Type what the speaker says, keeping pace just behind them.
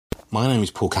My name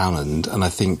is Paul Cowland, and I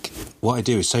think what I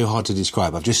do is so hard to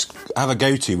describe. I have a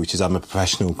go-to, which is I'm a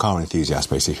professional car enthusiast,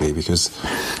 basically, because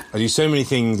I do so many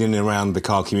things in and around the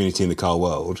car community and the car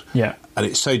world. Yeah. And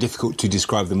it's so difficult to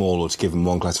describe them all or to give them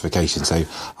one classification. So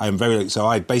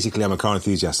I basically am a car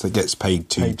enthusiast that gets paid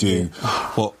to do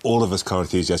what all of us car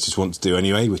enthusiasts just want to do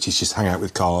anyway, which is just hang out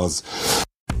with cars.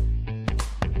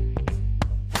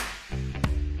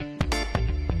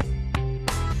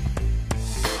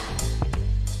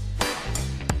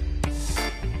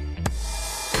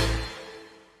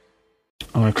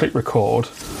 I'm going to click record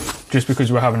just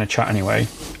because we're having a chat anyway,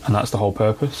 and that's the whole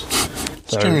purpose.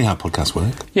 It's generally how podcasts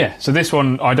work. Yeah, so this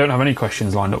one, I don't have any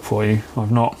questions lined up for you.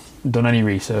 I've not done any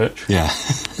research. Yeah.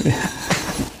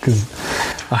 Because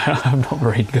I'm not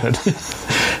very good.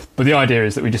 But the idea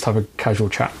is that we just have a casual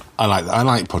chat. I like that. I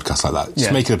like podcasts like that.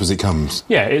 Just make it up as it comes.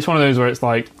 Yeah, it's one of those where it's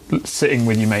like sitting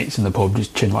with your mates in the pub,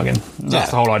 just chin-wagging. That's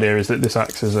the whole idea, is that this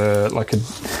acts as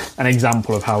an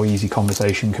example of how easy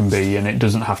conversation can be, and it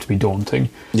doesn't have to be daunting.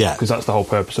 Yeah. Because that's the whole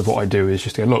purpose of what I do, is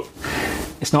just to go, look,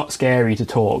 it's not scary to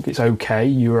talk. It's okay.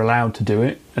 You're allowed to do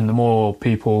it. And the more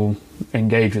people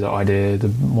engage with that idea, the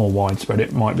more widespread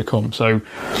it might become. So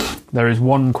there is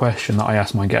one question that I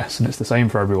ask my guests, and it's the same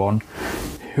for everyone.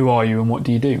 Who are you and what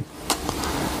do you do?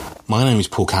 My name is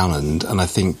Paul Cowland, and I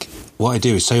think what I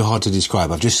do is so hard to describe.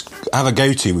 I have a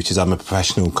go-to, which is I'm a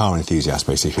professional car enthusiast,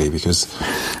 basically, because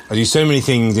I do so many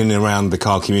things in and around the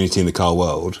car community and the car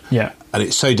world. Yeah. And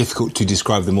it's so difficult to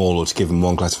describe them all or to give them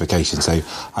one classification. So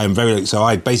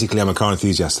I basically am a car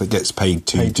enthusiast that gets paid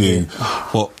to do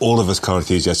what all of us car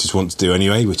enthusiasts just want to do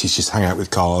anyway, which is just hang out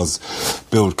with cars,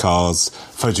 build cars,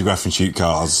 photograph and shoot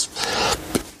cars,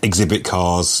 exhibit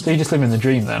cars. So you just live in the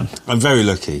dream then? I'm very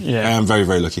lucky. Yeah. I am very,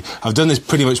 very lucky. I've done this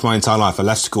pretty much my entire life. I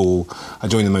left school, I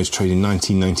joined the motor trade in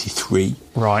 1993.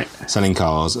 Right. Selling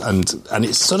cars, and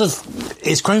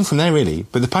it's grown from there, really.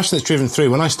 But the passion that's driven through,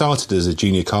 when I started as a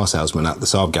junior car salesman at the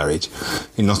Saab garage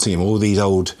in Nottingham, all these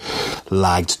old,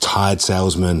 lagged, tired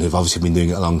salesmen who've obviously been doing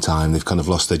it a long time, they've kind of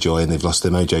lost their joy and they've lost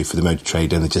their mojo for the motor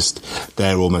trade, and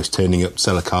they're almost turning up,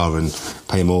 sell a car and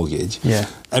pay a mortgage. Yeah.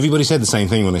 Everybody said the same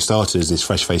thing when I started as this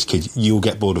fresh-faced kid. You'll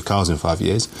get bored of cars in 5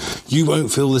 years. You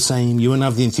won't feel the same. You won't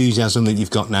have the enthusiasm that you've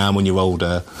got now when you're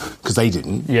older, because they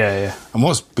didn't. Yeah, yeah. And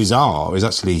what's bizarre is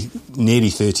actually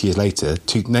nearly 30 years later,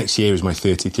 next year is my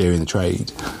 30th year in the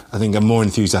trade, I think I'm more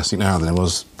enthusiastic now than I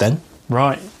was then.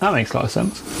 Right. That makes a lot of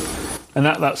sense. And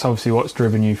that's obviously what's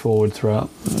driven you forward throughout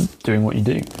doing what you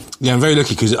do. Yeah, I'm very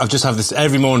lucky because I just have this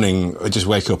every morning. I just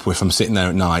wake up, if I'm sitting there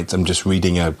at night, I'm just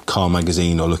reading a car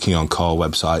magazine or looking on car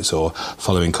websites or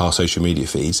following car social media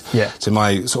feeds. Yeah. So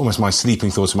it's almost my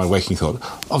sleeping thought and my waking thought,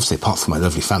 obviously apart from my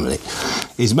lovely family,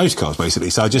 is motor cars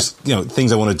basically. So I just,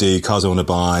 things I want to do, cars I want to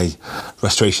buy,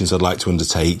 restorations I'd like to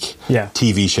undertake,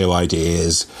 TV show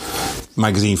ideas,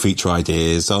 magazine feature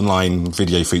ideas, online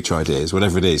video feature ideas,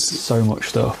 whatever it is. So much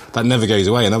stuff. That never goes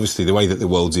away, and obviously the way that the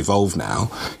world's evolved now,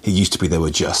 it used to be there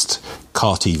were just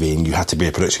car TV and you had to be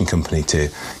a production company to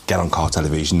get on car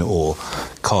television or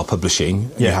car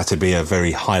publishing. You had to be a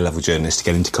very high-level journalist to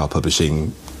get into car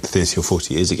publishing 30 or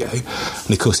 40 years ago.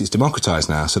 And of course it's democratised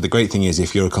now. So the great thing is,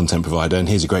 if you're a content provider, and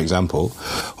here's a great example,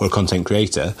 or a content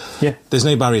creator, there's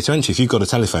no barrier to entry. If you've got a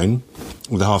telephone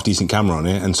with a half-decent camera on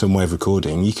it and some way of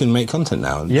recording, you can make content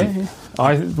now.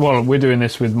 Well, we're doing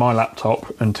this with my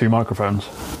laptop and 2 microphones,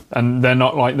 and they're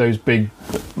not like those big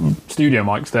studio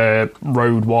mics. They're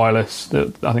Rode wireless. I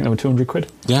think they were £200.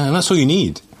 Yeah, and that's all you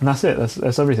need. And that's it.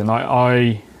 That's everything.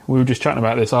 We were just chatting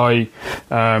about this. I've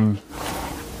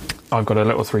got a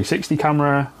little 360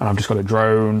 camera, and I've just got a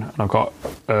drone, and I've got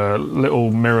a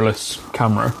little mirrorless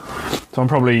camera. So I'm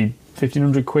probably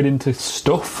 £1,500 into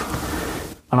stuff,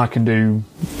 and I can do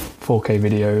 4K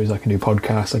videos, I can do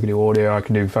podcasts, I can do audio, I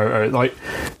can do photo. Like,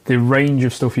 the range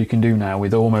of stuff you can do now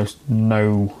with almost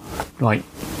no,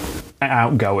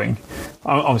 outgoing.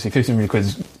 Obviously,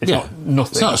 £1,500 it's not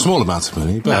nothing. It's not a small amount of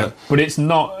money, but but it's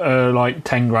not a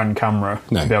 10 grand camera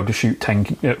to be able to shoot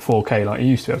 4K like you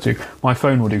used to be able to. My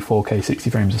phone will do 4K 60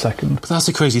 frames a second. But that's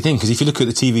the crazy thing, because if you look at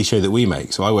the TV show that we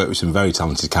make, so I work with some very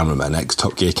talented cameramen,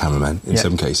 ex-Top Gear cameramen in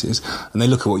some cases, and they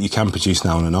look at what you can produce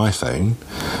now on an iPhone,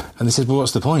 and they said, well,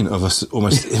 what's the point of us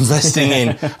almost investing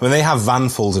in, when they have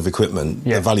vanfuls of equipment,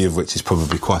 the value of which is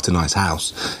probably quite a nice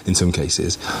house in some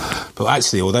cases. But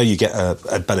actually, although you get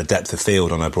a better depth of field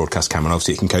on a broadcast camera,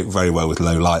 obviously it can cope very well with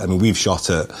low light. I mean, we've shot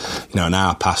at an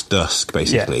hour past dusk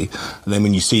basically, and then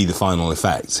when you see the final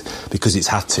effect, because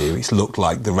it's looked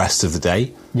like the rest of the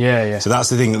day. Yeah. So that's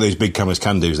the thing that those big cameras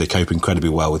can do, is they cope incredibly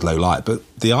well with low light. But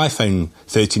the iPhone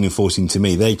 13 and 14, to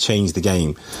me, they changed the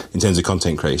game in terms of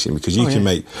content creation, because you can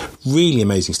make really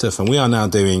amazing stuff. And we are now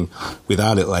doing, with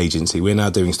our little agency, we're now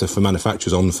doing stuff for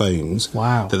manufacturers on phones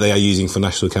that they are using for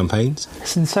national campaigns.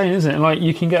 It's insane, isn't it? Like,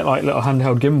 you can get like little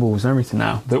handheld gimbals and everything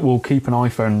now that will keep an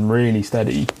iPhone really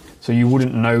steady, so you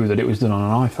wouldn't know that it was done on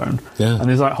an iPhone. Yeah. And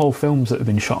there's like whole films that have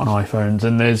been shot on iPhones,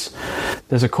 and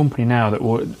there's a company now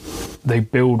that they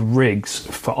build rigs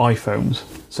for iPhones.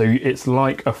 So it's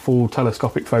like a full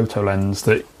telescopic photo lens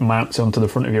that mounts onto the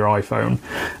front of your iPhone,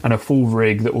 and a full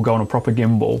rig that will go on a proper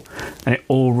gimbal, and it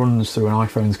all runs through an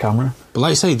iPhone's camera. But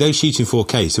like I say, they shoot in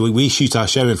 4K, so we shoot our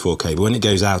show in 4K, but when it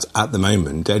goes out at the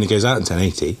moment, it only goes out in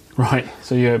 1080. Right,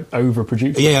 so you're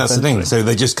overproducing. Yeah, that's the thing. So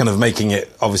they're just kind of making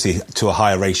it, obviously, to a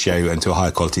higher ratio and to a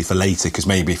higher quality for later, because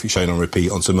maybe if it's shown on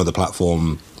repeat on some other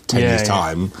platform 10 years'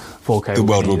 time, 4K the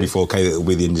world will be 4K, that will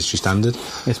be the industry standard.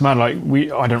 It's mad, like,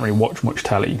 I don't really watch much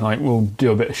telly. Like, we'll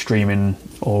do a bit of streaming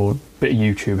or a bit of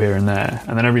YouTube here and there,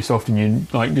 and then every so often you,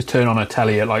 like, just turn on a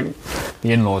telly at, like,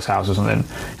 the in-laws' house or something.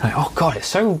 You're like, oh, God, it's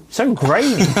so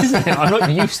grainy, isn't it? I'm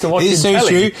not used to watching telly.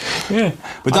 It's so true. Yeah.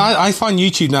 But I find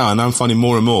YouTube now, and I'm finding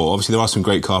more and more, obviously there are some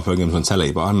great car programmes on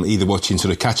telly, but I'm either watching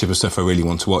sort of catch-up of stuff I really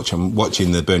want to watch. I'm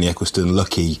watching the Bernie Ecclestone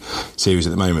Lucky series at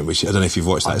the moment, which I don't know if you've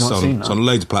watched that. It's on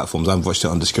loads of platforms. I've watched it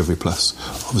on Discovery Plus,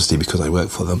 obviously because I work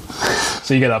for them.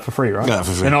 So you get that for free, right? Get that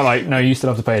for free. They're not like, no, you still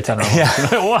have to pay a tenner.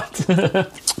 Yeah. What?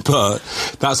 But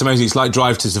that's amazing. It's like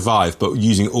Drive to Survive, but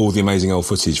using all the amazing old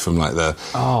footage from like the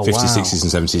 50s, 60s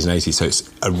and 70s and 80s. So it's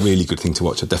a really good thing to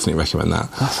watch. I definitely recommend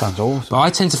that. That sounds awesome. But I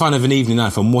tend to find of an evening now,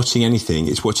 if I'm watching anything,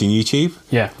 it's watching YouTube.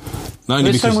 Yeah.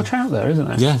 There's so much out there, isn't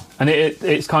there? Yeah. And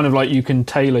it's kind of like you can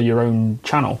tailor your own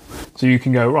channel. So you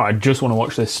can go, right, I just want to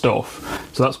watch this stuff.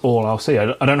 So that's all I'll see.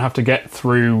 I don't have to get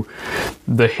through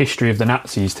the history of the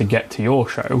Nazis to get to your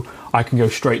show. I can go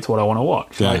straight to what I want to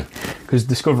watch. Yeah. Because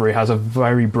Discovery has a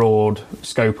very broad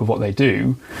scope of what they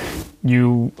do.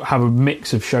 You have a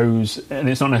mix of shows, and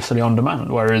it's not necessarily on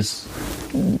demand, whereas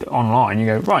online you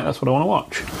go, right, that's what I want to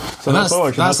watch. So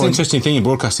that's the interesting thing in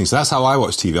broadcasting. So that's how I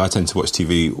watch TV. I tend to watch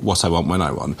TV what I want when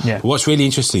I want. Yeah. But what's really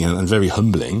interesting and very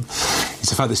humbling is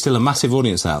the fact there's still a massive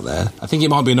audience out there. I think it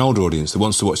might be an older audience that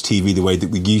wants to watch TV the way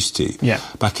that we used to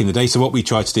back in the day. So what we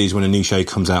try to do is when a new show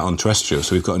comes out on terrestrial,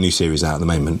 so we've got a new series out at the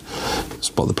moment,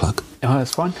 spot the plug. Oh,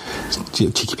 that's fine.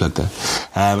 Cheeky plug there.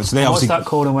 So what's that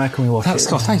called, and where can we watch it?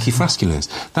 Thank you for asking this.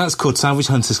 That's called Salvage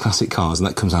Hunters Classic Cars, and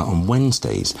that comes out on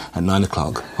Wednesdays at 9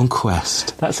 o'clock on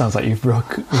Quest. That sounds like you've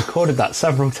recorded that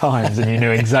several times and you knew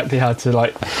exactly how to,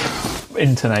 like,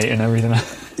 intonate and everything.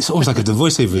 It's almost like I've done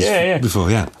voiceovers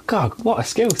before, yeah. God, what a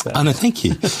skill set. I know, thank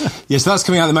you. Yes, so that's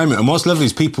coming out at the moment, and what's lovely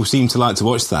is people seem to like to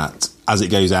watch that as it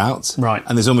goes out. Right.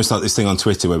 And there's almost like this thing on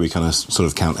Twitter where we kind of sort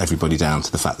of count everybody down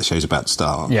to the fact the show's about to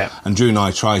start. Yeah. And Drew and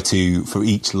I try to, for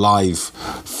each live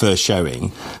first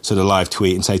showing, sort of live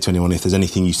tweet and say to anyone if there's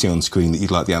anything you see on screen that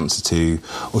you'd like the answer to,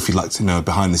 or if you'd like to know a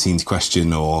behind-the-scenes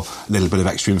question or a little bit of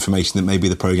extra information that maybe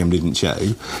the programme didn't show,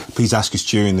 please ask us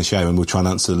during the show and we'll try and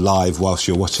answer live whilst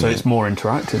you're watching it. So it's more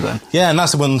interactive then? Yeah, and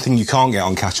that's the one thing you can't get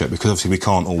on catch-up, because obviously we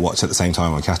can't all watch at the same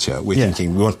time on catch-up. We're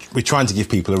thinking, we're trying to give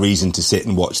people a reason to sit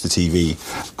and watch the TV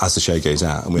as the show goes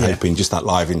out, and we're hoping just that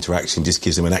live interaction just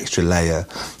gives them an extra layer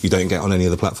you don't get on any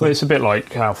other platform. Well, it's a bit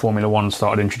like how Formula 1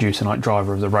 started introducing like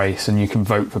driver of the race, and you can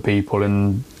vote for people,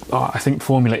 and I think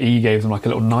Formula E gave them like a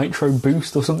little nitro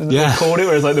boost or something that they called it,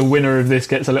 whereas like the winner of this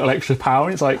gets a little extra power,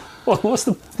 and it's like, well,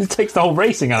 it takes the whole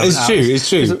racing out. It's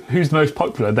true. Who's most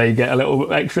popular, they get a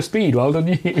little extra speed. Well done,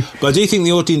 you. But I do think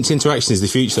the audience interaction is the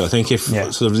future. I think if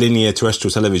sort of linear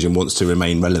terrestrial television wants to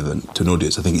remain relevant to an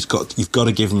audience, I think you've got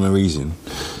to give them a reason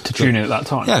to tune in at that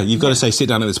time. Yeah, you've got to say, sit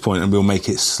down at this point and we'll make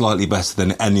it slightly better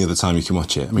than any other time you can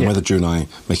watch it. I mean, whether Drew and I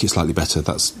make it slightly better,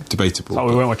 that's debatable.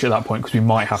 We won't watch it at that point because we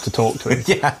might have to talk to it.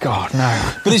 Yeah. God,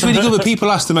 no. But it's really good that people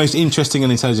ask the most interesting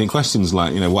and intelligent questions,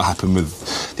 like, what happened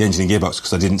with the engine and gearbox,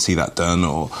 because I didn't see that done,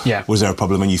 or was there a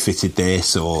problem when you fitted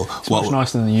this, or it's much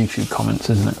nicer than the YouTube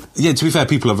comments, isn't it? Yeah, to be fair,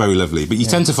 people are very lovely, but you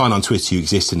tend to find on Twitter you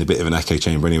exist in a bit of an echo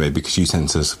chamber anyway, because you tend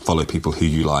to follow people who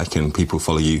you like and people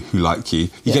follow you who like you.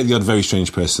 You get the odd very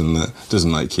strange person that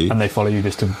doesn't like you, and they follow you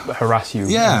just to harass you.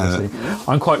 Yeah. Obviously.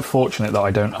 I'm quite fortunate that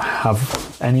I don't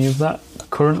have any of that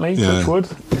currently, touch wood.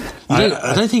 I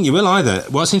don't think you will either.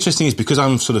 What's interesting is because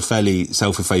I'm sort of fairly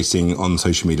self-effacing on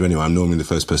social media anyway, I'm normally the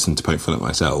first person to poke fun at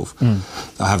myself.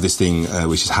 I have this thing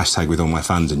which is hashtag with all my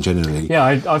fans, and generally... Yeah,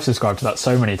 I've subscribed to that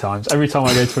so many times. Every time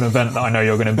I go to an event that I know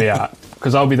you're going to be at,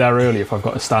 because I'll be there early if I've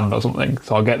got a stand or something,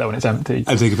 so I'll get there when it's empty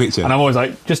and take a picture. And I'm always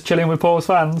like, just chilling with Paul's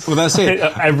fans. Well, that's it.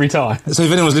 Every time. So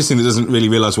if anyone's listening that doesn't really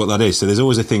realise what that is, so there's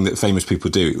always a thing that famous people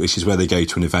do, which is where they go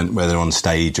to an event where they're on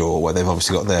stage or where they've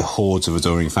obviously got their hordes of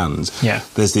adoring fans. Yeah.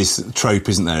 There's this trope,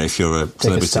 isn't there, if you're a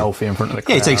celebrity. Take a selfie in front of the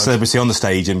crowd. Yeah, you take a celebrity on the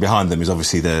stage and behind them is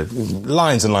obviously the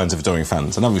lines and lines of adoring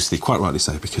fans, and obviously quite rightly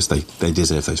so, because they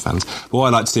deserve those fans. But what I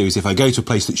like to do is if I go to a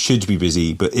place that should be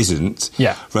busy but isn't,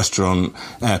 restaurant,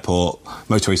 airport,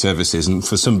 motorway services, and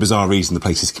for some bizarre reason the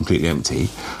place is completely empty,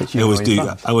 I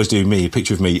always do a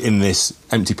picture of me in this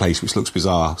empty place which looks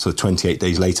bizarre, sort of 28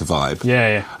 days later vibe.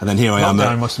 Yeah. And then here I am.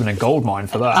 Lockdown must have been a gold mine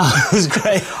for that. It was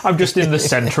great. I'm just in the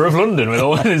centre of London with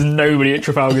there's nobody at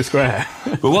Trafalgar Square.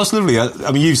 But what's lovely,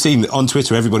 I mean, you've seen on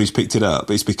Twitter, everybody's picked it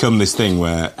up. It's become this thing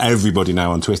where everybody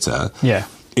now on Twitter,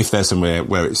 if they're somewhere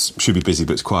where it should be busy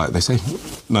but it's quiet, they say,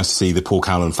 nice to see the Paul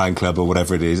Cowland fan club or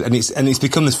whatever it is. And it's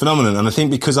become this phenomenon. And I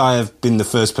think because I have been the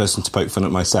first person to poke fun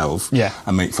at myself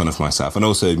and make fun of myself, and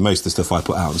also most of the stuff I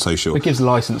put out on social. It gives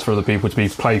license for other people to be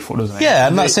playful, doesn't it? Yeah,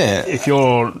 and that's it. If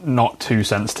you're not too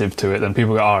sensitive to it, then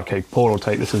people go, okay, Paul will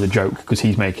take this as a joke because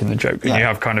he's making the joke. And you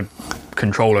have kind of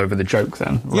control over the joke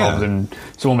then, rather than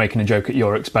someone making a joke at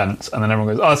your expense and then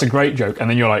everyone goes, oh, that's a great joke, and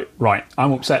then you're like, right,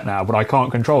 I'm upset now, but I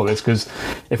can't control this, because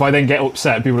if I then get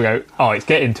upset, people go, oh, it's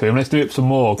getting to him, let's do it some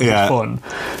more because it's fun.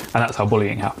 And that's how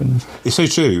bullying happens. It's so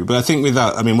true. But I think with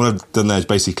that, I mean, what I've done there is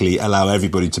basically allow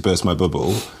everybody to burst my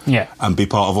bubble and be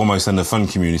part of almost then the fun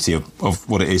community of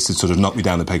what it is to sort of knock me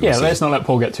down the peg. Yeah, let's not let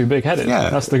Paul get too big-headed.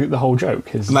 That's the whole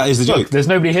joke. And that is the joke. Look, there's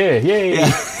nobody here.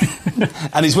 Yay!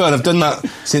 And it's well, I've done that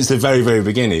since the very, very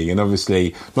beginning, and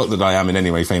obviously, not that I am in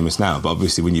any way famous now, but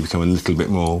obviously when you become a little bit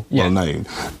more well-known,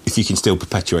 if you can still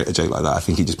perpetuate a joke like that, I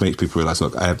think it just makes people realise,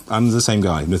 look, I'm the same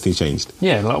guy, nothing changed.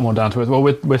 Yeah, a lot more down to earth. Well,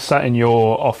 we're sat in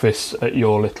your office at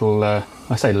your little...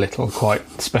 I say little quite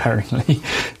sparingly.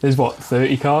 There's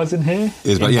 30 cars in here?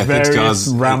 There's about, various 30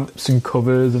 cars. Ramps and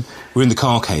covers. And we're in the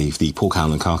car cave, the Paul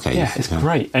Cowland car cave. Yeah, it's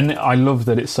great. And I love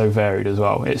that it's so varied as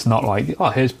well. It's not like, oh,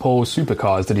 here's Paul's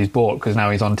supercars that he's bought because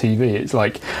now he's on TV. It's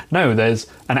like, no, there's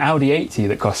an Audi 80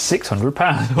 that costs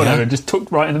 £600 or whatever, just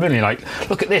tucked right in the middle. You're like,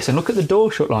 look at this, and look at the door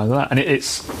shut lines like that.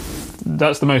 And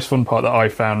that's the most fun part that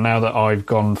I've found now that I've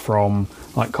gone from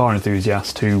like car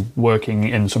enthusiast to working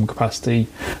in some capacity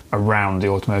around the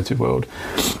automotive world.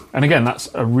 And again, that's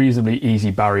a reasonably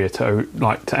easy barrier to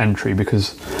entry,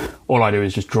 because all I do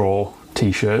is just draw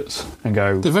T-shirts and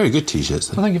go... They're very good T-shirts.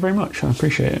 Well, thank you very much. I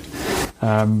appreciate it.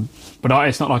 But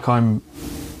it's not like I'm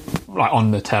like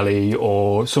on the telly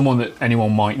or someone that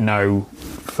anyone might know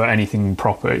for anything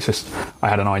proper. It's just I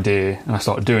had an idea and I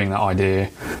started doing that idea,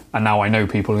 and now I know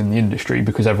people in the industry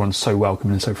because everyone's so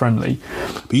welcoming and so friendly.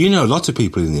 But you know a lot of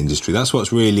people in the industry. That's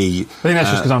what's really... I think that's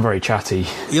just because I'm very chatty.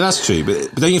 Yeah, that's true.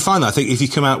 But don't you find that? I think if you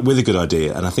come out with a good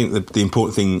idea, and I think the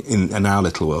important thing in our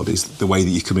little world is the way that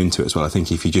you come into it as well. I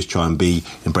think if you just try and be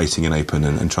embracing and open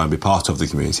and try and be part of the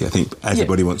community, I think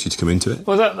everybody wants you to come into it.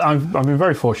 Well, I've been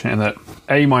very fortunate in that,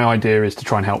 my idea is to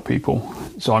try and help people.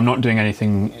 So I'm not doing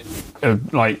anything... I'm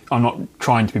not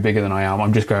trying to be bigger than I am.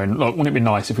 I'm just going, look, wouldn't it be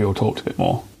nice if we all talked a bit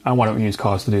more? And why don't we use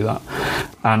cars to do that?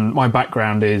 And my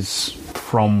background is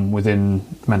from within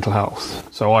mental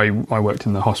health. So I worked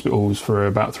in the hospitals for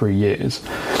about 3 years.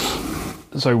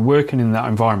 So working in that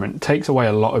environment takes away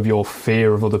a lot of your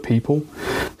fear of other people.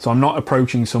 So I'm not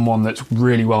approaching someone that's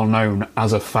really well known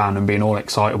as a fan and being all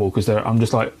excitable, because I'm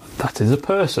just like, that is a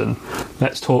person.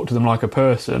 Let's talk to them like a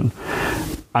person.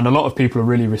 And a lot of people are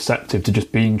really receptive to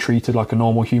just being treated like a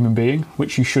normal human being,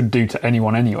 which you should do to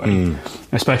anyone anyway,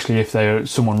 especially if they're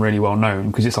someone really well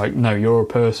known, because it's like, no, you're a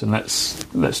person,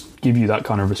 let's give you that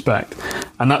kind of respect.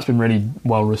 And that's been really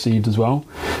well received as well.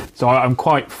 So I'm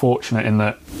quite fortunate in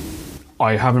that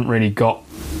I haven't really got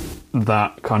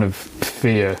that kind of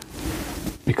fear,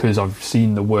 because I've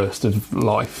seen the worst of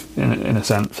life in a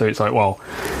sense. So it's like, well,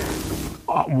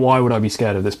 why would I be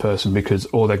scared of this person? Because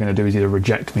all they're going to do is either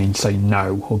reject me and say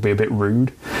no, or be a bit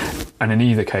rude. And in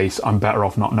either case, I'm better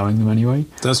off not knowing them anyway.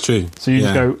 That's true. So you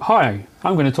just go, hi,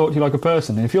 I'm going to talk to you like a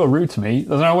person. And if you're rude to me,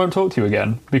 then I won't talk to you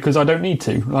again, because I don't need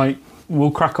to. Like, we'll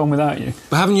crack on without you.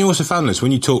 But haven't you also found this,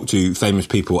 when you talk to famous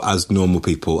people as normal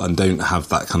people and don't have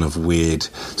that kind of weird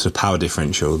sort of power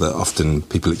differential that often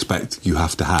people expect you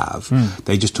have to have,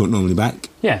 they just talk normally back?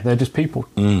 Yeah, they're just people.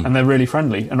 And they're really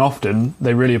friendly. And often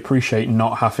they really appreciate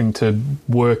not having to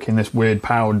work in this weird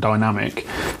power dynamic,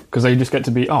 because they just get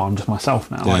to be, I'm just myself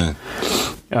now. Yeah.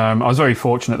 I was very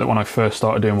fortunate that when I first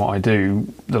started doing what I do,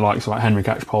 the likes of like Henry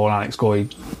Catchpole and Alex Goy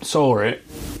saw it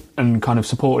and kind of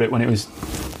supported it when it was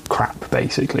crap,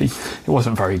 basically. It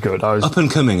wasn't very good. Up and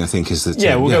coming, I think, is the term.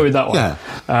 Yeah, we'll go with that one.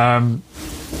 Yeah.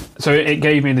 So it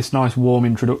gave me this nice warm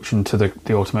introduction to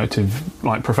the automotive,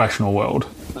 like, professional world.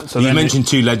 So you mentioned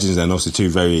two legends then, also two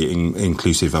very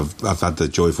inclusive. I've had the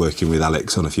joy of working with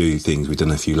Alex on a few things. We've done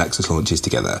a few Lexus launches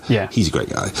together. Yeah. He's a great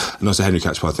guy. And also Henry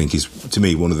Catchpole, I think, is, to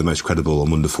me, one of the most credible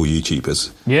and wonderful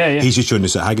YouTubers. Yeah. He's just joined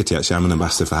us at Haggerty, actually. I'm an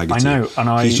ambassador for Haggerty. I know.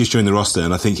 And he's just joined the roster,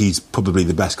 and I think he's probably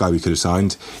the best guy we could have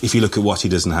signed, if you look at what he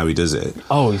does and how he does it.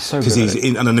 Oh, he's so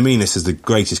good. And I mean this as the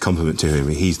greatest compliment to him.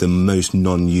 He's the most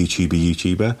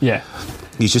non-YouTuber. Yeah.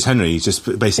 He's just Henry. He's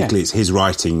just basically it's his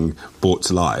writing brought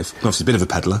to life. Obviously, a bit of a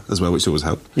peddler as well, which always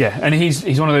helps. Yeah, and he's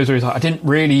one of those where he's like, I didn't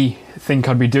really think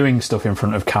I'd be doing stuff in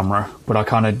front of camera, but I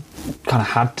kind of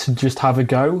had to just have a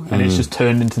go, and it's just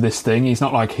turned into this thing. He's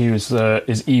not like he was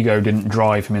his ego didn't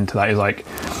drive him into that. He's like,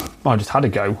 I just had a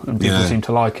go, and people seem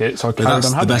to like it, so I carried on having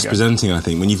a go. That's the best presenting, I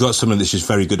think, when you've got someone that's just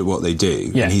very good at what they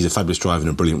do, and he's a fabulous driver and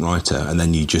a brilliant writer, and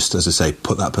then you just, as I say,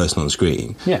 put that person on the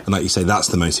screen. Yeah. And like you say, that's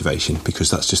the motivation, because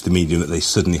that's just the medium that they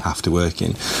suddenly have to work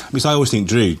in. Because I always think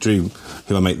Drew,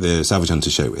 who I make the Salvage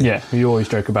Hunters show with. Yeah, you always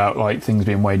joke about, like, things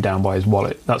being weighed down by his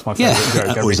wallet. That's my favourite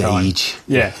joke every time. Age.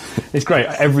 Yeah, it's great.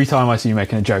 Every time I see you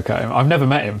making a joke at him, I've never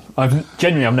met him. I've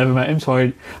never met him, so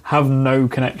I have no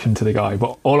connection to the guy,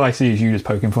 but all I see is you just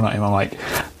poking fun at him. I'm like,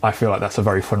 I feel like that's a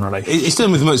very fun relationship. It's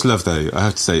done with much love, though, I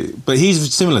have to say. But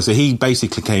he's similar. So he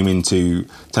basically came into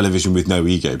television with no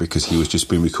ego, because he was just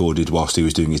being recorded whilst he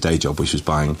was doing his day job, which was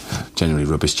buying generally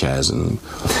rubbish chairs and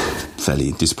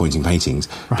fairly disappointing paintings.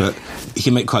 Right. But he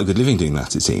can make quite a good living doing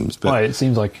that, it seems. But it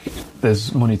seems like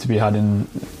there's money to be had in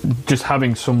just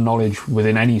having some knowledge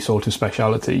within any sort of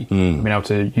speciality, being able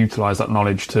to utilise that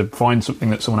knowledge to find something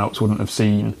that someone else wouldn't have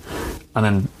seen, and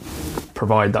then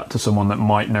provide that to someone that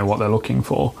might know what they're looking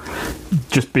for.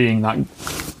 Just being that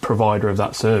provider of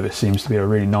that service seems to be a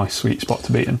really nice sweet spot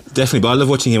to be in. Definitely, but I love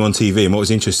watching him on TV. And what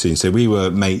was interesting, so we were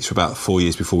mates for about 4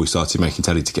 years before we started making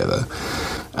telly together,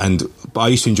 but I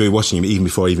used to enjoy watching him even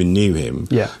before I even knew him,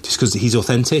 just because he's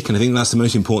authentic. And I think that's the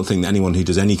most important thing that anyone who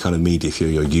does any kind of media, if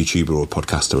you're a YouTuber or a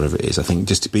podcaster or whatever it is, I think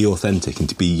just to be authentic and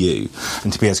to be you,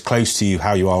 and to be as close to you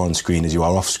how you are on screen as you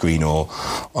are off screen, or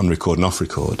on record and off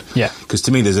record. Because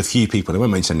to me there's a few people, I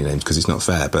won't mention any names because it's not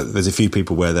fair, but there's a few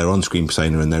people where their on-screen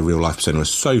persona and their real life persona are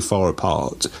so far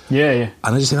apart. And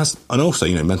I just think that's, and also,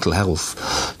 mental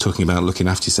health, talking about looking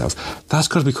after yourself, that's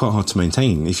got to be quite hard to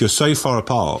maintain. If you're so far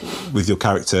apart with your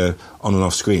character on and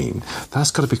off screen,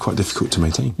 that's got to be quite difficult to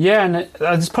maintain. And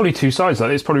there's probably two sides to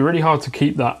that. It's probably really hard to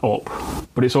keep that up,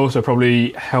 but it's also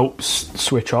probably helps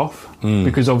switch off,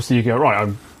 because obviously you go, right,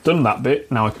 I've done that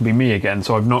bit, now I can be me again,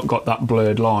 so I've not got that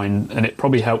blurred line, and it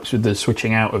probably helps with the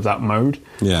switching out of that mode.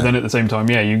 But then at the same time,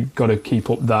 you've got to keep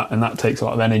up that, and that takes a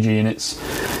lot of energy, and it's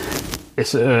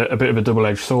a bit of a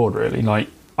double-edged sword, really. Like,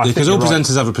 because all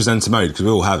presenters have a presenter mode, because we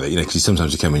all have it, because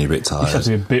sometimes you come when you're a bit tired. You have to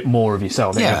be a bit more of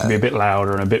yourself. You have to be a bit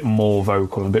louder and a bit more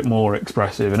vocal and a bit more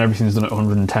expressive, and everything's done at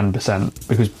 110%,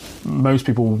 because most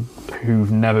people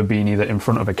who've never been either in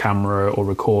front of a camera or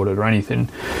recorded or anything,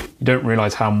 you don't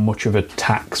realise how much of a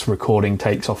tax recording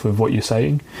takes off of what you're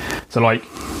saying. So, like,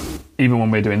 even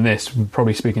when we're doing this, we're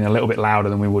probably speaking a little bit louder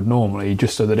than we would normally,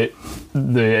 just so that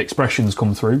the expressions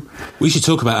come through. We should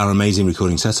talk about our amazing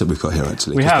recording setup we've got here,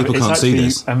 actually. We have. People it's can't actually see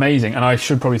this. Amazing, and I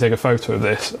should probably take a photo of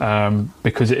this,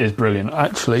 because it is brilliant.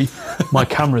 Actually, my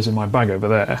camera's in my bag over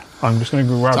there. I'm just going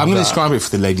to grab I'm going to describe it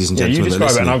for the ladies and gentlemen. You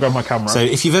describe it, and I'll grab my camera. So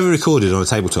if you've ever recorded on a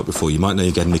tabletop before, you might know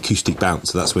you get an acoustic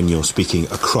bounce. So that's when you're speaking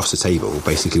across a table.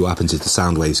 Basically, what happens is the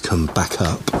sound waves come back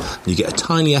up, and you get a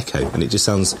tiny echo, and it just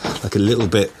sounds like a little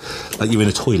bit like you're in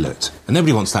a toilet. And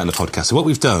nobody wants that in a podcast. So what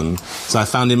we've done is I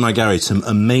found in my garage some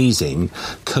amazing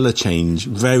colour change,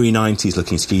 very 90s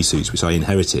looking ski suits, which I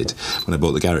inherited when I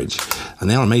bought the garage. And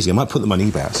they are amazing. I might put them on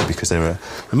eBay, actually, because they were...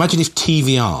 Imagine if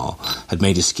TVR had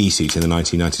made a ski suit in the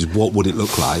 1990s, what would it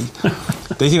look like?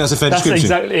 Do you think that's a fair description?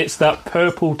 Exactly. It's that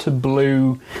purple to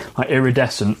blue, like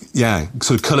iridescent. Yeah,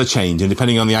 sort of colour change, and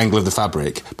depending on the angle of the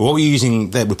fabric. But what we're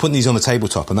using there, we're putting these on the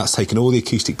tabletop, and that's taken all the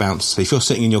acoustic bounce. So if you're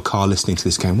sitting in your car listening to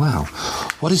this going, wow,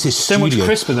 what is this so studio? Much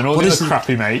crisper than all the other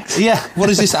crappy mates. Yeah, what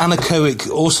is this anechoic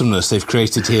awesomeness they've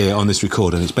created here on this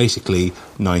record? And it's basically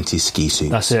 90s ski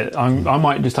suits. That's it. I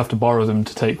might just have to borrow them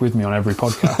to take with me on every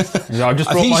podcast. I just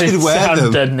brought my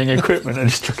sound deadening equipment and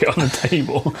just chuck it on the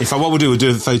table. In fact, what we'll do, we'll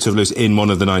do a photo of Lewis in one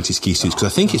of the 90s ski suits,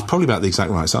 because I think it's probably about the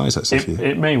exact right size, actually.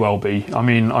 It may well be. I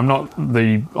mean, I'm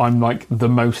like the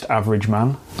most average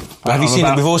man. But have you seen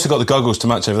it? We've also got the goggles to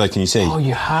match over there, can you see? Oh,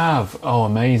 you have? Oh,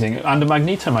 amazing. And a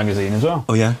Magneto magazine as well.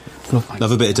 Oh, yeah.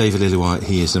 Love a bit of David Lillywhite.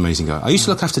 He is an amazing guy. I used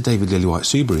to look after David Lillywhite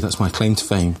Subaru. That's my claim to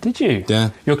fame. Did you?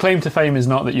 Yeah. Your claim to fame is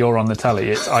not that you're on the telly.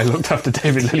 It's I looked after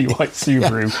David Lillywhite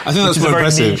Subaru. Yeah. I think that's which more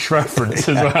is a very impressive. niche reference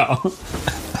as well.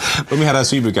 When we had our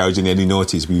Subaru garage in the early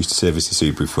noughties, we used to service the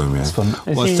Subaru for him. Yeah. That's fun.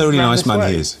 What a thoroughly nice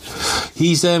man he is.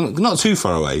 He's not too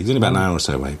far away. He's only about an hour or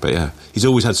so away. But yeah, he's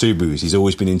always had Subarus. He's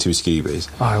always been into his Scubas.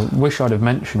 I wish I'd have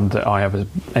mentioned that I have an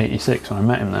 86 when I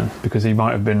met him then, because he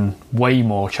might have been way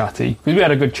more chatty. Because we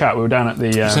had a good chat. We were down at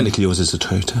the... Technically yours is a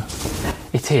Toyota.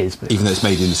 It is, but even though it's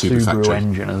made in the Subaru factory.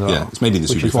 Engine as well. Yeah, it's made in the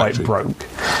Subaru factory. Which is why it broke.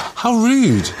 How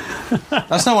rude!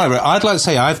 That's not why I broke. I'd like to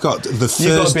say I've got the first.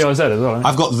 You've got a BRZ as well.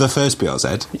 I've got the first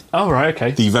BRZ. Oh right,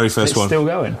 okay. The very first one. It's still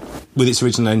going with its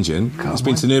original engine. God, it's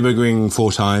been to Nürburgring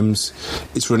 4 times.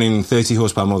 It's running 30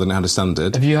 horsepower more than it had a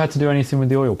standard. Have you had to do anything with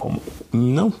the oil pump?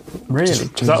 No. Really?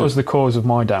 Because that was the cause of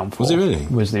my downfall. Was it really?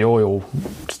 Was the oil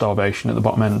starvation at the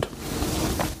bottom end.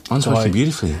 Mine's working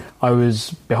beautifully. I was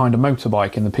behind a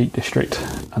motorbike in the Peak District,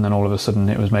 and then all of a sudden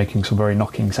it was making some very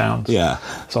knocking sounds. Yeah.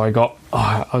 So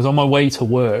I was on my way to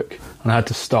work, and I had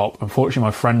to stop. Unfortunately,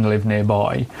 my friend lived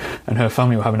nearby, and her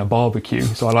family were having a barbecue,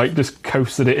 so I just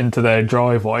coasted it into their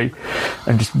driveway,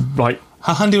 and just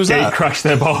how handy was that? Crashed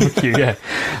their barbecue, yeah.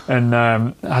 And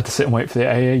I had to sit and wait for the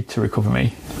AA to recover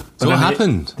me. So what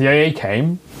happened? The AA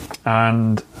came,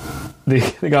 and the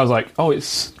guy was like, "Oh,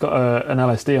 it's got an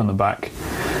LSD on the back,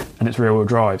 and it's rear-wheel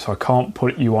drive, so I can't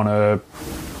put you on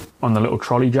the little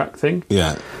trolley jack thing."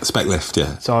 Yeah, spec lift,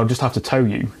 yeah. So I'll just have to tow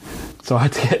you. So I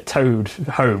had to get towed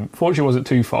home. Fortunately, it wasn't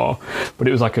too far, but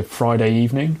it was like a Friday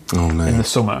evening in the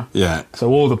summer. Yeah. So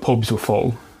all the pubs were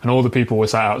full, and all the people were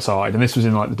sat outside, and this was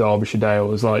in the Derbyshire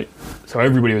Dales, so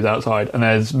everybody was outside, and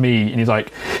there's me, and he's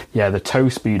like, "Yeah, the tow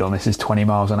speed on this is 20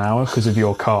 miles an hour because of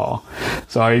your car."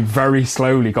 So I very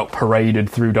slowly got paraded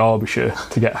through Derbyshire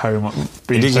to get home.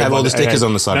 Did you have all the stickers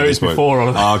on the side? No, it's before all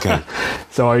of that. Oh, okay.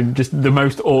 So I just the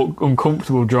most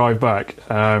uncomfortable drive back,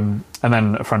 and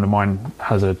then a friend of mine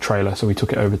has a trailer, so we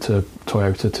took it over to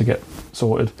Toyota to get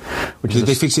sorted. Did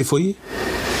they fix it for you?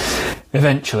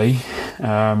 Eventually,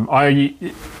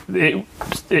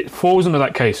 it falls under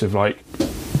that case of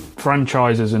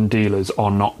franchises and dealers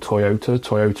are not Toyota.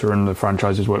 Toyota and the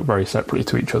franchises work very separately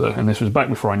to each other, and this was back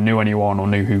before I knew anyone or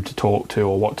knew who to talk to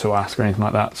or what to ask or anything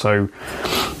like that. So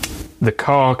the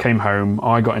car came home.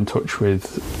 I got in touch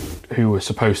with who were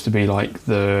supposed to be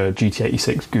the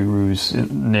GT86 gurus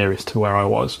nearest to where I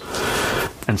was,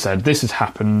 and said, "This has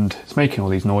happened. It's making all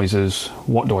these noises.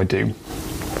 What do I do?"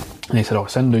 And he said,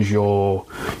 send us your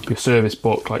service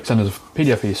book, send us a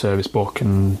PDF of your service book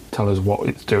and tell us what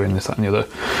it's doing, this, that and the other.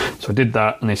 So I did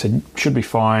that, and they said, should be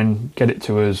fine, get it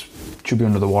to us, should be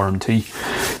under the warranty.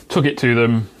 Took it to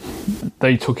them,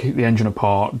 they took the engine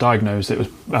apart, diagnosed it was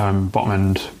bottom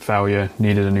end failure,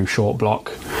 needed a new short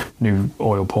block, new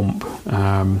oil pump,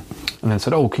 and then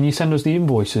said, can you send us the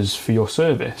invoices for your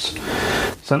service?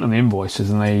 Sent them the invoices,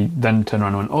 and they then turned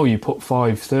around and went, you put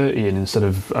 530 in instead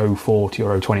of 040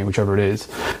 or 020, whichever it is.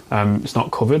 It's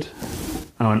not covered.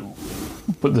 And I went,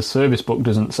 but the service book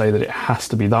doesn't say that it has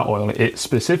to be that oil. It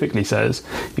specifically says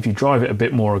if you drive it a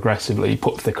bit more aggressively,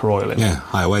 put thicker oil in. Yeah,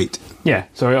 higher weight. Yeah,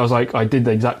 so I was I did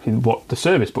exactly what the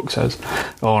service book says.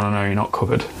 Oh, no, you're not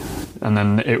covered. And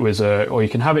then it was, or you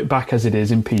can have it back as it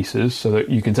is in pieces so that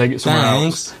you can take it somewhere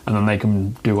else and then they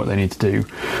can do what they need to do.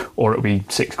 Or it'll be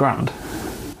 $6,000.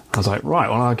 I was like, right,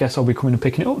 well, I guess I'll be coming and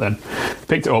picking it up then.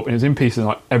 Picked it up, and it was in pieces,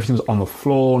 everything was on the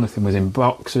floor, nothing was in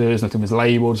boxes, nothing was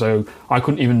labelled, so I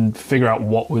couldn't even figure out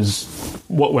what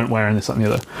went where and this, that and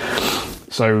the other.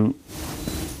 So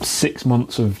 6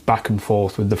 months of back and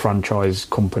forth with the franchise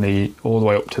company, all the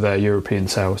way up to their European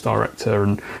sales director,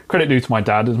 and credit due to my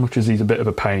dad, as much as he's a bit of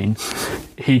a pain,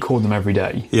 he called them every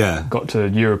day. Yeah. Got to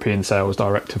European sales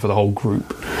director for the whole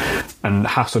group, and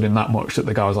hassled him that much that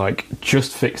the guy was like,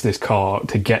 just fix this car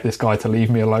to get this guy to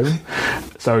leave me alone.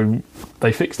 So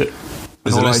they fixed it.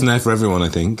 There's a lesson there for everyone, I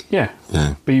think. Yeah.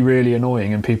 Be really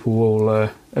annoying and people will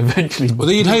eventually...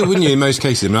 Well, you'd hope, wouldn't you, in most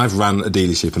cases? I mean, I've ran a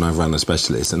dealership and I've ran a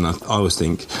specialist, and I always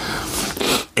think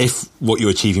if what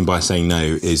you're achieving by saying no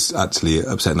is actually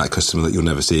upsetting that customer that you'll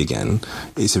never see again,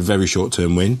 it's a very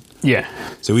short-term win. Yeah.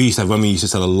 So when we used to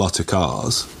sell a lot of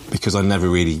cars, because I never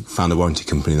really found a warranty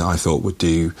company that I thought would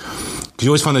do... Because you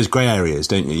always find those grey areas,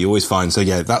 don't you? You always find,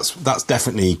 that's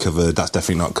definitely covered, that's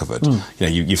definitely not covered.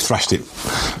 You've thrashed it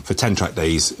for 10 track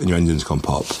days and your engine's gone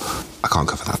pop. I can't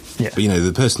cover that. Yeah. But,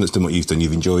 the person that's done what you've done,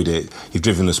 you've enjoyed it, you've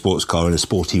driven a sports car in a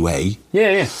sporty way.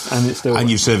 Yeah. And it's still... And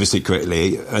you've serviced it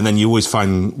correctly. And then you always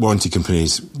find warranty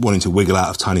companies wanting to wiggle out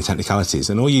of tiny technicalities.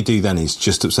 And all you do then is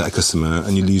just upset a customer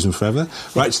and you lose them forever.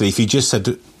 Yeah. Or actually, if you just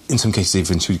said... in some cases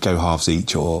even should go halves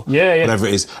each or whatever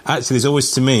it is. Actually, there's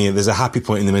always, to me, there's a happy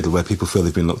point in the middle where people feel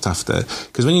they've been looked after.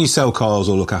 Because when you sell cars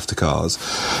or look after cars,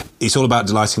 it's all about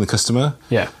delighting the customer.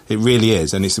 Yeah. It really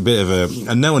is. And it's a bit of a...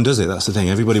 And no one does it, that's the thing.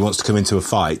 Everybody wants to come into a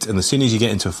fight. And as soon as you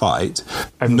get into a fight,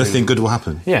 nothing good will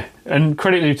happen. Yeah. And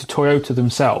credit to Toyota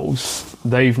themselves,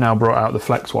 they've now brought out the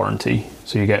flex warranty.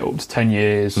 So you get up to 10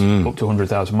 years, up to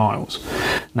 100,000 miles.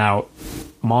 Now,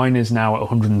 mine is now at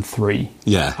 103.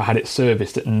 Yeah. I had it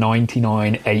serviced at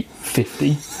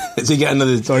 99,850. So you get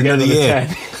another year.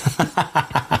 10.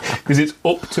 Because it's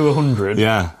up to 100.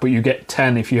 Yeah. But you get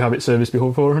 10 if you have it serviced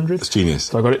before 400. That's genius.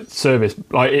 So I got it serviced.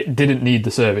 Like, it didn't need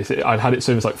the service. I'd had it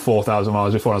serviced like 4,000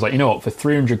 miles before. I was like, you know what? For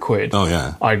 300 quid,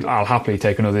 I'll happily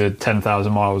take another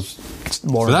 10,000 miles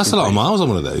warranty. But that's a lot of miles on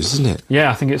one of those, isn't it?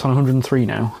 Yeah, I think it's on 103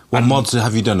 now. What mods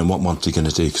have you done and what mods are you going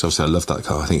to do? Because obviously I love that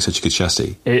car. I think it's such a good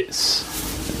chassis. It's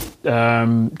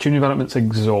tuning development's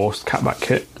exhaust, catback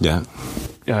kit. Yeah.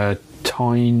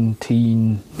 Teen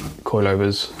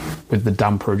coilovers with the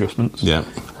damper adjustments. Yeah.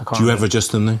 Do you ever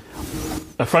adjust them though?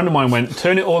 A friend of mine went,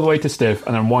 turn it all the way to stiff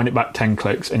and then wind it back 10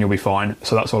 clicks and you'll be fine.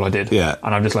 So that's all I did. Yeah.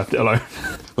 And I've just left it alone.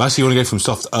 Well, actually, you want to go from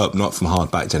soft up, not from hard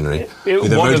back, generally.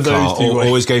 With a road car,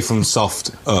 always go from soft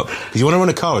up. Because you want to run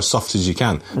a car as soft as you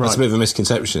can. Right. That's a bit of a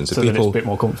misconception. So people, that it's a bit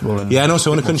more comfortable. And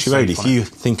also on a country road, if you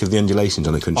think of the undulations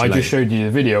on a country road. I just showed you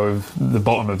the video of the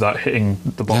bottom of that hitting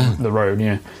the bottom of the road,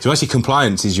 So actually,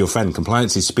 compliance is your friend.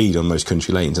 Compliance is speed on most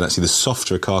country lanes. And actually, the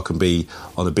softer a car can be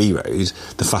on a B road,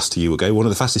 the faster you will go. One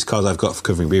of the fastest cars I've got for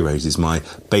covering B roads is my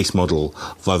base model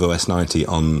Volvo S90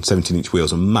 on 17-inch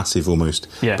wheels and massive, almost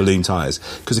balloon tyres.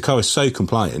 Because the car is so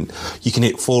compliant, you can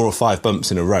hit 4 or 5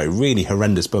 bumps in a row, really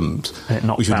horrendous bumps,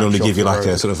 which would normally give you like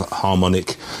a sort of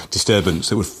harmonic disturbance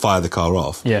that would fire the car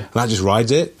off. Yeah. And that just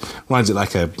rides it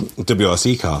like a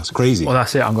WRC car. It's crazy. Well,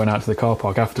 that's it. I'm going out to the car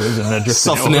park afterwards and just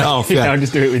soften it off. Yeah, I'll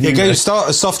just do it with you. Go start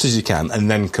as soft as you can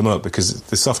and then come up, because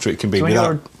the softer it can be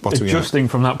without bottoming out. Adjusting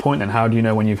from that point, then how do you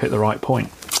know when you've hit the right point?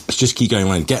 Just keep going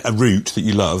around. Get a route that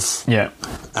you love. Yeah.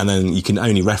 And then you can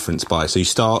only reference by. So you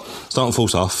start on full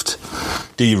soft,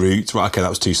 do your route. Right, okay, that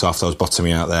was too soft. I was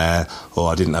bottoming out there,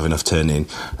 or I didn't have enough turning.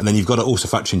 And then you've got to also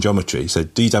factor in geometry. So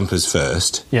do dampers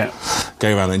first. Yeah.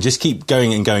 Go around and just keep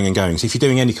going and going and going. So if you're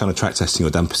doing any kind of track testing or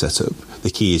damper setup, the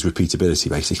key is repeatability,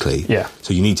 basically. Yeah.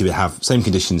 So you need to have same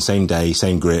conditions, same day,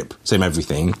 same grip, same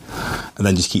everything, and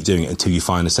then just keep doing it until you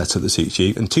find a setup that suits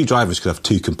you. And 2 drivers could have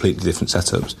 2 completely different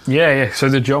setups. Yeah. So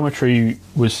the geometry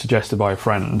was suggested by a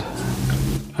friend,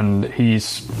 and he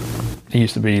used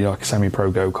to be like a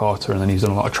semi-pro go-karter, and then he's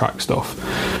done a lot of track stuff,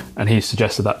 and he's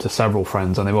suggested that to several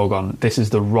friends, and they've all gone, this is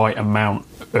the right amount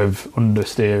of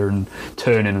understeer and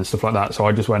turning and stuff like that. So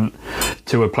I just went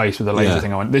to a place with a laser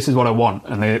thing. I went, this is what I want,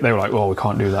 and they were like, well, we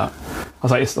can't do that. I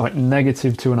was like, it's like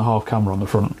negative 2.5 camera on the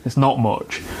front. It's not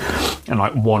much. And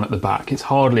like 1 at the back. It's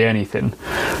hardly anything.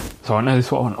 So I know this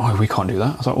is what I want. Oh, we can't do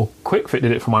that. I was like, well, QuickFit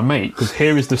did it for my mate, because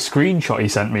here is the screenshot he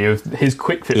sent me of his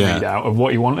QuickFit readout of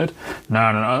what he wanted. No.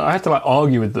 I had to like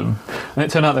argue with them. And it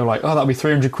turned out they were like, oh, that'll be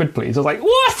 300 quid, please. I was like,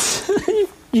 what?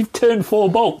 You've turned 4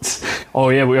 bolts. Oh,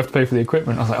 yeah, but we have to pay for the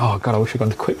equipment. I was like, oh, God, I wish I'd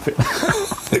gone to QuickFit.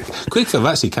 QuickFit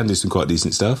actually can do some quite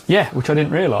decent stuff. Yeah, which I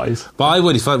didn't realise. But I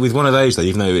would, with one of those, though,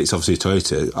 even though it's obviously a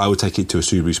Toyota, I would take it to a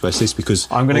Subaru specialist,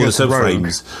 because all the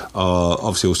subframes are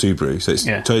obviously all Subaru. So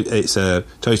it's a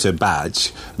Toyota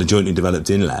badge, the jointly developed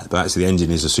inlet, but actually the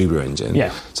engine is a Subaru engine.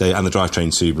 Yeah. So, and the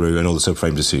drivetrain's Subaru, and all the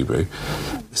subframes are Subaru.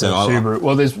 So Subaru.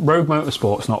 Well, there's Rogue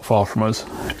Motorsports not far from us,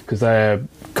 because they're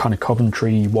kind of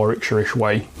Coventry, Warwickshire-ish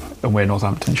way, and we're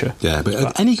Northamptonshire. Yeah,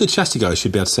 but any good chassis guy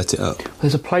should be able to set it up.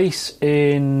 There's a place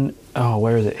in,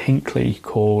 where is it, Hinckley,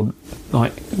 called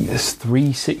like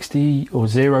 360 or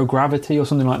Zero Gravity or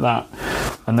something like that,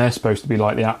 and they're supposed to be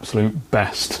like the absolute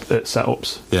best at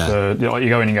setups. Yeah. So like, you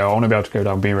go in and go, I want to be able to go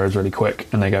down B roads really quick,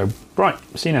 and they go, right,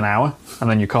 see you in an hour, and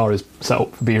then your car is set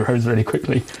up for B roads really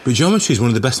quickly. But geometry is one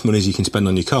of the best monies you can spend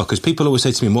on your car, because people always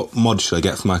say to me, what mod should I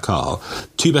get for my car?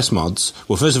 2 best mods.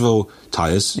 Well, first of all,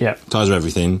 tyres. Yeah. Tyres are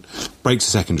everything. Brakes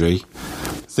are secondary.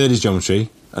 Third is geometry,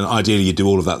 and ideally you do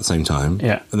all of that at the same time.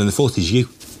 Yeah. And then the 4th is you.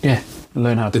 Yeah,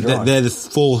 learn how to drive. They're the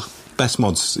 4 best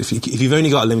mods. If you've only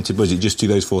got a limited budget, just do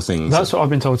those 4 things. That's what I've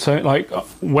been told. So, like,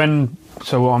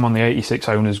 so I'm on the 86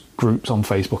 owners groups on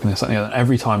Facebook and this and the other.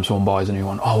 Every time someone buys a new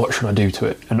one, what should I do to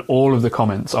it? And all of the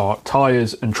comments are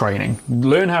tyres and training.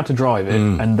 Learn how to drive it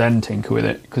and then tinker with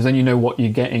it, because then you know what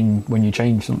you're getting when you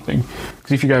change something.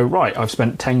 Because if you go, right, I've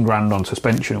spent 10 grand on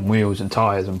suspension and wheels and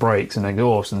tyres and brakes and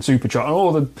exhaust and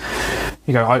supercharger,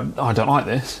 you go, I don't like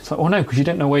this. It's like, well, no, because you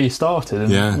didn't know where you started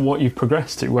and what you've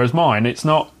progressed to. Whereas mine, it's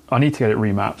not, I need to get it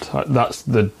remapped. That's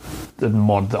the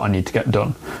mod that I need to get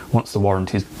done once the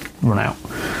warranty's run out.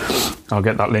 I'll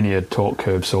get that linear torque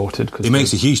curve sorted. It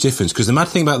makes a huge difference, because the mad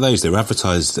thing about those, they were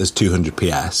advertised as 200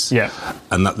 PS,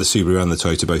 and that the Subaru and the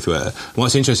Toyota both were. And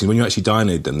what's interesting, when you actually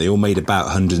dynoed them, they all made about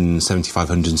 175,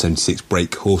 176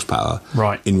 brake horsepower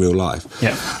in real life.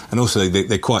 Yeah. And also,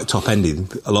 they're quite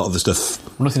top-ended. A lot of the stuff...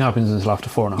 Well, nothing happens until after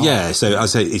 4.5. Yeah, so I'd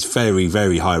say it's very,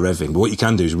 very high revving. But what you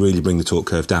can do is really bring the torque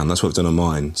curve down. That's what I've done on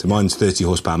mine. So mine's 30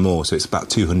 horsepower more, so it's about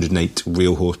 208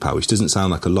 real horsepower, which doesn't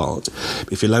sound like a lot.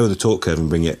 But if you lower the torque curve and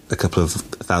bring it a couple of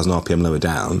 1,000 RPM lower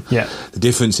down, the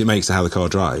difference it makes to how the car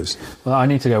drives. Well, I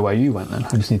need to go where you went then.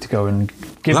 I just need to go and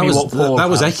give me what Paul That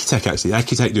was Ecutech, actually.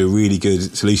 Ecutech do a really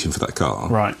good solution for that car.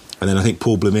 Right. And then I think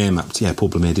Paul Blemire Paul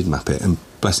Blemire did map it, and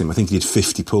bless him, I think he did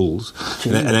 50 pulls.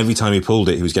 And every time he pulled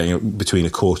it, he was getting between a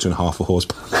quarter and half a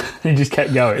horsepower. He just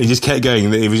kept going. He just kept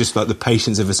going. It was just like the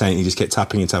patience of a saint. He just kept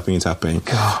tapping and tapping and tapping.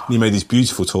 God. And he made this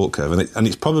beautiful torque curve. And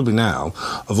it's probably now,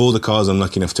 of all the cars I'm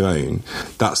lucky enough to own,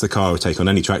 that's the car I would take on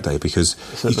any track day, because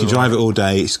you can drive it all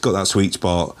day. It's got that sweet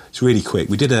spot. It's really quick.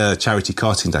 We did a charity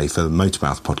karting day for the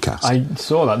Motormouth podcast. I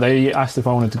saw that. They asked if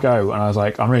I wanted to go, and I was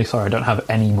like, I'm really sorry, I don't have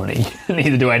any money.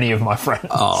 Neither do any of my friends.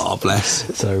 Oh,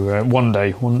 bless. So one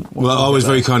day... Well, I was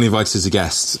very kindly invited as a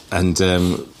guest, and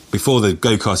before the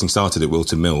go-karting started at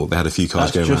Wilton Mill, they had a few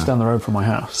cars going around. Just down the road from my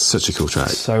house. Such a cool track.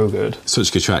 So good. Such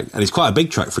a good track. And it's quite a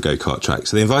big track for a go-kart track.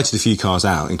 So they invited a few cars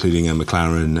out, including a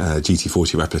McLaren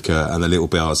GT40 replica and a little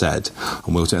BRZ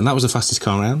on Wilton. And that was the fastest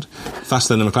car around.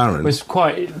 Faster than a McLaren. It's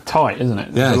quite tight, isn't it?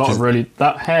 Yeah. There's a lot of really...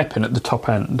 That hairpin at the top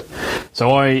end.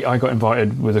 So I got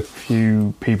invited with a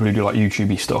few people who do like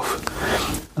YouTube-y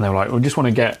stuff. And they were like, we just want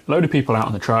to get a load of people out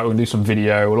on the track, we'll do some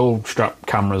video, we'll all strap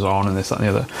cameras on and this, that and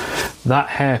the other. That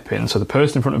hairpin, so the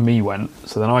person in front of me went,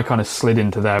 so then I kind of slid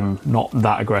into them, not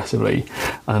that aggressively.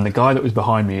 And then the guy that was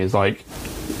behind me is like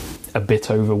a bit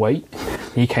overweight.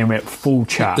 He came in at full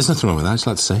chat. There's nothing wrong with that, I'd just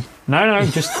like to say. No,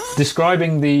 just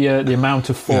describing the amount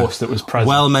of force that was present.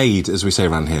 Well made, as we say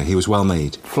around here. He was well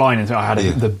made. Flying into it, I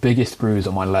had the biggest bruise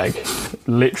on my leg.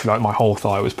 Literally, like my whole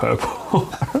thigh was purple.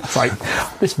 It's like,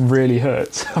 this really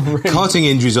hurts. Karting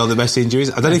injuries are the best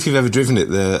injuries. I don't know if you've ever driven it.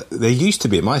 There used to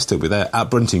be, it might still be there, at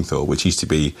Bruntingthorpe, which used to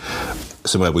be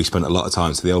somewhere we spent a lot of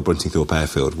time. So the old Bruntingthorpe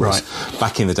airfield was,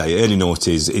 back in the day, early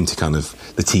noughties into kind of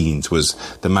the teens, was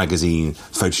the magazine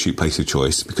photo shoot place of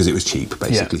choice, because it was cheap,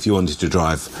 basically. If you wanted to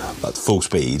drive at full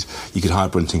speed, you could hire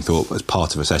Bruntingthorpe as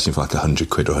part of a session for like 100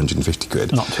 quid or 150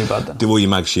 quid. Not too bad then. Do all your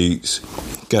mag shoots,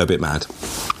 go a bit mad.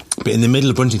 But in the middle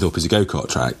of Bruntingthorpe is a go-kart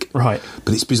track. Right.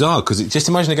 But it's bizarre, because just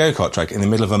imagine a go-kart track in the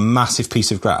middle of a massive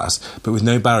piece of grass, but with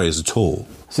no barriers at all.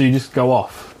 So you just go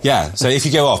off? Yeah, so if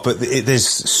you go off, but there's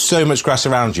so much grass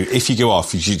around you, if you go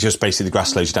off, you just basically, the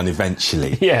grass slows you down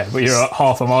eventually. Yeah, but you're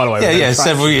half a mile away. Yeah,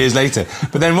 several years later.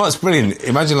 But then what's brilliant,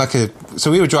 imagine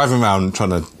so we were driving around trying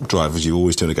to drive, as you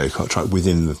always do in a go-kart track,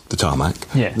 within the tarmac.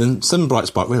 Yeah. Then some bright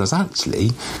spark realised,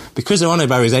 actually, because there are no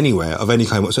barriers anywhere of any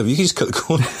kind whatsoever, you can just cut the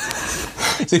corner.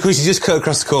 So of course you just cut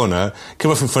across the corner,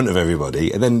 come off in front of everybody,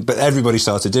 but everybody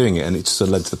started doing it, and it just sort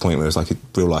of led to the point where it was like a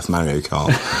real-life Mario Kart.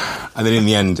 And then in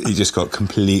the end, it just got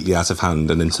completely out of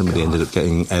hand, and then somebody ended up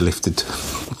getting airlifted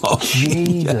off.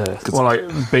 Jesus. Well,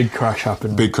 like, big crash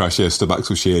happened. Big crash, yeah. Stub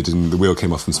axle sheared, and the wheel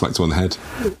came off and smacked him on the head.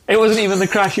 It wasn't even the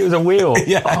crash, it was a wheel.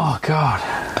 Yeah. Oh, God.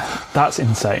 That's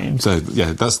insane. So,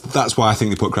 yeah, that's why I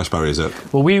think they put crash barriers up.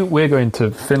 Well, we're going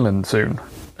to Finland soon,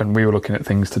 and we were looking at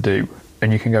things to do.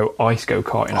 And you can go ice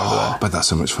go-karting over there. But that's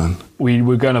so much fun. We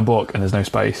were going to book, and there's no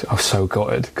space. I was so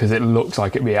gutted, because it looks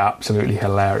like it'd be absolutely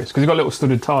hilarious. Because you've got little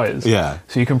studded tyres. Yeah.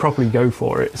 So you can properly go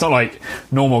for it. It's not like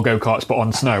normal go-karts, but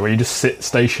on snow, where you just sit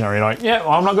stationary, like, yeah,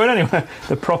 well, I'm not going anywhere.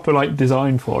 They're proper, like,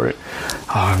 designed for it.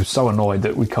 Oh, I'm so annoyed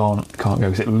that we can't go,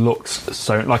 because it looks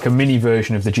so... like a mini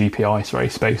version of the GP ice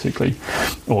race, basically.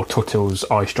 Or Tuttle's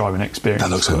ice driving experience.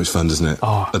 That looks so much fun, doesn't it?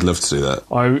 Oh, I'd love to do that.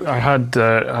 I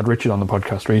had Richard on the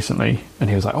podcast recently, and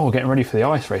he was like, oh, getting ready for the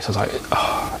ice race. I was like,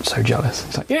 oh, I'm so jealous.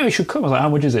 He's like, yeah, you should come. I was like, how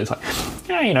much is it? It's like,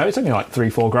 yeah, it's only like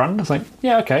 $3-4 grand. I was like,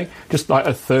 yeah, okay. Just like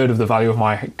a third of the value of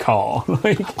my car.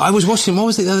 I was watching, what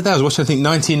was it the other day? I was watching, I think,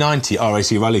 1990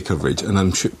 RAC rally coverage, and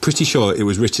I'm pretty sure it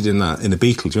was Richard in the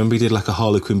Beetle. Do you remember he did like a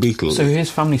Harlequin Beetle? So his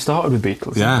family started with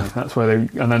Beetles. Yeah. That's where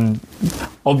and then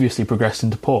obviously progressed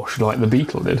into Porsche like the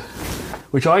Beetle did.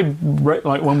 Which like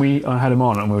when I had him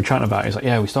on and we were chatting about it, he's like,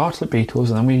 yeah, we started at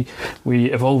Beetles and then we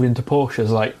evolved into Porsches.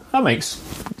 Like, that's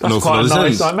quite a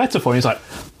nice like, metaphor. And he's like,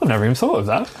 I've never even thought of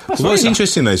that. Well, it's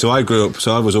interesting though. So I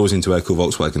was always into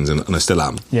air-cooled Volkswagens, and I still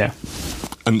am. Yeah.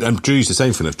 And Drew's the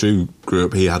same for enough. Drew grew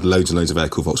up, he had loads and loads of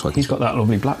air-cooled Volkswagens. He's got that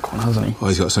lovely black one, hasn't he? Oh,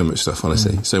 he's got so much stuff,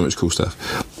 honestly. So much cool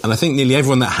stuff. And I think nearly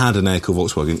everyone that had an air-cooled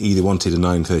Volkswagen either wanted a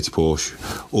 930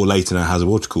 Porsche or later now has a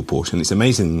water-cooled Porsche. And it's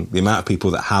amazing the amount of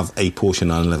people that have a Porsche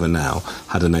 911 now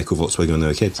had an air-cooled Volkswagen when they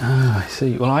were kids. Ah, I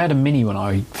see. Well, I had a Mini when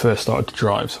I first started to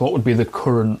drive. So what would be the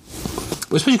current...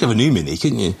 Well, I suppose you could have a new Mini,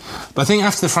 couldn't you? But I think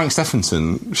after the Frank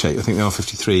Stephenson shape, I think the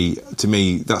R53, to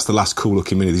me, that's the last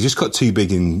cool-looking Mini. They just got too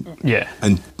big and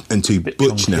too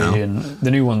butch now. And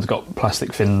the new one's got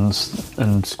plastic fins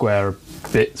and square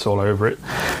bits all over it,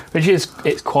 which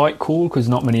it's quite cool because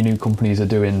not many new companies are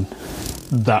doing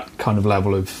that kind of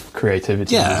level of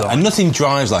creativity. Yeah, and nothing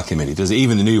drives like a Mini, does it?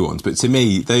 Even the new ones. But to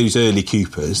me, those early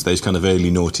Coopers, those kind of early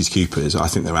noughties Coopers, I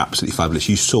think they're absolutely fabulous.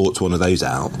 You sort one of those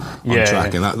out on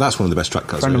track, and that's one of the best track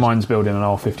cars. A friend of mine's building an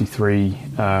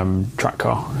R53 track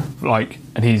car,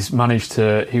 and he's managed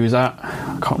to. He was at,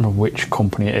 I can't remember which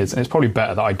company it is, and it's probably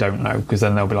better that I don't know because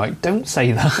then they'll be like, "Don't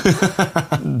say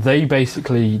that." They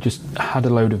basically just had a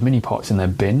load of mini parts in their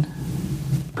bin.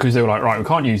 Because they were like, right, we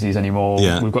can't use these anymore.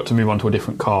 Yeah. We've got to move on to a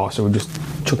different car, so we'll just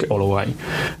chuck it all away.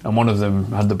 And one of them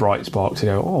had the bright spark to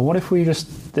go, what if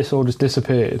this all just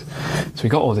disappeared? So we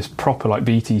got all this proper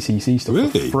BTCC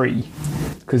stuff for free.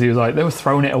 Because he was like, they were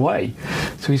throwing it away.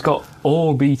 So he's got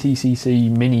all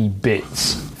BTCC mini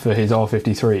bits for his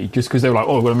R53 just because they were like,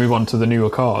 we're going to move on to the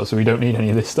newer cars, so we don't need any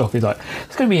of this stuff. He's like,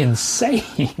 it's going to be insane.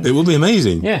 It will be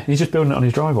amazing. Yeah, he's just building it on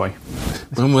his driveway.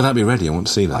 When will that be ready? I want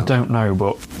to see that. I don't know,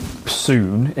 but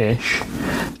soon-ish,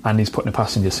 and he's putting a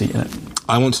passenger seat in it.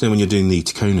 I want to know when you're doing the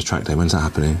Tacona track day. When's that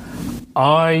happening?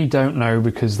 I don't know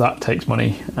because that takes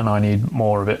money and I need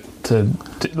more of it to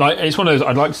it's one of those.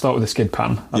 I'd like to start with a skid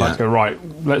pan. I'd like to go, right,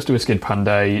 let's do a skid pan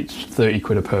day. It's 30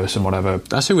 quid a person, whatever.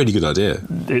 That's a really good idea.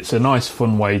 It's a nice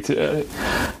fun way to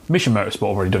Mission Motorsport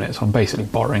have already done it, so I'm basically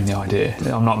borrowing the idea.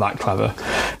 I'm not that clever,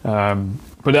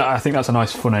 but I think that's a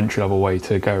nice fun entry-level way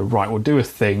to go, right, we'll do a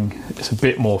thing. It's a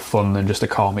bit more fun than just a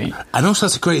car meet. And also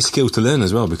that's a great skill to learn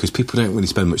as well because people don't really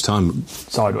spend much time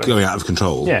sideways going out of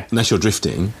control unless you're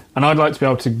drifting. And I'd like to be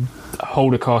able to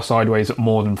hold a car sideways at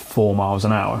more than 4 miles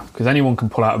an hour because anyone can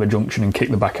pull out of a junction and kick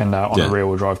the back end out on a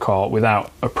rear-wheel drive car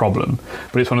without a problem.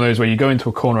 But it's one of those where you go into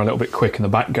a corner a little bit quick and the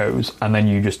back goes and then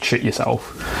you just shit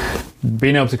yourself.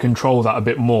 Being able to control that a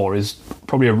bit more is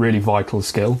probably a really vital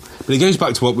skill. But it goes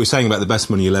back to what we were saying about the best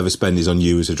money you'll ever spend is on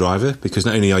you as a driver, because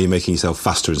not only are you making yourself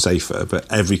faster and safer,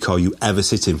 but every car you ever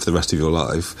sit in for the rest of your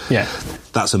life,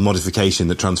 that's a modification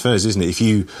that transfers, isn't it? If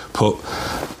you put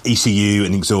ECU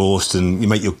and exhaust and you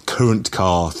make your current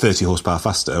car 30 horsepower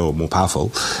faster or more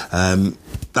powerful,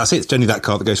 that's it. It's generally that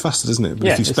car that goes faster, doesn't it? But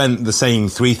if you spent the same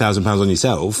 £3,000 on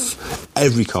yourself,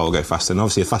 every car will go faster, and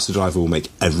obviously a faster driver will make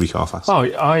every car faster.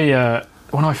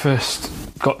 When I first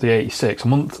got the 86, a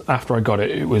month after I got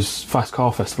it, it was Fast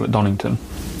Car Festival at Donington,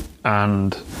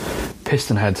 and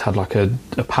Pistonheads had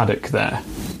a paddock there,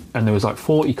 and there was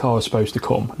 40 cars supposed to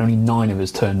come, and only 9 of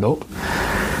us turned up.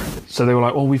 So they were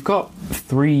like, well, we've got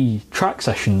 3 track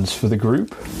sessions for the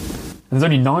group. And there's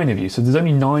only 9 of you, so there's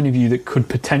only 9 of you that could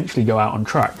potentially go out on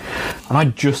track. And I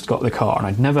just got the car, and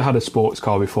I'd never had a sports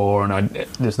car before, and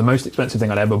it's the most expensive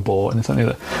thing I'd ever bought, and something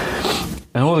like that.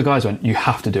 And all the guys went, you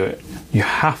have to do it. You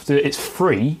have to. It's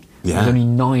free. Yeah. There's only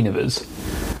 9 of us.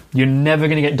 You're never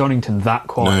going to get Donington that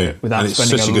quiet without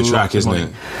spending such a good track, isn't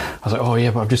it? I was like, oh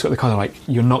yeah, but I've just got the car. They're like,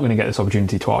 you're not going to get this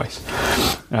opportunity twice.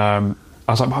 I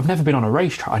was like, but I've never been on a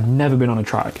racetrack. I've never been on a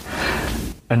track.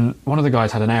 And one of the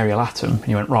guys had an aerial Atom.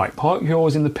 He went, right, park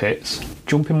yours in the pits,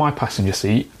 jump in my passenger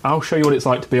seat. I'll show you what it's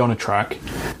like to be on a track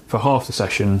for half the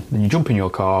session. Then you jump in your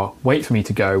car, wait for me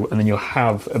to go, and then you'll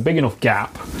have a big enough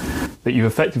gap that you've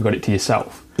effectively got it to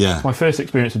yourself. Yeah. My first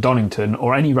experience of Donington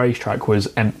or any racetrack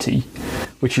was empty,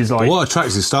 which is like... What a track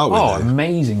to start with. Oh,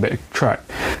 amazing bit of track.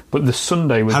 But the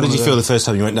Sunday was... How did you feel the first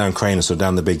time you went down Cranus or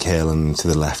down the big hill and to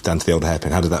the left, down to the old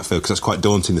hairpin? How did that feel? Because that's quite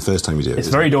daunting the first time you do it. It's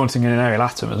very daunting in an aerial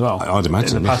Atom as well. I'd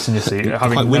imagine. In the passenger seat.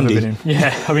 Quite windy.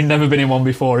 Having never been in one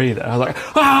before either. I was like,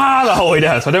 the whole way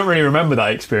down. So I don't really remember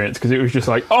that experience because it was just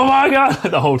like, oh my God,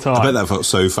 the whole time. I bet that felt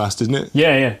so fast, didn't it?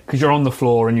 Yeah, because you're on the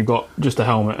floor and you've got just a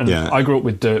helmet. And I grew up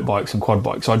with dirt bikes and quad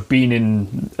bikes. So I'd been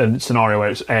in a scenario where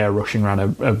it's air rushing around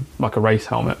a race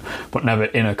helmet, but never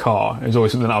in a car. It was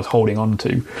always something that I was holding on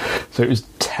to. So it was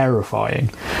terrifying.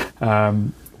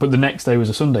 But the next day was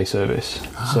a Sunday service.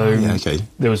 So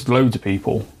there was loads of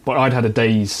people. But I'd had a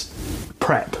day's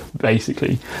prep,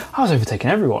 basically, I was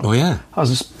overtaking everyone. Oh, yeah. I was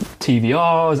just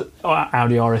TVRs,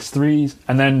 Audi RS3s,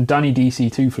 and then Danny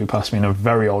DC2 flew past me in a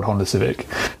very old Honda Civic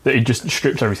that he just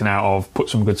stripped everything out of, put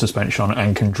some good suspension on,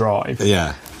 and can drive.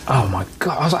 Yeah. Oh my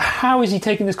God. I was like, how is he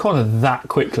taking this corner that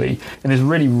quickly in this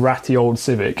really ratty old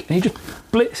Civic? And he just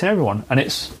blitzing everyone. And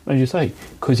it's, as you say,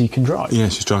 because he can drive. Yeah,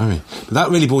 it's just driving. But that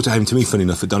really brought it home to me, funny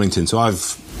enough, at Donington. So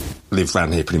I've lived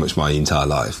around here pretty much my entire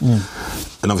life.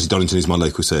 And obviously Donington is my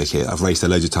local circuit. I've raced there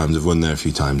loads of times. I've won there a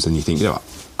few times. And you think, you know what?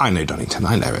 I know Donington.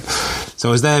 I know it. So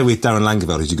I was there with Darren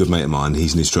Langeveld, who's a good mate of mine.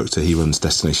 He's an instructor. He runs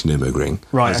Destination Nürburgring.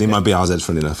 Right. He's in my BRZ,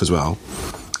 funny enough, as well.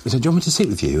 He said, do you want me to sit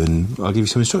with you and I'll give you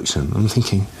some instruction? I'm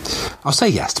thinking, I'll say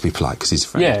yes to be polite because he's a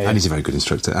friend. And he's a very good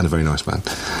instructor and a very nice man.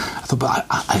 I thought, but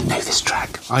I know this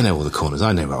track. I know all the corners.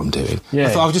 I know what I'm doing. I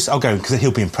thought, I'll go because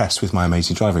he'll be impressed with my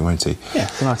amazing driving, won't he? Yeah.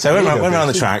 So I went around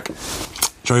the track.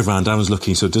 Drove around, Dan was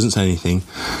looking, so it doesn't say anything.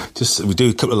 We do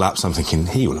a couple of laps, I'm thinking,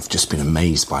 he will have just been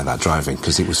amazed by that driving,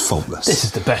 because it was faultless. This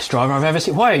is the best driver I've ever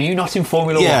seen. Why are you not in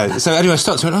Formula 1? Yeah, so anyway, I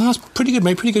started to go, that's pretty good,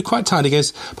 mate, pretty good, quite tired. He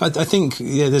goes, but I think,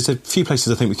 there's a few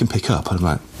places I think we can pick up. And I'm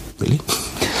like, really?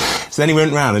 So then he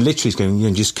went round and literally he's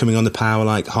going, just coming on the power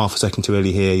like half a second too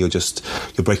early here, you're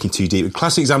braking too deep. A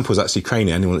classic example is actually Craner.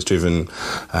 Anyone that's driven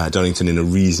Donington in a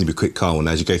reasonably quick car, and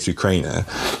as you go through Craner,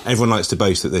 everyone likes to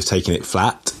boast that they've taken it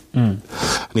flat. And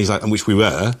he's like, and which we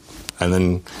were. And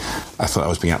then I thought I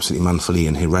was being absolutely manfully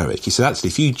and heroic. He said, actually,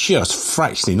 if you just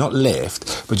fractionally, not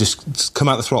lift, but just come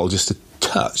out the throttle just to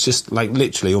touch, just like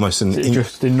literally almost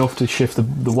just enough to shift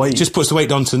the weight. Just puts the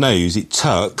weight onto the nose, it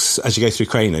tucks as you go through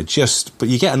Craner, but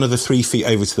you get another 3 feet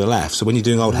over to the left. So when you're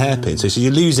doing old hairpin, so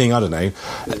you're losing, I don't know,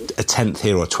 a tenth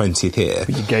here or a 20th here.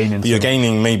 But you're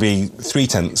gaining maybe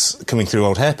 3/10 coming through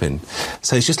old hairpin.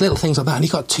 So it's just little things like that. And he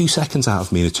got 2 seconds out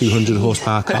of me in a 200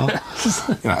 horsepower car.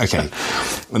 Okay.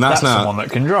 And that's now someone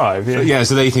that can drive. Yeah,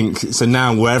 so they think, so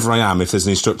now wherever I am, if there's an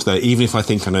instructor there, even if I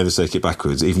think I know the circuit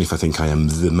backwards, even if I think I am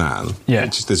the man,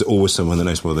 there's always someone that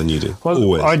knows more than you do. Well,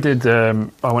 always. I did. I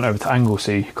went over to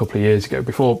Anglesey a couple of years ago,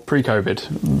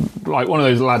 pre-COVID, like one of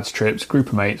those lads trips, group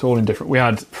of mates, all in different. We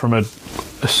had from a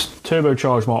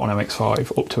turbocharged Mark 1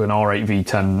 MX-5 up to an R8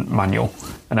 V10 manual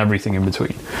and everything in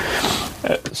between.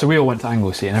 So we all went to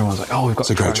Anglesey, and everyone's like, "Oh, we've got."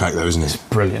 It's a great track, though, isn't it? It's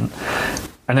brilliant.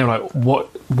 And they were like,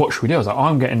 what should we do? I was like,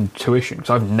 I'm getting tuition because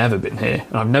I've never been here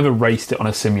and I've never raced it on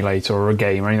a simulator or a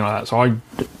game or anything like that.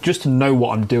 So just to know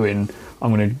what I'm doing,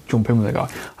 I'm going to jump in with the guy.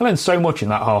 I learned so much in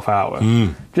that half hour.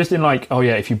 Just in like,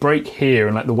 if you brake here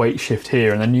and let the weight shift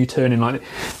here and then you turn in like...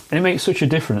 And it makes such a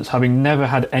difference having never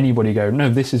had anybody go, no,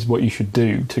 this is what you should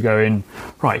do, to go in,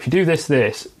 right, if you do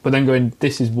this, but then going,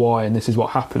 this is why and this is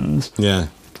what happens. Yeah.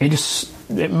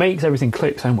 It makes everything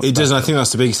click so much. It does, and I think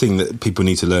that's the biggest thing that people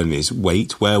need to learn is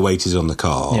weight, where weight is on the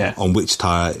car, on which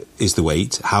tyre is the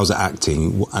weight, how's it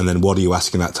acting, and then what are you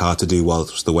asking that tyre to do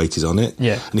whilst the weight is on it.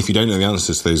 Yeah. And if you don't know the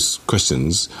answers to those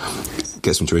questions,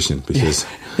 get some tuition, because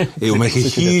it will make a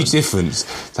huge difference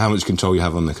to how much control you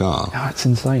have on the car. Oh, it's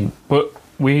insane. But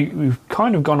we've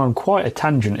kind of gone on quite a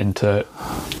tangent into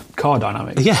car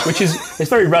dynamics, which it's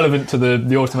very relevant to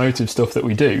the automotive stuff that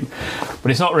we do,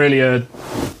 but it's not really a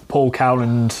Paul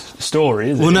Cowland story,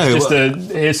 is it? Well, no. It's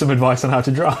just here's some advice on how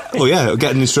to drive. Well, yeah,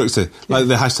 get an instructor. Like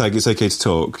the hashtag, it's okay to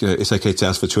talk, it's okay to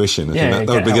ask for tuition. I think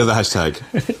that would be the other hashtag.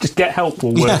 Just get help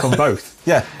will work on both.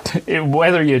 Yeah.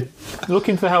 Whether you're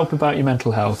looking for help about your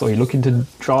mental health or you're looking to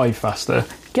drive faster,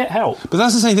 get help. But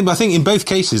that's the same thing. But I think in both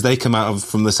cases, they come out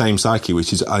from the same psyche,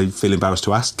 which is I feel embarrassed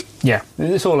to ask. Yeah.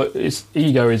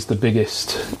 Ego is the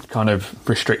biggest kind of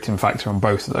restricting factor on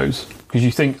both of those. Because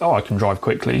you think, I can drive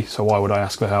quickly, so why would I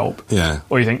ask for help? Yeah.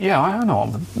 Or you think, I know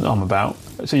what I'm about,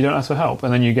 so you don't ask for help.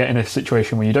 And then you get in a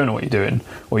situation where you don't know what you're doing,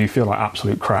 or you feel like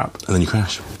absolute crap. And then you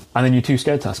crash. And then you're too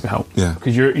scared to ask for help. Yeah.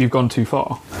 Because you've gone too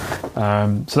far.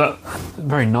 So that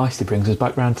very nicely brings us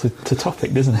back round to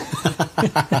topic, doesn't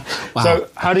it? Wow. So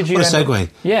how did you... What a segue.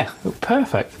 Yeah,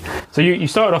 perfect. So you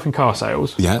started off in car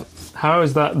sales. Yeah. How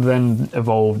has that then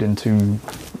evolved into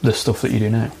the stuff that you do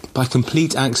now? By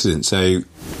complete accident. So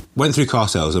went through car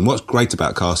sales, and what's great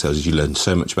about car sales is you learn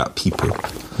so much about people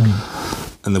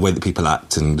and the way that people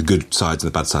act and the good sides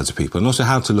and the bad sides of people, and also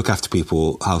how to look after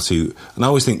people, and I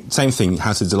always think, same thing,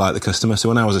 how to delight the customer. So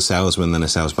when I was a salesman, then a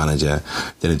sales manager,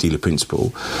 then a dealer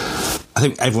principal, I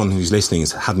think everyone who's listening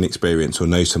has had an experience or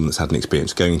knows someone that's had an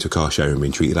experience going into a car showroom and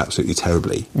being treated absolutely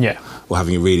terribly. Yeah. Or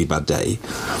having a really bad day.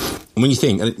 And when you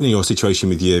think, in your situation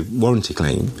with your warranty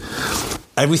claim,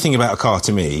 everything about a car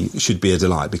to me should be a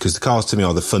delight, because the cars to me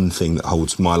are the fun thing that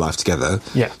holds my life together.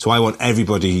 Yeah. So I want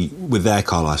everybody with their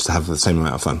car lives to have the same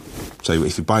amount of fun. So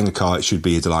if you're buying a car, it should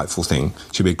be a delightful thing.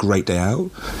 It should be a great day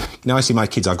out. I see my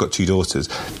kids, I've got 2 daughters.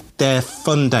 Their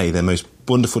fun day, their most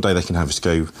wonderful day they can have is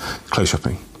to go clothes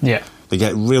shopping. Yeah. They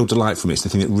get real delight from it. It's the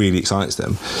thing that really excites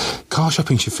them. Car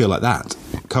shopping should feel like that.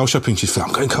 Car shopping should feel,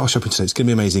 I'm going car shopping today. It's going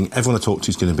to be amazing. Everyone I talk to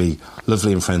is going to be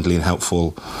lovely and friendly and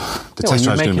helpful. The test drive's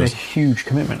going to be... You're making a huge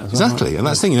commitment as well. Exactly. Right? And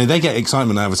that's the thing, they get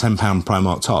excitement out of a £10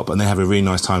 Primark top and they have a really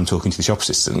nice time talking to the shop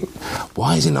assistant.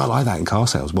 Why is it not like that in car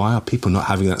sales? Why are people not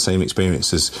having that same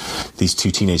experience as these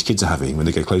two teenage kids are having when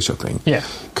they go clothes shopping? Yeah.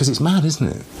 Because it's mad, isn't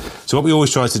it? So what we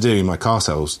always tried to do in my car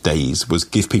sales days was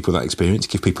give people that experience,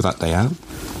 give people that day out.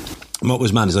 And what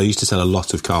was mad is I used to sell a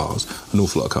lot of cars, an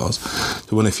awful lot of cars.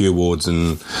 I won a few awards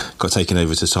and got taken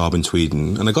over to Saab in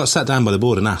Sweden. And I got sat down by the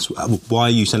board and asked, why are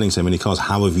you selling so many cars?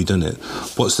 How have you done it?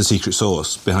 What's the secret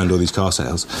sauce behind all these car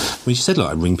sales? And she said, look,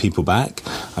 I ring people back.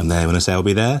 I'm there when I say I'll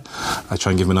be there. I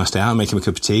try and give them a nice day out, make them a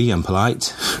cup of tea. I'm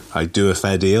polite. I do a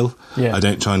fair deal. Yeah. I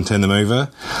don't try and turn them over.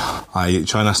 I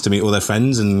try and ask to meet all their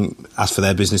friends and ask for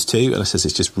their business too. And I says,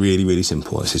 it's just really, really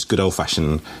simple. It's just good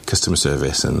old-fashioned customer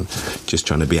service and just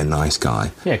trying to be a nice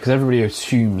guy. Yeah, because everybody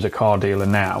assumes a car dealer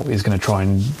now is going to try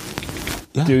and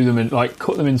do them and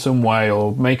cut them in some way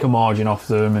or make a margin off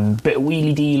them and bit of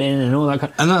wheelie dealing and all that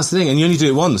kind of... And that's the thing, and you only do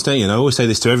it once, don't you? And I always say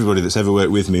this to everybody that's ever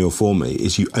worked with me or for me,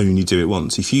 is you only do it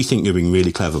once. If you think you're being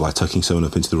really clever by tucking someone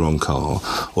up into the wrong car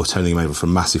or turning them over for a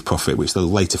massive profit, which they'll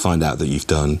later find out that you've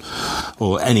done,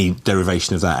 or any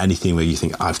derivation of that, anything where you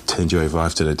think, I've turned you over,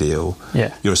 I've done a deal,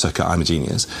 you're a sucker, I'm a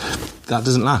genius, that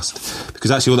doesn't last.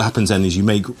 Because actually all that happens then is you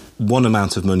make one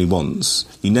amount of money once,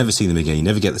 you never see them again, you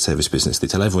never get the service business, they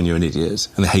tell everyone you're an idiot,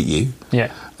 and they hate you.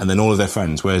 Yeah. And then all of their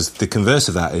friends. Whereas the converse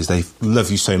of that is they love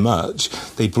you so much,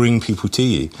 they bring people to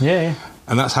you. Yeah.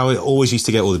 And that's how it always used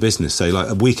to get all the business. So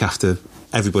a week after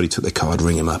everybody took their car, I'd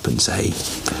ring him up and say,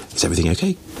 is everything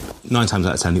okay? 9 times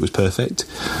out of 10 it was perfect.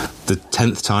 The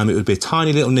 10th time it would be a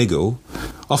tiny little niggle,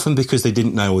 often because they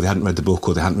didn't know or they hadn't read the book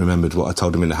or they hadn't remembered what I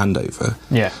told them in the handover.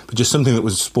 Yeah. But just something that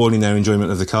was spoiling their enjoyment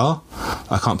of the car.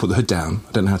 I can't put the hood down,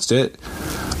 I don't know how to do it.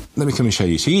 Let me come and show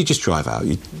you. So you just drive out,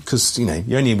 because,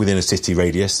 you're only within a city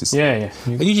radius. And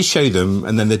you just show them,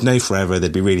 and then they'd know forever,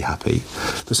 they'd be really happy.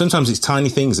 But sometimes it's tiny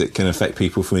things that can affect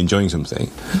people from enjoying something.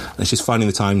 And it's just finding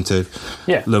the time to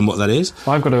learn what that is.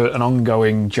 I've got an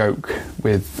ongoing joke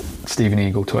with Stephen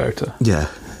Eagle Toyota. Yeah.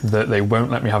 That they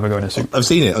won't let me have a go in a Supra. I've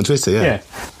seen it on Twitter, yeah.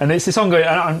 And it's this ongoing...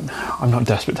 I'm not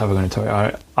desperate to have a go in a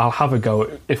Toyota. I'll have a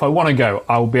go. If I want to go,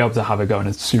 I'll be able to have a go in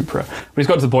a Supra. But it's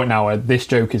got to the point now where this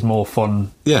joke is more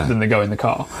fun than the go in the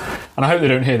car. And I hope they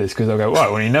don't hear this, because they'll go,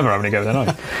 well, you're never having a go then, are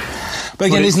you? But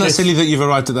again, isn't that silly that you've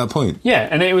arrived at that point? Yeah,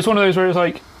 and it was one of those where it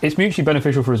was it's mutually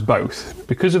beneficial for us both.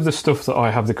 Because of the stuff that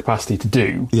I have the capacity to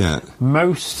do,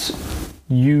 most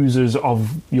users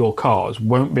of your cars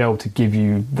won't be able to give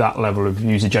you that level of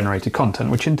user-generated content,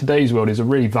 which in today's world is a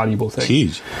really valuable thing.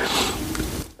 Huge.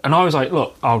 And I was like,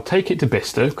 look, I'll take it to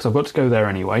Bicester, because I've got to go there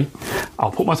anyway.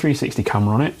 I'll put my 360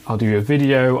 camera on it. I'll do a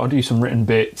video. I'll do some written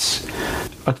bits.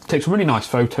 I'll take some really nice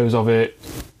photos of it.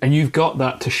 And you've got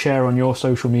that to share on your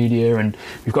social media, and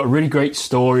you've got a really great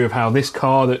story of how this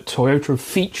car that Toyota have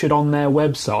featured on their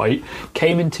website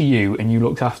came into you, and you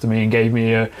looked after me and gave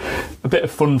me a bit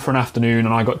of fun for an afternoon,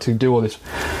 and I got to do all this.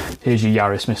 Here's your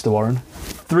Yaris, Mr. Warren.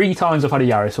 3 times I've had a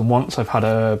Yaris, and once I've had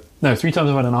 3 times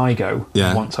I've had an Igo,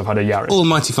 and once I've had a Yaris. All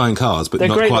mighty fine cars, but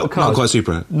not quite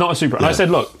Supra. Not a Supra. And I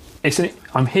said, look,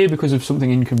 I'm here because of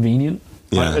something inconvenient.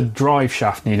 A drive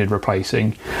shaft needed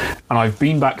replacing, and I've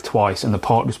been back twice and the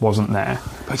part just wasn't there.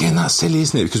 But again, that's silly,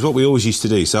 isn't it? Because what we always used to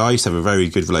do, so I used to have a very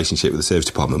good relationship with the service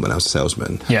department when I was a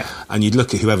salesman. Yeah. And you'd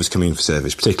look at whoever's coming in for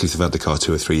service, particularly if they've had the car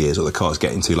 2 or 3 years, or the car's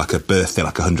getting to a birthday,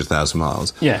 100,000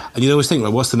 miles. Yeah. And you'd always think,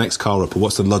 what's the next car up, or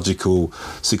what's the logical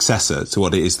successor to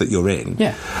what it is that you're in?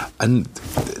 Yeah. And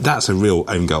that's a real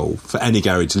own goal for any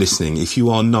garage listening. If you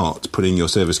are not putting your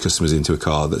service customers into a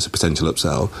car that's a potential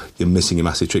upsell, you're missing a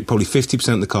massive trick. Probably 50%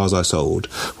 of the cars I sold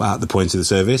were at the point of the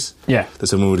service. Yeah. That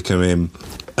someone would come in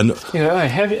and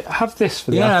have this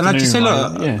for the afternoon. And I'd just say,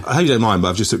 look, I hope you don't mind, but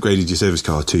I've just upgraded your service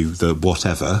car to the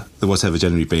whatever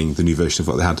generally being the new version of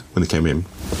what they had when they came in,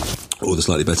 or the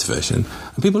slightly better version,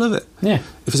 and people love it. Yeah.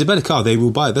 If it's a better car, they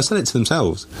will buy it. They'll sell it to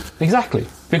themselves. Exactly.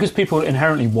 Because people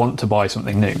inherently want to buy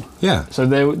something new. Yeah. So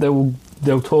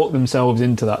they'll talk themselves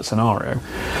into that scenario,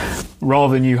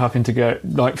 rather than you having to go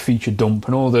feature dump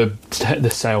and all the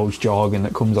sales jargon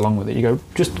that comes along with it. You go,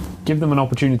 just give them an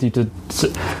opportunity to...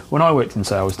 When I worked in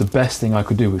sales, the best thing I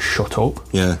could do was shut up.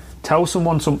 Yeah. tell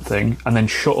someone something and then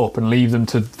shut up and leave them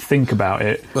to think about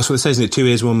it. That's what it says, isn't it? 2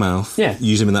 ears, 1 mouth. Yeah.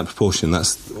 Use them in that proportion.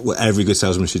 That's what every good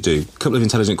salesman should do. A couple of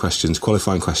intelligent questions,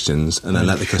 qualifying questions, and then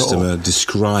let the customer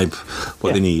describe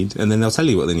what they need, and then they'll tell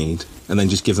you what they need, and then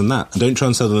just give them that. And don't try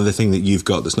and sell them the thing that you've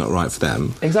got that's not right for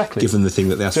them. Exactly. Give them the thing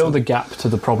that they ask for. Fill the gap to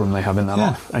the problem they have in their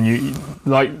life. And you,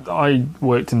 like, I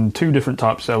worked in 2 different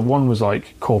types. So one was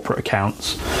like corporate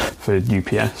accounts for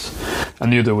UPS,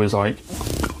 and the other was like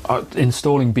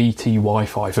installing BT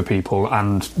Wi-Fi for people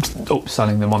and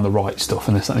upselling them on the right stuff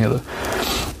and this and the other.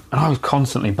 And I was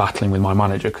constantly battling with my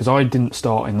manager because I didn't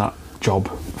start in that job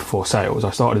for sales.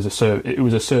 I started as it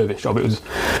was a service job. It was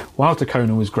while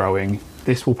Tacona was growing,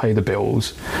 this will pay the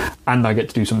bills, and I get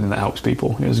to do something that helps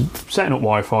people. It was setting up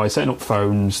Wi-Fi, setting up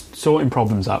phones, sorting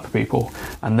problems out for people,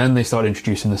 and then they started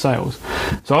introducing the sales.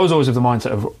 So I was always of the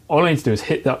mindset of all I need to do is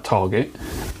hit that target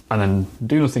and then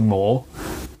do nothing more,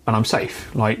 and I'm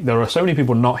safe. Like, there are so many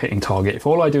people not hitting target. If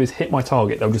all I do is hit my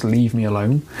target, they'll just leave me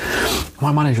alone.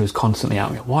 My manager was constantly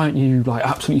at me, why aren't you like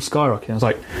absolutely skyrocketing? I was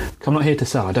like, I'm not here to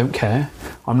sell, I don't care.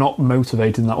 I'm not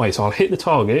motivated in that way. So I'll hit the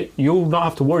target, you'll not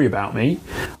have to worry about me.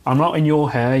 I'm not in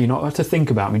your hair, you don't have to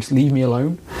think about me, just leave me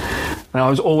alone. And I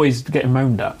was always getting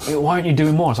moaned at. Why aren't you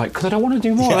doing more? I was like, because I don't want to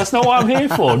do more. That's not what I'm here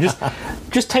for.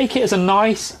 Just take it as a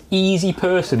nice, easy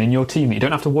person in your team that you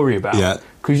don't have to worry about. Yeah.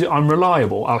 Because I'm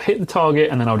reliable. I'll hit the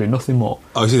target and then I'll do nothing more.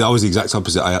 I see, that was the exact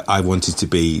opposite. I wanted to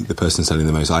be the person selling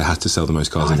the most. I had to sell the most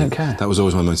cars. I don't care. That was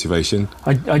always my motivation.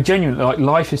 I genuinely, like,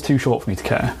 life is too short for me to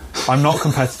care. I'm not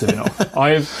competitive enough.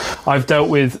 I've dealt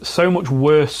with so much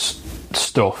worse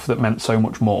stuff that meant so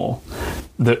much more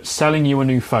that selling you a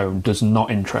new phone does not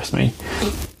interest me.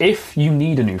 If you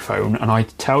need a new phone and I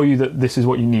tell you that this is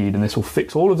what you need and this will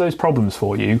fix all of those problems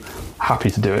for you, happy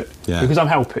to do it because I'm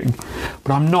helping,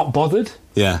 but I'm not bothered.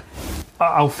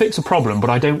 I'll fix a problem, but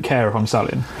I don't care if I'm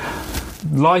selling.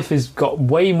 Life has got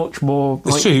way much more.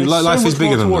 It's true. Life is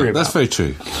bigger than that. That's very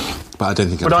true. But I don't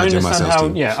think I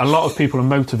understand how a lot of people are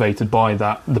motivated by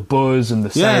that, the buzz and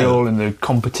the sale and the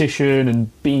competition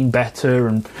and being better.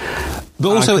 And but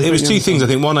also it was 2 things. I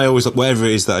think one, I always, whatever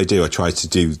it is that I do, I try to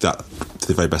do that to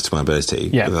the very best of my ability.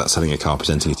 Whether that's selling a car,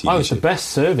 presenting a TV. I was the best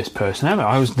service person ever.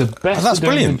 I was the best at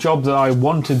doing the job that I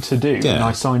wanted to do and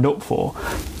I signed up for.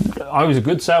 I was a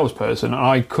good salesperson and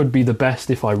I could be the best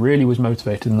if I really was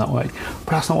motivated in that way.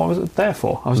 But that's not what I was there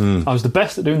for. I was the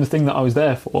best at doing the thing that I was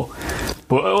there for.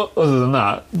 But other than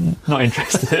that, not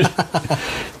interested.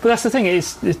 But that's the thing,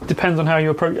 it depends on how you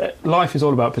approach it. Life is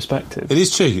all about perspective. It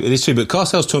is true. But car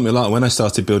sales taught me a lot. When I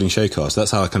started building show cars,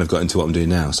 that's how I kind of got into what I'm doing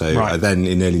now. So I then,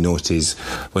 in the early noughties,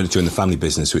 went to join the family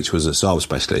business, which was a Salvage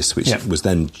specialist, which was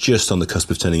then just on the cusp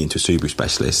of turning into a Subaru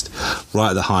specialist,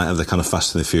 right at the height of the kind of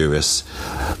Fast and the Furious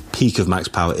peak of max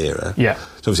power era.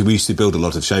 So obviously we used to build a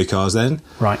lot of show cars then.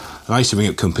 And I used to ring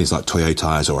up companies like Toyo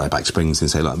Tyres or Airbag Springs and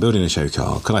say, like, I'm building a show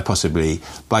car. Can I possibly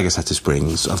bag a set of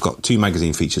springs? I've got 2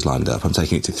 magazine features lined up. I'm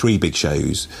taking it to 3 big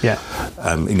shows.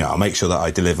 I'll make sure that I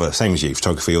deliver, same as you,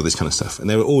 photography, all this kind of stuff. And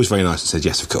they were always very nice and said,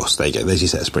 yes, of course, there you go, there's your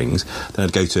set of springs. Then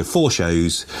I'd go to 4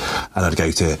 shows and I'd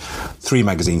go to 3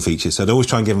 magazine features. So I'd always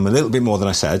try and give them a little bit more than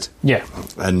I said.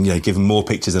 And, give them more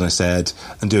pictures than I said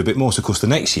and do a bit more. So, of course, the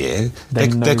next year,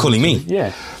 they're calling me.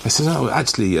 They said, oh,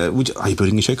 actually, are you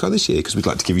building a show car this year? Because we'd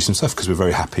like to give you some stuff because we're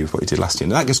very happy with what you did last year.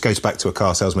 And that just goes back to a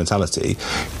car sales mentality.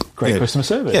 Great customer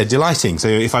service. Yeah, delighting. So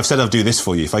if I've said I'll do this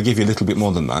for you, if I give you a little bit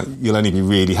more than that, you'll only be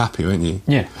really happy, won't you?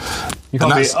 You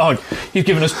can't be, you've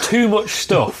given us too much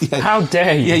stuff. How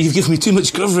dare you? You've given me too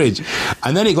much coverage.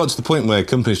 And then it got to the point where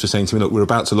companies were saying to me, look, we're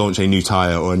about to launch a new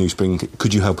tyre or a new spring.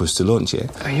 Could you help us to launch it?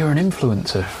 Oh, you're an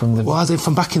influencer from the... Well,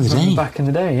 from back in the day. Back in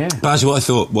the day, yeah. But actually what I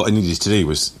thought what I needed to do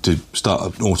was to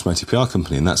start an automotive PR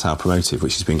company, and that's how Promotive,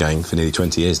 which has been going for nearly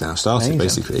 20 years now, started.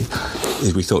 Basically.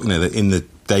 Is we thought, that in the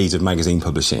days of magazine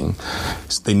publishing,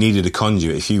 they needed a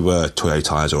conduit. If you were Toyo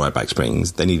Tyres or Airbag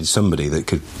Springs, they needed somebody that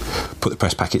could put the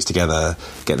press packets together,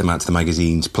 get them out to the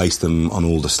magazines, place them on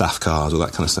all the staff cars, all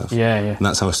that kind of stuff. And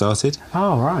that's how I started.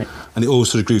 Oh, right. And it all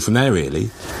sort of grew from there, really.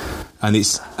 And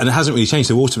it hasn't really changed.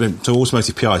 So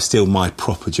automotive PR is still my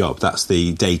proper job. That's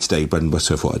the day-to-day bread and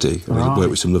butter of what I do. I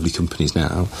work with some lovely companies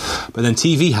now. But then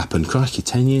TV happened, crikey,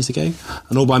 10 years ago.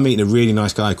 And all by meeting a really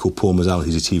nice guy called Paul Mazzell,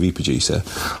 who's a TV producer.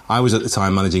 I was at the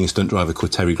time managing a stunt driver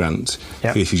called Terry Grant, who,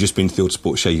 if you've just been to the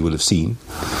Autosport show, you will have seen.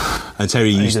 And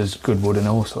Terry he does Goodwood and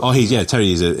all sorts.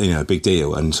 Terry is a big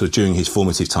deal. And so during his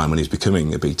formative time when he was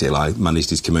becoming a big deal, I managed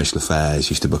his commercial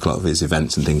affairs, used to book a lot of his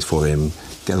events and things for him,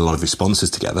 get a lot of his sponsors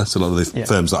together. So a lot of the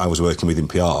firms that I was working with in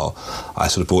PR, I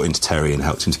sort of brought into Terry and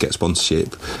helped him to get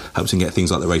sponsorship, helped him get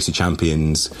things like the Race of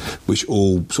Champions, which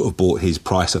all sort of brought his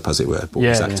price up, as it were, brought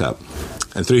his act up.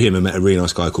 And through him, I met a really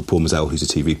nice guy called Paul Mazzell, who's a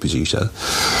TV producer.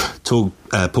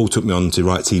 Paul took me on to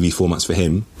write TV formats for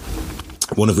him,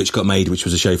 one of which got made, which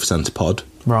was a show for Santa Pod.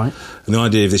 Right. And the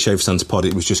idea of the show for Santa Pod,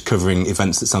 it was just covering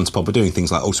events that Santa Pod were doing,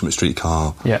 things like Ultimate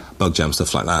Streetcar, Bug Jam,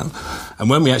 stuff like that. And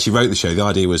when we actually wrote the show, the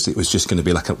idea was it was just going to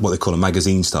be like what they call a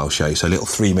magazine-style show, so a little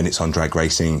 3 minutes on drag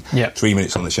racing, 3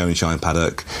 minutes on the show and shine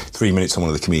paddock, 3 minutes on one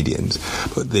of the comedians.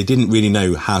 But they didn't really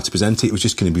know how to present it. It was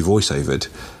just going to be voice-overed.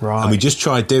 Right. And we just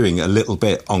tried doing a little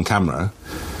bit on camera,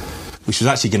 which was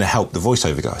actually going to help the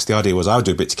voiceover guys. The idea was I would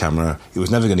do a bit to camera, it was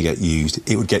never going to get used,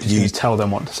 it would get used. Tell them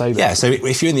what to say. Yeah, so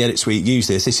if you're in the edit suite, use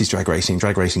this is drag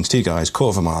racing's 2 guys,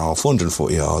 quarter of a mile,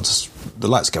 440 yards, the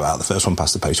lights go out, the first one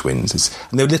past the post wins.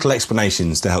 And there were little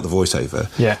explanations to help the voiceover.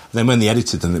 Yeah. And then when they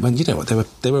edited them, they went, you know what,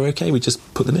 they were okay, we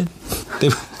just put them in. They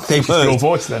were. Your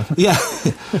voice then. Yeah.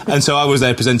 And so I was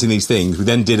there presenting these things. We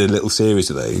then did a little series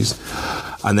of those,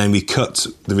 and then we cut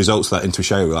the results of that into a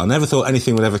show. I never thought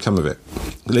anything would ever come of it.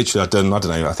 Literally, I'd done,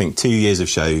 I think 2 years of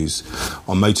shows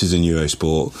on motors and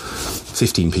Eurosport.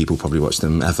 15 people probably watched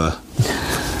them ever.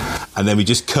 And then we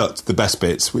just cut the best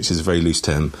bits, which is a very loose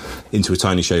term, into a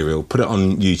tiny show reel, put it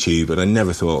on YouTube, and I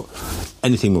never thought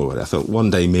anything more about it. I thought one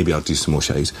day maybe I'll do some more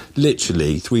shows.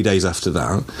 Literally 3 days after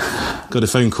that, got a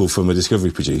phone call from a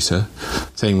Discovery producer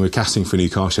saying we're casting for a new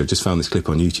car show, just found this clip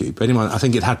on YouTube. But anyway, I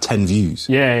think it had 10 views.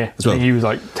 Yeah. As well. He was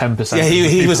like 10%. Yeah,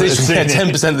 he was literally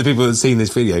 10% of the people that had seen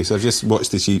this video. So I've just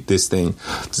watched this thing.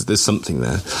 There's something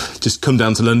there. Just come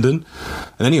down to London.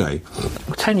 And anyway...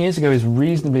 10 years ago is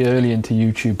reasonably early into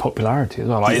YouTube popularity as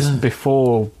well. Like, it's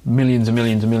before millions and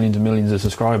millions and millions and millions of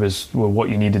subscribers were what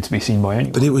you needed to be seen by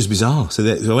anyone. But it was bizarre. So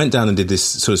I went down and did this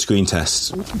sort of screen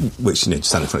test, which, just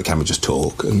stand in front of the camera, just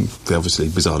talk, and they obviously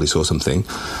bizarrely saw something.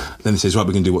 Then they says, right,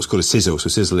 we're going to do what's called a sizzle. So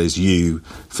sizzle is you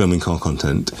filming car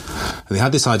content. And they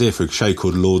had this idea for a show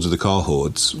called Lords of the Car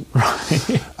Hordes.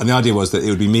 Right. And the idea was that it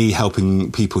would be me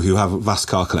helping people who have vast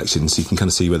car collections, so you can kind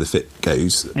of see where the fit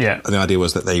goes. Yeah. And the idea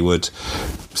was that they would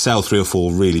sell 3 or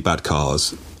 4 really bad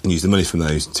cars and use the money from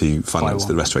those to finance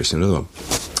the restoration of another one.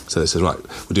 So they said, right,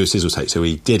 we'll do a sizzle take. So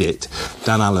we did it.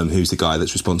 Dan Allen, who's the guy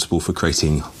that's responsible for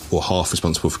creating, or half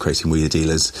responsible for creating We the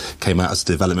Dealers, came out as a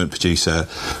development producer.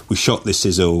 We shot this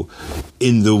sizzle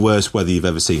in the worst weather you've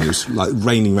ever seen. It was like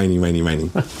raining.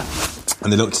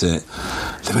 And they looked at it.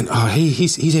 They went, oh,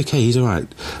 he's okay, he's all right.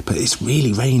 But it's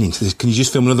really raining. So can you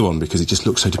just film another one? Because it just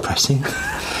looks so depressing.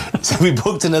 So we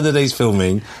booked another day's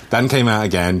filming. Dan came out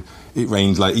again. It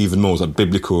rained like even more. It was like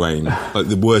biblical rain, like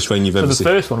the worst rain you've ever seen. The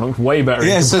first one looked way better.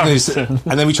 Yeah,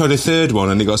 and then we tried a third one,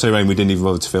 and it got so rain we didn't even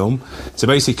bother to film. So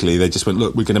basically, they just went,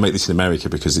 "Look, we're going to make this in America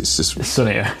because it's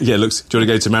sunnier." Yeah, looks. Do you want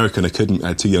to go to America? And I couldn't. I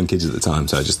had 2 young kids at the time,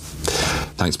 so I just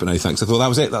thanks but no thanks. I thought that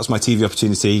was it. That was my TV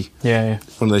opportunity. Yeah.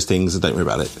 One of those things. Don't worry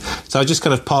about it. So I just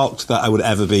kind of parked that I would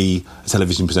ever be a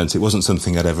television presenter. It wasn't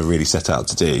something I'd ever really set out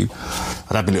to do.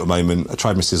 I'd had my little moment. I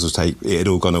tried my sizzle tape. It had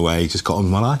all gone away. Just got on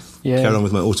with my life. Yeah. Carried on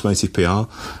with my automotive PR.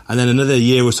 And then another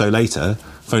year or so later,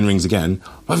 phone rings again.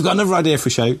 I've got another idea for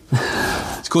a show.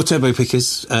 It's called Turbo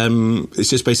Pickers. It's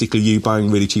just basically you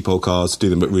buying really cheap old cars, do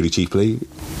them but really cheaply. Do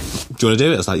you want to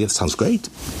do it? I was like, yeah, that sounds great.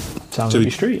 Sounds like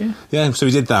your street, yeah. Yeah, so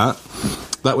we did that.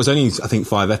 That was only, I think,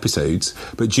 5 episodes.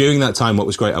 But during that time, what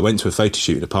was great, I went to a photo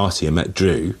shoot at a party and met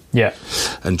Drew. Yeah.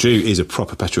 And Drew is a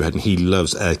proper petrolhead, and he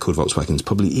loves air-cooled Volkswagens,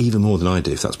 probably even more than I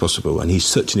do, if that's possible. And he's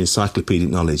such an encyclopedic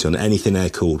knowledge on anything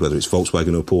air-cooled, whether it's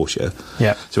Volkswagen or Porsche.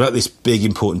 Yeah. So about this big,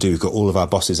 important dude, we've got all of our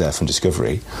bosses there from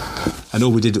Discovery. And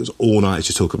all we did was all night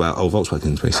just talk about old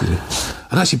Volkswagens, basically.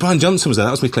 And actually, Brian Johnson was there.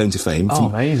 That was my claim to fame. Oh,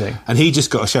 amazing. And he just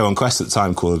got a show on Quest at the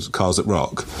time called Cars That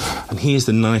Rock. And he is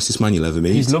the nicest man you'll ever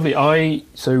meet. He's lovely.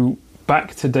 So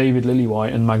back to David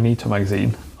Lillywhite and Magneto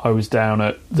magazine, I was down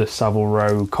at the Savile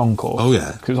Row concourse. Oh,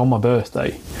 yeah. Because it was on my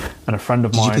birthday. And a friend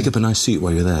of mine... Did you pick up a nice suit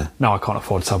while you were there? No, I can't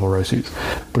afford Savile Row suits.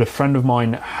 But a friend of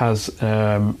mine has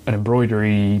an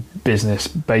embroidery business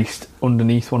based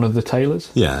underneath one of the tailors.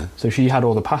 Yeah. So she had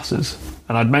all the passes.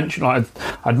 And I'd mentioned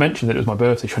that it was my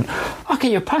birthday. She went, I'll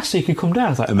get you a pass so you can come down. I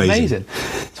was like, amazing.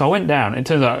 So I went down. It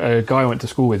turns out a guy I went to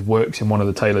school with works in one of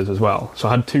the tailors as well. So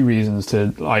I had 2 reasons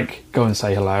to go and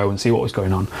say hello and see what was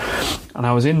going on. And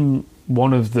I was in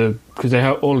one of the, because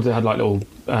all of them had like little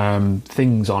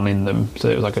things on in them. So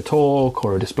it was like a talk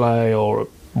or a display or a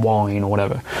wine or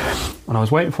whatever. And I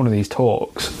was waiting for one of these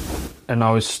talks, and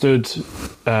I was stood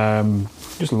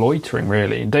just loitering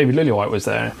really, and David Lillywhite was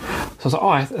there. So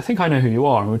I was like, I think I know who you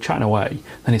are, and we were chatting away.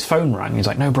 Then his phone rang. He's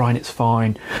like, no, Brian, it's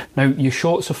fine. No, your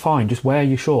shorts are fine. Just wear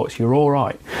your shorts. You're all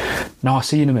right. No, I'll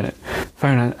see you in a minute.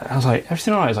 phone, and I was like,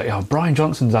 everything all right? He's like, oh, Brian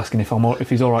Johnson's asking if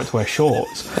he's all right to wear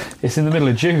shorts. It's in the middle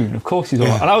of June. Of course he's all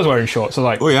right. And I was wearing shorts. I was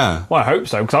like, well, I hope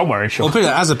so, because I'm wearing shorts. Well,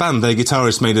 as a band, their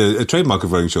guitarist made a trademark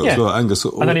of wearing shorts. Yeah. Well, Angus,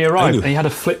 and then he arrived and he had a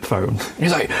flip phone.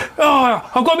 He's like,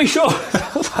 oh, I've got me shorts.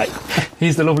 I was like,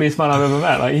 he's the loveliest man I've ever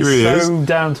met. Like, he's really so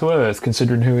down to earth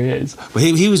considering who he is. Well,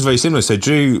 he was very similar. So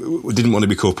Drew didn't want to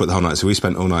be corporate the whole night, so we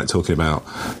spent all night talking about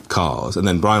cars. And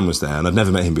then Brian was there, and I'd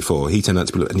never met him before. He turned out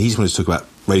to be, and he just wanted to talk about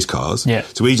race cars. Yeah.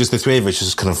 So the three of us,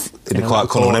 just kind of in a quiet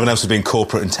corner when everyone else was being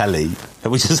corporate and telly.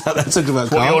 And we just sat there talking about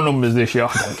cars. What are your numbers this year?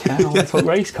 I don't care. I want to talk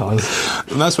race cars.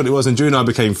 And that's what it was. And Drew and I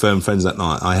became firm friends that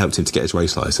night. I helped him to get his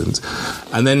race licence.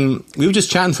 And then we were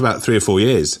just chatting for about 3 or 4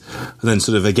 years. And then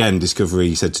sort of, again,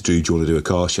 Discovery said to Drew, do you want to do a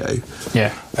car show?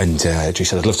 Yeah. And Drew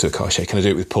said, I'd love to do a car show. Can I do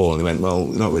it with Paul? And he went, well,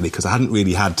 not really, because I hadn't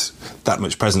really had that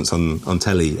much presence on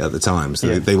telly at the time.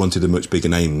 So they wanted a much bigger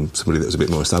name, somebody that was a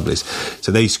bit more established.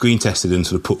 So they screen tested and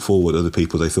sort of put forward other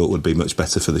people they thought would be much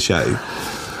better for the show.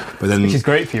 But then, which is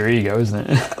great for your ego, isn't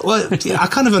it? Well, yeah, I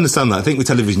kind of understand that. I think with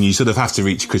television, you sort of have to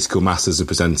reach critical mass as a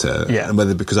presenter. Yeah.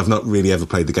 And because I've not really ever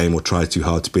played the game or tried too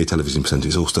hard to be a television presenter,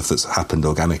 it's all stuff that's happened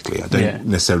organically. I don't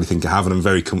necessarily think I have, and I'm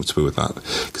very comfortable with that,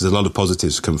 because a lot of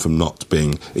positives come from not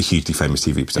being a hugely famous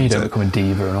TV presenter. You don't become a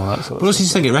diva and all that sort of stuff. But also, you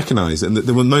just don't get recognised. And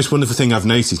the most wonderful thing I've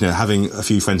noticed now, having a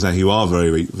few friends now who are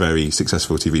very, very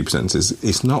successful TV presenters,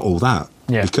 it's not all that.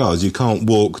 Yeah. Because you can't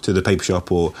walk to the paper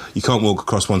shop, or you can't walk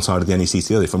across one side of the NEC to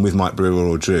the other. If I'm with Mike Brewer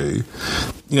or Drew,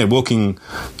 walking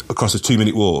across a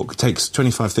 2-minute walk takes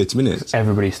 25-30 minutes.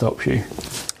 Everybody stops you.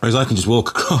 Whereas I can just walk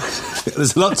across.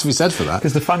 There's a lot to be said for that.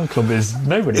 Because the fan club is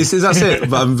nobody. That's it.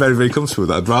 But I'm very, very comfortable with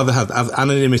that. I'd rather have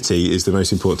anonymity is the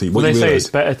most important thing. Well, they say it's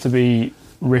better to be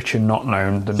rich and not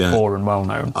known than poor and well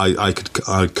known. I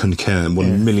concur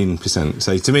 1,000,000%.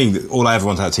 So to me, all I ever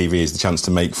want out of TV is the chance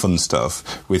to make fun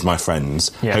stuff with my friends,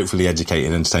 hopefully educate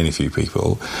and entertain a few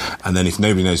people, and then if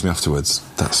nobody knows me afterwards,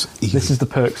 that's easy. This is the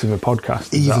perks of a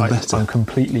podcast. Even better. I'm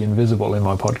completely invisible in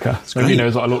my podcast. Nobody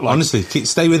knows what I look like. Honestly,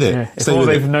 stay with it. Yeah. If all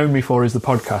they've known me for is the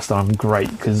podcast, then I'm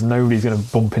great, because nobody's going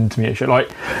to bump into me at shit.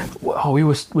 Like, we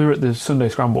were at the Sunday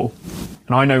Scramble,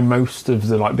 and I know most of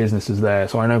the businesses there,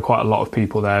 so I know quite a lot of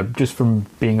people there just from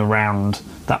being around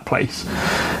that place.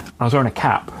 I was wearing a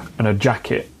cap and a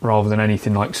jacket rather than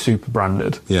anything super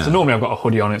branded. Yeah. So normally I've got a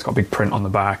hoodie on, it's got a big print on the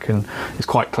back and it's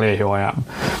quite clear who I am.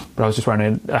 But I was just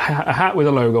wearing a hat with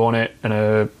a logo on it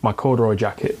and my corduroy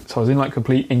jacket. So I was in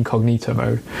complete incognito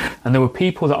mode. And there were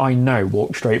people that I know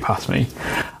walk straight past me.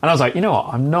 And I was like, you know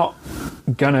what, I'm not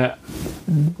gonna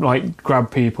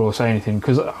grab people or say anything,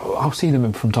 because I'll see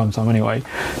them from time to time anyway.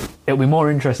 It'll be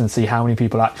more interesting to see how many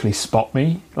people actually spot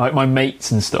me, my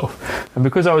mates and stuff. And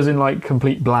because I was in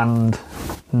complete bland,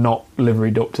 not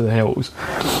liveried up to the hills,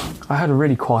 I had a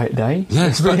really quiet day. Yeah,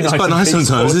 it's quite nice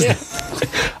sometimes, isn't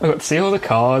it? I got to see all the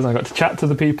cars, I got to chat to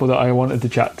the people that I wanted to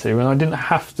chat to, and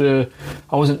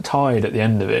I wasn't tired at the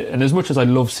end of it. And as much as I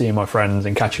love seeing my friends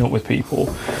and catching up with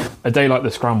people, a day like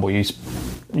the Scramble, you're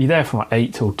there from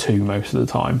 8 till 2 most of the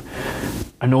time,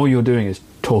 and all you're doing is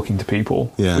talking to people,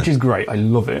 which is great. I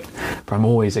love it, but I'm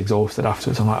always exhausted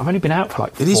afterwards. I'm I've only been out for 4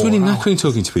 hours. It is really knackering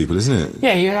talking to people, isn't it?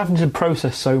 Yeah, you're having to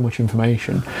process so much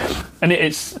information, and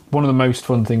it's one of the most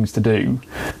fun things to do,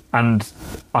 and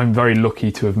I'm very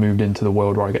lucky to have moved into the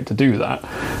world where I get to do that,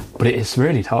 but it is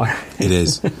really tiring. It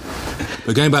is.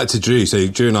 But going back to Drew, so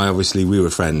Drew and I, obviously, we were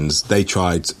friends. They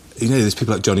tried... there's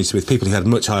people like Johnny Smith, people who had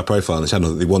much higher profile on the channel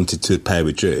that they wanted to pair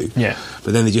with Drew. Yeah.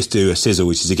 But then they just do a sizzle,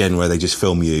 which is again where they just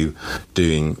film you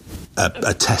doing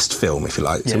a test film, if you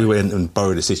like. So we went and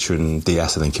borrowed a Citroen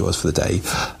DS, I think it was, for the day,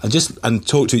 and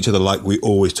talk to each other like we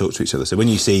always talk to each other. So when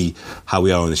you see how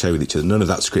we are on the show with each other, none of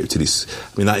that's scripted.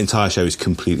 That entire show is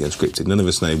completely unscripted. None of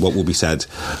us know what will be said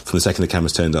from the second the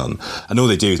camera's turned on. And all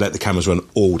they do is let the cameras run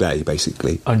all day,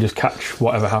 basically. And just catch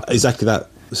whatever happens. Exactly that.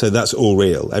 So that's all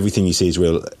real. Everything you see is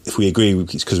real. If we agree,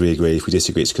 it's because we agree. If we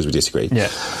disagree, it's because we disagree. Yeah.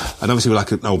 And obviously we're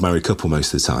like an old married couple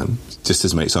most of the time, just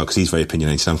as mates are, because he's very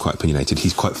opinionated, I'm quite opinionated.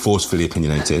 He's quite forcefully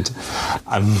opinionated.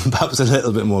 I'm perhaps a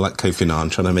little bit more like Kofi Annan,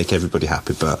 trying to make everybody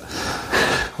happy, but...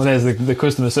 Well, there's the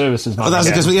customer services. And that's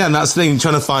the thing,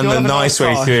 trying to find the nice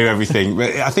way through everything.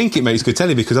 But I think it makes good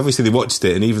telly, because obviously they watched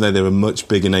it, and even though there were much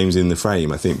bigger names in the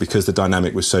frame, I think because the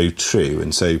dynamic was so true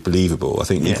and so believable, I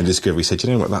think even Discovery said,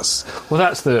 you know what, that's... Well,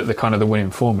 that's the kind of the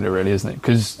winning formula, really, isn't it?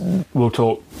 Because we'll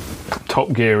talk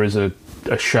Top Gear as a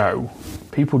show,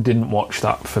 people didn't watch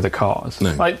that for the cars.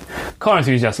 No. Like, car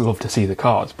enthusiasts love to see the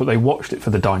cars, but they watched it for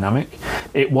the dynamic.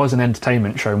 It was an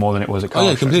entertainment show more than it was a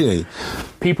car show. Completely.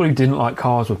 People who didn't like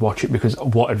cars would watch it because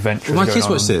of what adventure. My kids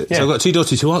watched it. Yeah. So I've got two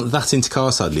daughters who aren't that into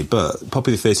cars, sadly, but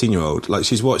Poppy, the 13-year-old, like,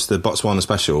 she's watched the Botswana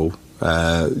special,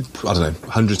 I don't know,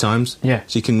 100 times. Yeah.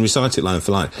 She can recite it line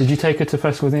for line. Did you take her to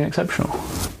Festival of the Exceptional?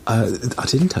 I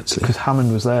didn't, actually. Because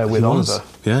Hammond was there with Oliver.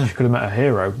 Yeah. She could have met a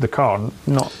hero. The car,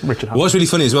 not Richard Hammond. What's really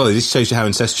funny as well, this shows you how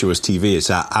incestuous TV is.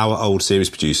 Our old series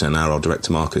producer and our old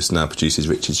director Marcus now produces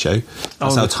Richard's show.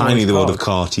 That's how tiny the world of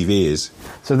car TV is.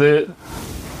 So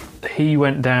he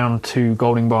went down to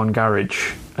Golding Barn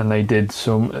Garage and they did it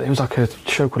was like a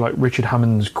show called like Richard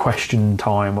Hammond's Question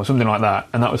Time or something like that,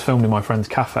 and that was filmed in my friend's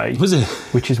cafe. Was it?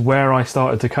 Which is where I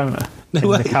started Tacona. No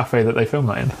way. The cafe that they filmed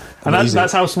that in. And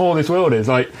that's how small this world is.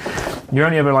 Like, you're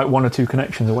only ever like one or two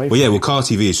connections away from it. Car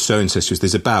TV is so incestuous.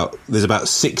 There's about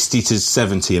 60 to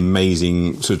 70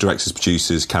 amazing sort of directors,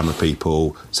 producers, camera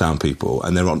people, sound people,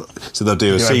 and they're on. So they'll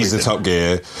do a season of Top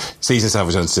Gear, season of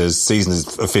Salvage Hunters, season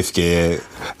of Fifth Gear,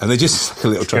 and they're just like a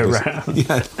little trouble.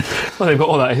 Yeah. Well, they've got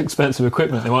all that expensive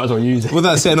equipment. They might as well use it. Well,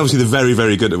 that's it. And obviously, they're very,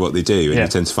 very good at what they do, and you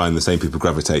tend to find the same people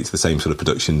gravitate to the same sort of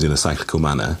productions in a cyclical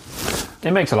manner.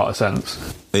 It makes a lot of sense.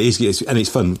 It is, and it's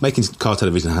fun. Making car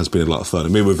television has been a lot of fun,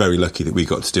 and we were very lucky that we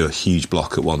got to do a huge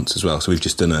block at once as well. So we've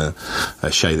just done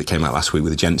a show that came out last week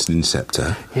with the Jensen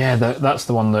Interceptor. Yeah, that's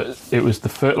the one that it was the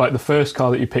first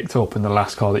car that you picked up and the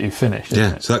last car that you finished.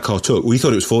 Yeah, so that car we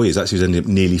thought it was 4 years. Actually, it was ended up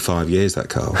nearly 5 years, that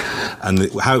car. And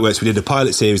how it works, we did a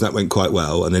pilot series that went quite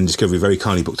well, and then Discovery very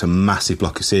kindly booked a massive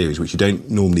block of series, which you don't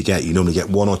normally get. You normally get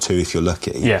one or two if you're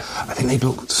lucky. Yeah, I think they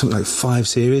booked something like 5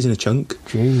 series in a chunk.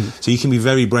 Jeez. So you can be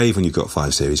very brave when you've got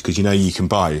 5 series, because you know you can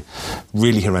buy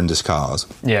really horrendous cars.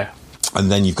 Yeah.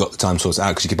 And then you've got the time to sort it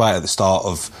out, because you could buy it at the start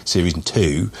of Series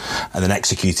 2 and then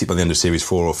execute it by the end of Series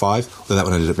 4 or 5. Although that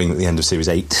one ended up being at the end of Series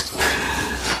 8.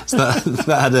 So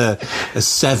that had a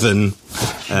 7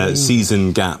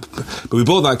 season gap. But we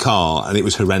bought that car and it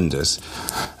was horrendous.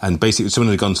 And basically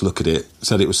someone had gone to look at it,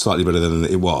 said it was slightly better than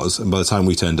it was. And by the time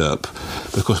we turned up,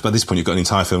 but of course by this point you've got an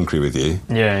entire film crew with you.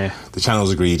 Yeah. The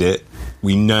channels agreed it.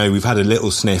 We know, we've had a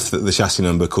little sniff that the chassis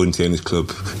number, according to the Owners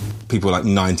Club, people were like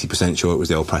 90% sure it was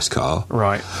the old press car.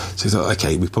 Right. So we thought,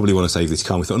 OK, we probably want to save this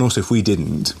car. We thought, and also if we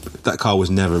didn't, that car was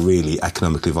never really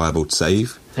economically viable to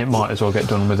save. It might as well get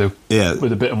done with a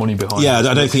bit of money behind it. Yeah,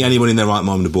 I don't think anyone in their right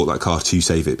mind would have bought that car to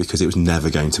save it, because it was never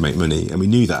going to make money. And we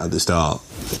knew that at the start.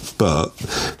 But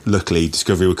luckily,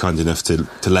 Discovery were kind enough to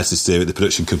let us do it. The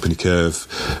production company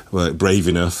Curve were brave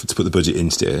enough to put the budget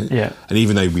into it. Yeah. And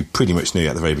even though we pretty much knew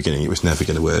at the very beginning it was never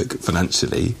going to work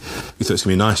financially, we thought it's going to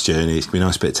be a nice journey, it's going to be a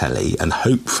nice bit of telly, and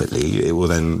hopefully it will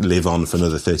then live on for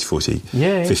another 30, 40,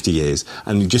 50 years.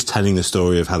 And just telling the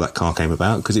story of how that car came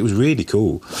about, because it was really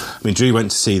cool. I mean, Drew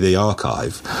went to see the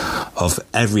archive of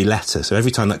every letter. So every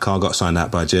time that car got signed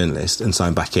out by a journalist and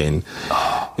signed back in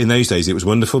those days it was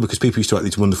wonderful, because people used to write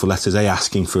these wonderful letters,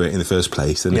 asking for it in the first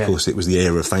place, and of course it was the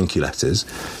era of thank you letters.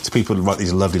 So people would write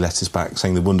these lovely letters back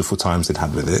saying the wonderful times they'd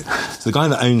had with it. So the guy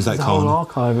that owns that car, the whole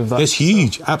archive of that, it's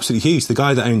huge, absolutely huge. The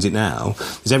guy that owns it now,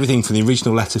 there's everything from the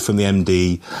original letter from the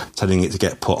MD telling it to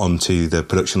get put onto the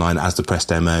production line as the press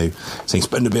demo, saying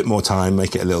spend a bit more time,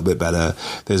 make it a little bit better.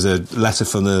 There's a letter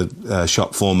from the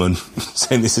shop foreman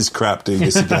saying this is crap, do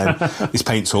this again, this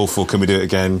paint's awful, can we do it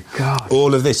again? God.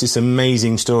 All of this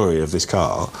amazing story of this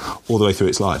car all the way through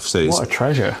its life. So what a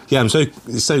treasure. Yeah, I'm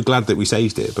so glad that we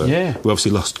saved it, but we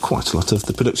obviously lost quite a lot of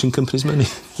the production company's money.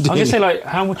 I was going to say, like,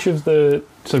 how much of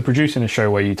so producing a show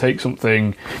where you take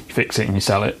something, you fix it and you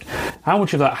sell it, how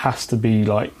much of that has to be,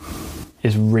 like,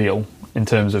 is real in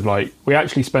terms of, like, we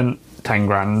actually spent 10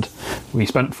 grand, we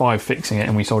spent 5 fixing it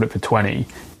and we sold it for 20.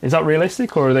 Is that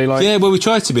realistic, or are they like... Yeah, well, we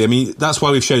tried to be. I mean, that's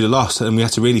why we've showed a loss, and we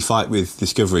had to really fight with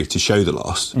Discovery to show the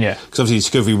loss. Yeah. Because obviously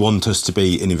Discovery want us to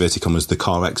be, in inverted commas, the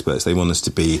car experts. They want us to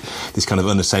be this kind of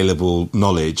unassailable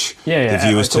knowledge. Yeah,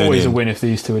 it's always a win if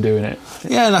these two are doing it.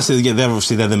 Yeah, and that's it. Yeah,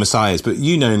 they're the messiahs. But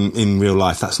you know, in real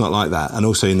life, that's not like that. And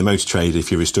also in the motor trade, if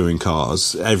you're restoring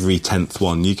cars, every 10th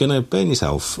one, you're going to burn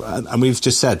yourself. And we've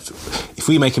just said, if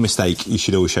we make a mistake, you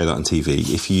should always show that on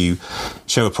TV. If you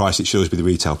show a price, it should always be the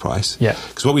retail price. Yeah.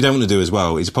 Because what we don't want to do as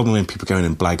well is a problem when people go in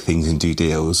and blag things and do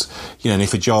deals. You know, and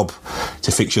if a job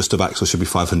to fix your stub axle should be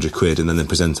 500 quid and then the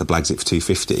presenter blags it for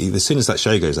 250, as soon as that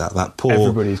show goes out, that poor...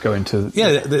 Everybody's going to...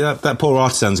 Yeah, that poor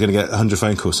artisan's going to get 100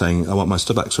 phone calls saying, I want my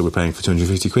stub axle repairing for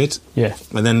 250 quid. Yeah.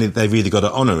 And then they've either got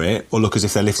to honour it or look as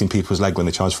if they're lifting people's leg when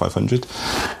they charge 500.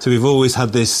 So we've always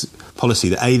had this policy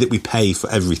that we pay for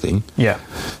everything. Yeah.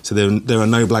 So there are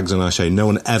no blags on our show. No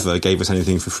one ever gave us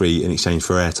anything for free in exchange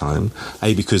for airtime.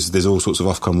 Because there's all sorts of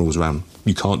Ofcom rules around.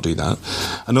 You can't do that.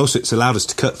 And also it's allowed us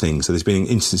to cut things. So there's been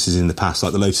instances in the past,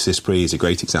 like the Lotus Esprit is a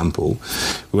great example.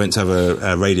 We went to have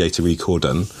a radiator recall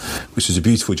done, which was a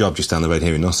beautiful job just down the road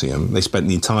here in Nottingham. They spent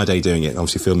the entire day doing it,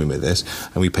 obviously filming with this,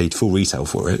 and we paid full retail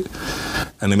for it.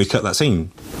 And then we cut that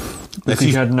scene. Because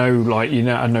you had no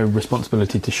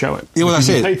responsibility to show it. Yeah, well, that's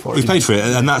it. We've paid for it,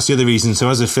 and that's the other reason. So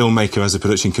as a filmmaker, as a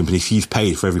production company, if you've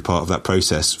paid for every part of that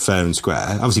process fair and square,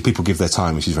 obviously people give their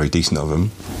time, which is very decent of them.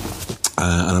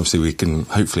 And obviously we can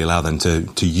hopefully allow them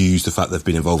to use the fact they've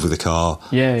been involved with the car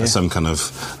as some kind of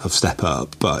step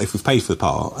up. But if we've paid for the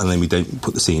part and then we don't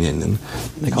put the scene in, then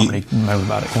they can't really moan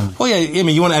about it, can they? Well, yeah, I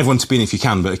mean, you want everyone to be in if you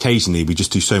can, but occasionally we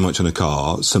just do so much on a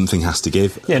car, something has to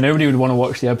give. Yeah, nobody would want to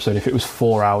watch the episode if it was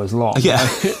 4 hours long. Yeah.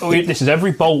 This is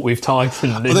every bolt we've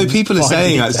tightened. Although people are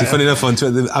saying, actually, funny enough, on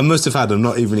Twitter, I must have had, I'm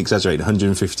not even exaggerating,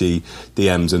 150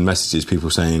 DMs and messages, people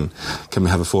saying, can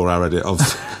we have a 4-hour edit of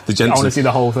the Jensen? I want to see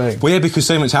the whole thing. Well, yeah, because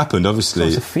so much happened, obviously.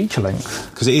 It's a feature length.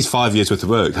 Because it is 5 years worth of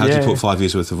work. How do you put 5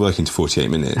 years worth of work into 48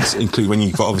 minutes? Include when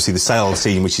you've got obviously the sale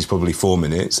scene, which is probably 4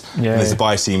 minutes, and there's the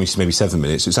buy scene, which is maybe 7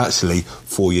 minutes. So it's actually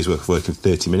 4 years worth of work in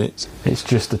 30 minutes. It's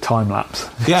just a time lapse.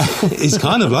 Yeah, it's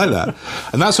kind of like that.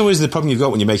 And that's always the problem you've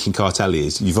got when you're making car telly,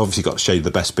 is you've obviously got to show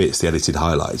the best bits, the edited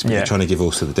highlights, but you're trying to give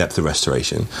also the depth of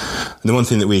restoration. And the one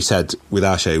thing that we said with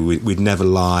our show, we'd never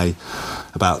lie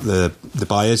about the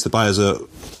buyers. The buyers are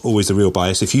always the real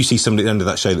buyer. So if you see somebody at the end of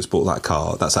that show that's bought that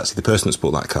car, that's actually the person that's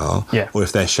bought that car. Yeah. Or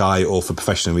if they're shy or for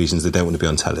professional reasons they don't want to be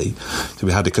on telly. So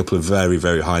we had a couple of very,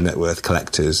 very high net worth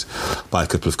collectors buy a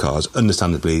couple of cars.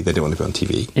 Understandably, they don't want to be on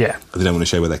TV. Yeah. They don't want to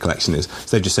show where their collection is.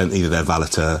 So they've just sent either their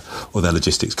valeter or their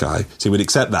logistics guy. So we'd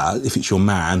accept that if it's your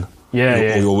man or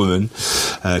your woman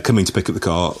coming to pick up the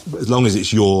car, as long as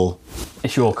it's your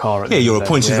car. You're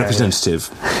appointed representative.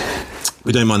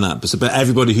 We don't mind that, but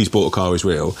everybody who's bought a car is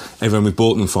real. Everyone we've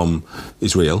bought them from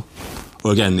is real.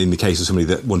 Or again, in the case of somebody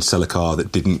that wanted to sell a car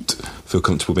that didn't feel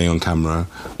comfortable being on camera,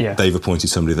 they've appointed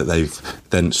somebody that they've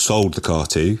then sold the car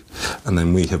to, and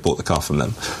then we have bought the car from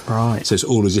them. Right. So it's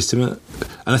all legitimate.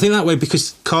 And I think that way,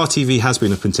 because car TV has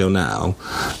been up until now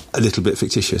a little bit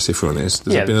fictitious, if we're honest.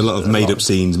 There's been a lot of made-up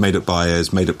scenes, made-up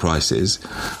buyers, made-up prices.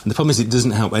 And the problem is it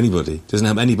doesn't help anybody. It doesn't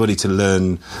help anybody to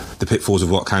learn the pitfalls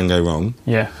of what can go wrong.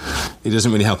 Yeah. It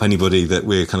doesn't really help anybody that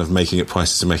we're kind of making up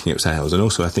prices and making up sales. And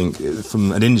also, I think,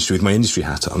 from an industry, with my industry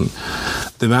hat on,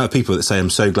 the amount of people that say, I'm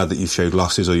so glad that you've showed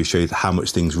losses, or you've showed how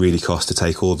much things really cost to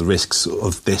take all the risks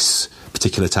of this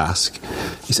particular task.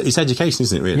 It's education,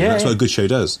 isn't it, really? That's what a good show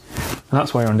does. And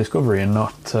that's why you're on Discovery and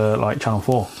not like Channel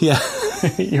 4. Yeah.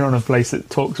 You're on a place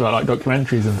that talks about like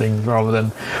documentaries and things, rather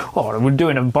than, we're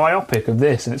doing a biopic of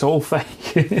this and it's all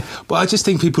fake. But I just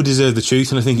think people deserve the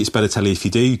truth, and I think it's better telly if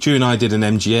you do. Drew and I did an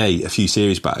MGA a few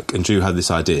series back, and Drew had this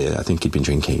idea, I think he'd been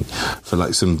drinking, for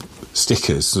like some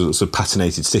stickers, sort of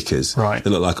patinated stickers that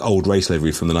look like old race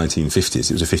livery from the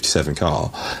 1950s. It was a 57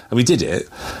 car, and we did it,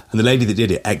 and the lady that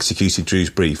did it executed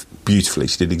Drew's brief beautifully.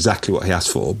 She did exactly what he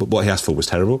asked for, but what he asked for was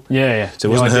terrible. So it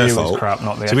wasn't her fault. Crap,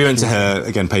 not the so we went to her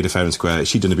again, paid her fair and square.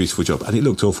 She'd done a beautiful job, and it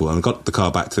looked awful, and I got the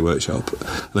car back to the workshop,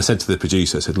 and I said to the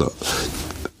producer, I said, look,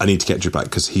 I need to get Drew back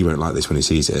because he won't like this when he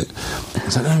sees it. I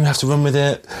said, no, we have to run with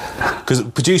it. Because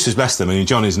producers, bless them, I mean,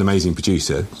 John is an amazing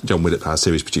producer, John Widdop, our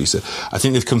series producer. I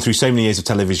think they've come through so many years of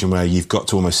television where you've got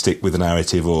to almost stick with the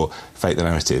narrative or fake the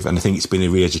narrative, and I think it's been a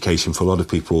re-education for a lot of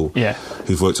people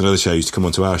who've worked on other shows to come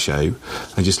onto our show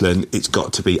and just learn it's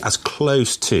got to be as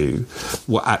close to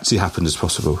what actually happened as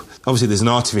possible. Obviously, there's an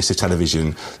artifice of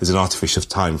television, there's an artifice of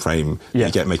time frame you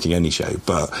get making any show,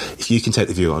 but if you can take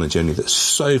the viewer on a journey that's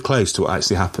so close to what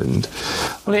actually happened.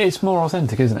 Well, it's more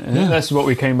authentic, isn't it? Yeah. That's what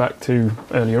we came back to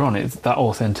earlier on. That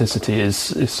authenticity is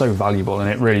so valuable,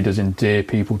 and it really does endear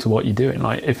people to what you're doing.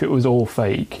 Like, if it was all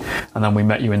fake, and then we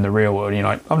met you in the real world, and you're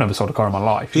like, I've never sold a car in my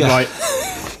life. You're like,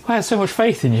 I had so much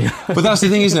faith in you. But that's the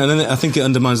thing, isn't it? And then I think it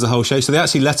undermines the whole show. So they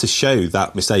actually let us show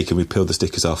that mistake, and we peeled the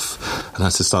stickers off and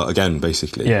had to start again,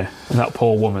 basically. Yeah, and that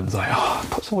poor woman's like,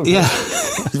 put some. Yeah,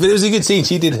 but it was a good scene.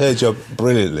 She did her job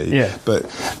brilliantly. Yeah. But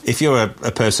if you're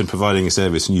a person providing a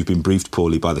service and you've been briefed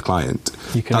poorly by the client,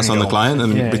 that's on the client,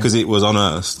 and because it was on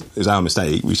us, it was our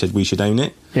mistake. We should own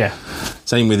it. Yeah.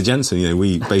 Same with the Jensen. You know,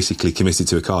 we basically committed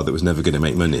to a car that was never going to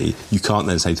make money. You can't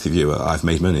then say to the viewer, "I've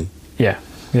made money." Yeah.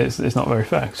 It's not very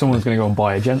fair. Someone's going to go and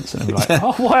buy a Jensen and be like,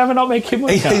 why am I not making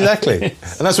money? Exactly.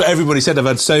 And that's what everybody said. I've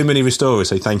had so many restorers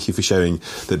say thank you for showing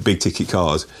that big ticket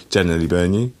cars generally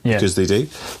burn you, because they do.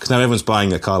 Because now everyone's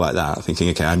buying a car like that thinking,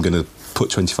 okay, I'm going to put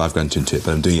 25 grand into it,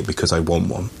 but I'm doing it because I want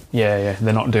one. Yeah.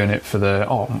 They're not doing it for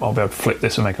I'll be able to flip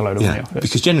this and make a load of money off it.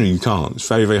 Because generally you can't. It's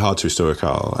very, very hard to restore a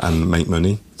car and make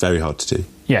money. Very hard to do.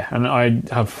 Yeah, and I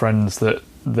have friends that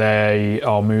they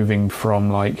are moving from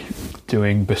like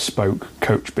doing bespoke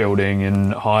coach building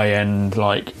and high-end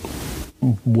like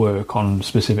work on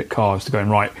specific cars to going,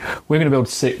 right, we're going to build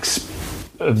 6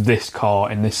 of this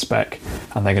car in this spec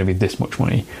and they're going to be this much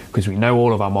money because we know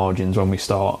all of our margins when we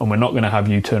start, and we're not going to have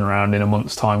you turn around in a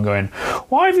month's time going,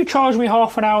 why have you charged me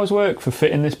half an hour's work for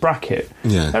fitting this bracket?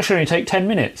 That should only take 10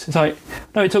 minutes. It's like,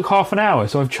 no, it took half an hour,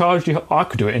 so I've charged you. I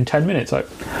could do it in 10 minutes. Like,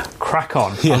 crack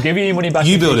on. I'll give you your money back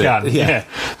if you can.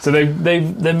 So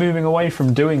they're moving away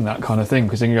from doing that kind of thing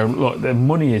because they can go, look, the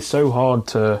money is so hard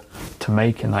to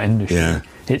make in that industry.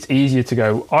 It's easier to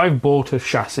go, I've bought a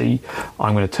chassis,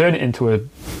 I'm going to turn it into a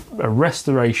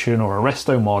restoration or a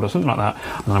resto mod or something like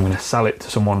that, and I'm going to sell it to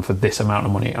someone for this amount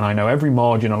of money. And I know every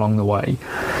margin along the way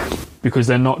because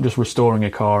they're not just restoring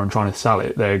a car and trying to sell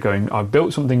it. They're going, I've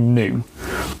built something new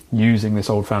using this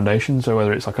old foundation. So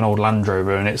whether it's like an old Land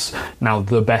Rover and it's now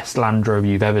the best Land Rover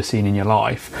you've ever seen in your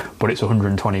life, but it's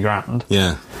 120 grand.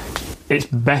 It's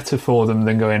better for them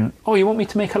than going, oh, you want me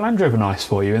to make a Land Rover nice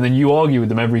for you? And then you argue with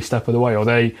them every step of the way, or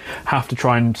they have to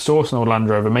try and source an old Land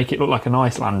Rover, make it look like a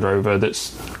nice Land Rover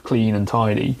that's clean and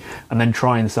tidy, and then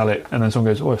try and sell it. And then someone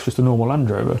goes, oh, it's just a normal Land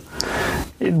Rover.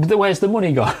 Where's the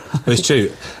money gone? It's true.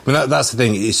 I mean, that's the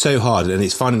thing. It's so hard, and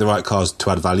it's finding the right cars to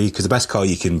add value, because the best car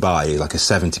you can buy is like a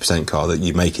 70% car that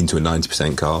you make into a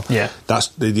 90% car.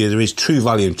 There is true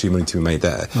value and true money to be made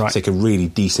there. Take a really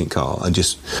decent car and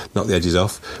just knock the edges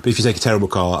off. But if you take a terrible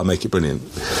car and make it brilliant,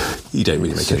 you don't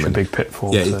really make any money. Such a big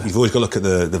pitfall. You've always got to look at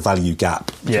the value gap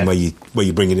from where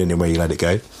you bring it in and where you let it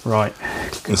go.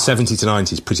 And 70 to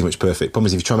 90 is pretty much perfect. Problem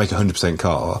is, if you try and make a 100%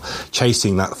 car,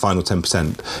 chasing that final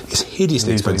 10% is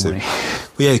hideously expensive.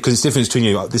 Because it's different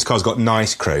between this car's got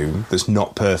nice chrome that's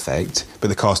not perfect, but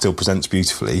the car still presents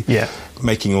beautifully.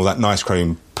 Making all that nice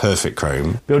chrome perfect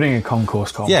chrome. Building a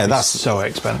concourse car that's so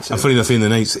expensive. And funny enough,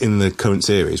 in the current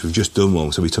series, we've just done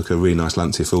one. So we took a really nice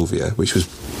Lancia Fulvia, which was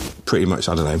pretty much,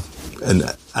 I don't know,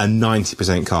 a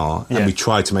 90% car, and we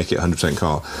tried to make it a 100%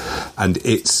 car, and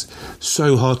it's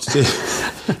so hard to do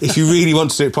if you really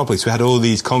want to do it properly. So we had all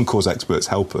these concourse experts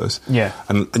help us,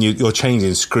 and you're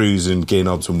changing screws and gear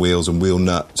knobs and wheels and wheel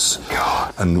nuts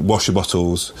and washer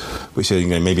bottles, which are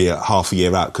maybe a half a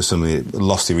year out because somebody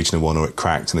lost the original one or it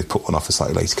cracked and they put one off a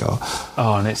slightly later car.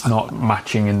 And it's not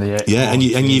matching in the and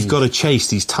you've got to chase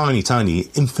these tiny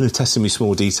infinitesimally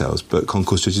small details, but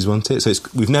concourse judges want it. So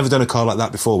we've never done a car like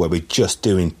that before, where we're just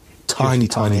doing tiny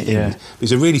things.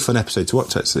 It's a really fun episode to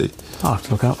watch, actually. I'll have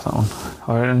to look out for that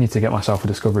one. I need to get myself a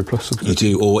Discovery Plus subscription.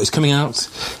 You do, or it's coming out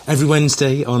every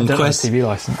Wednesday on Quest. I don't have a TV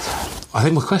licence. I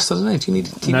think with Quest, I don't know, do you need a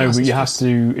TV licence? No, but you have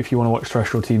to if you want to watch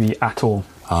terrestrial TV at all.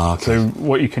 So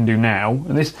what you can do now,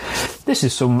 and this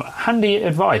is some handy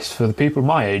advice for the people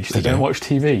my age that don't watch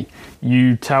TV.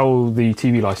 You tell the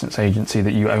TV licence agency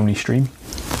that you only stream.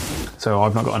 So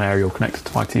I've not got an aerial connected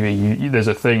to my TV. There's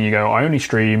a thing, you go, I only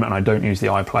stream and I don't use the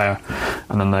iPlayer.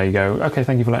 And then they go, OK,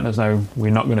 thank you for letting us know. We're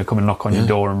not going to come and knock on your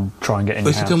door and try and get in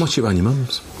your house. But you can watch it around your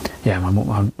mum's. Yeah, my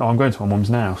mum. I'm going to my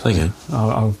mum's now. So there you go.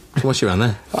 I'll watch it around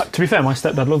there. To be fair, my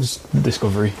stepdad loves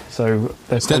Discovery, so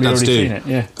they've probably already seen it.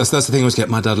 Yeah, that's the thing I always get.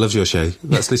 My dad loves your show.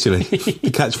 That's literally the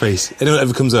catchphrase. Anyone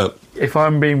ever comes up. If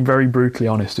I'm being very brutally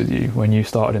honest with you, when you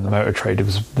started in the motor trade, it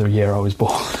was the year I was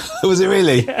born. Was it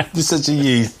really? Yeah. You're such a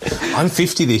youth. I'm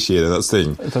 50 this year. That's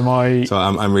the thing. So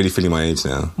I'm really feeling my age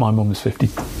now. My mum was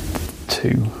 52.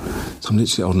 So I'm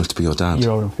literally old enough to be your dad.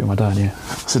 You're old enough to be my dad, yeah.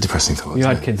 That's a depressing thought. You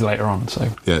had kids later on, so...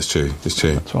 Yeah, it's true.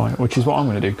 That's right, which is what I'm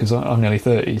going to do, because I'm nearly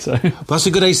 30, so... But that's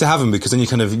a good age to have them, because then you're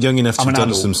kind of young enough to have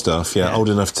done some stuff, old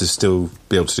enough to still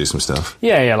be able to do some stuff.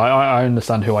 Yeah, like I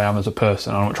understand who I am as a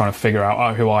person. I'm not trying to figure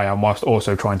out who I am, whilst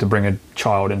also trying to bring a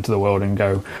child into the world and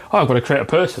go, I've got to create a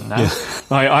person now.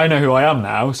 Like, I know who I am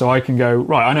now, so I can go,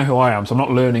 right, I know who I am, so I'm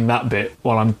not learning that bit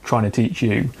while I'm trying to teach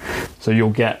you. So you'll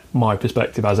get my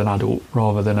perspective as an adult,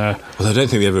 rather than a... Well, I don't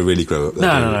think we ever really grow up there.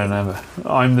 No, never.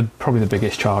 I'm probably the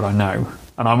biggest child I know.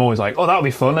 And I'm always like, that'll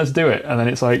be fun, let's do it. And then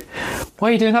it's like, why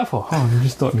are you doing that for? I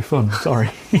just thought it'd be fun, sorry.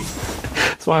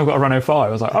 That's why I've got a Renault 5. I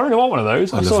was like, I really want one of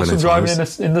those. I saw some driving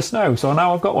in the snow, so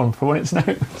now I've got one for when it snows.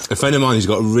 A friend of mine who's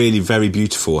got a really very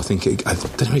beautiful, I don't know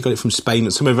if he got it from Spain,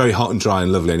 somewhere very hot and dry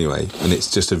and lovely anyway, and it's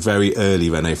just a very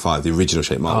early Renault 5, the original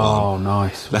shape Mark 1. Oh,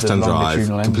 nice. Left-hand drive,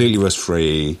 completely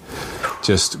rust-free,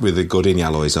 just with the Gordini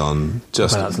alloys on,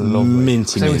 just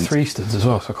minty mint. With 3 studs as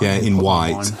well. So in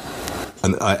white.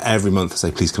 And every month I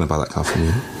say, please can I buy that car from you?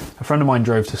 A friend of mine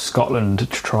drove to Scotland to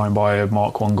try and buy a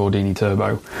Mark 1 Gordini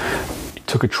Turbo.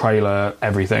 took a trailer,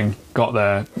 everything, got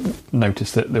there,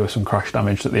 noticed that there was some crash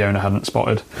damage that the owner hadn't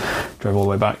spotted, drove all the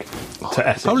way back to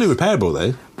Essex. Probably repairable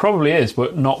though. Probably is,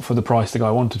 but not for the price the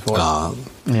guy wanted for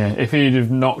it. Yeah, if he'd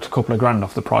have knocked a couple of grand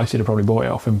off the price, he'd have probably bought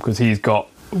it off him, because he's got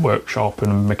workshop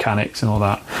and mechanics and all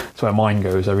that. That's where mine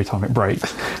goes every time it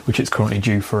breaks, which it's currently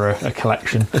due for a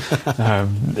collection.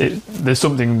 There's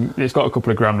something, it's got a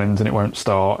couple of gremlins and it won't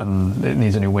start, and it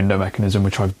needs a new window mechanism,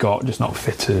 which I've got, just not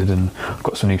fitted, and I've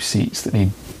got some new seats that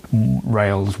need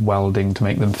rails welding to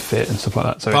make them fit and stuff like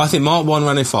that. So but I think Mark 1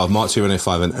 Renault 5, Mark 2 Renault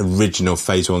 5 and original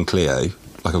Phase 1 Clio,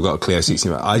 like I've got a Clio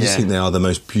 16, I just think they are the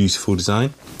most beautiful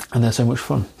design. And they're so much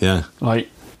fun. Yeah. Like,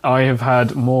 I have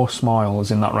had more smiles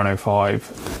in that Renault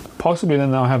 5, possibly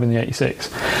than I have in the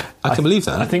 86. I can believe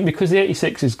that. I think because the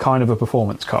 86 is kind of a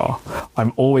performance car,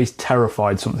 I'm always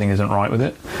terrified something isn't right with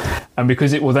it. And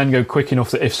because it will then go quick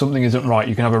enough that if something isn't right,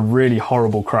 you can have a really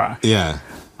horrible crash. Yeah.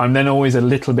 I'm then always a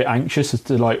little bit anxious as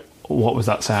to, like, what was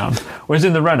that sound? Whereas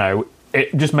in the Renault,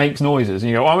 it just makes noises. And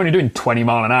you go, I'm only doing 20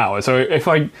 mile an hour, so if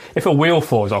a wheel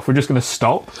falls off, we're just going to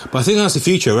stop. But I think that's the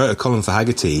future. I wrote a column for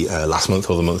Haggerty last month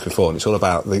or the month before, and it's all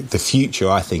about the future,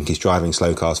 I think, is driving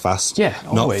slow cars fast. Yeah,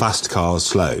 always. Not fast cars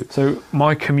slow. So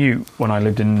my commute when I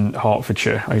lived in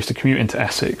Hertfordshire, I used to commute into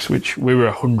Essex, which we were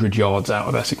 100 yards out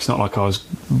of Essex. It's not like I was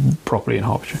properly in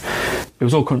Hertfordshire. It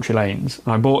was all country lanes.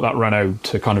 And I bought that Renault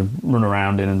to kind of run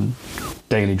around in and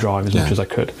daily drive as much as I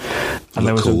could. And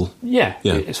there was cool.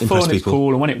 It's fun, it's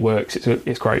cool, and when it works,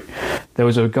 it's great. There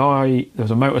was a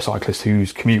motorcyclist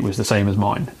whose commute was the same as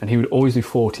mine, and he would always do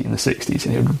 40 in the 60s,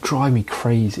 and it would drive me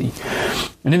crazy.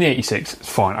 And in the 86, it's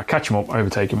fine. I catch him up,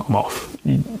 overtake him, I'm off.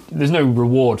 There's no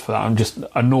reward for that. I'm just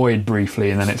annoyed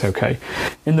briefly, and then it's okay.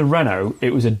 In the Renault,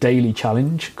 it was a daily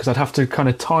challenge, because I'd have to kind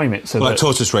of time it so like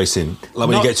tortoise racing, like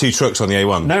when you get two trucks on the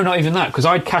A1. No, not even that, because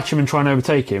I'd catch him and try and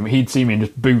overtake him. He'd see me and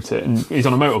just boot it, and he's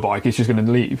on a motorbike. He's just going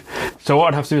to leave. So what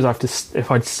I'd have to do is if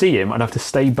I'd see him, I'd have to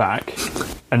stay back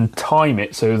and time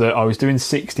it so that I was doing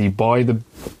 60 by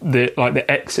the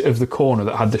exit of the corner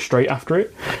that had the straight after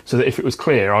it, so that if it was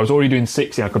clear, I was already doing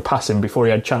 60, I could pass him before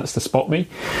he had a chance to spot me.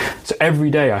 So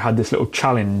every day I had this little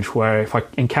challenge where if I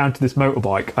encountered this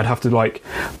motorbike, I'd have to like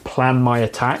plan my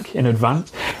attack in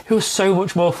advance. It was so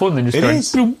much more fun than just going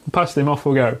boom, past him, off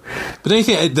we'll go. But don't you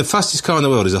think the fastest car in the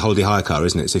world is a Holdy hire car,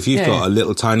 isn't it? So if you've got a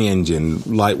little tiny engine,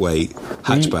 lightweight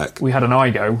hatchback, we had an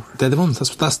Igo. They're the ones.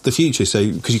 That's the future.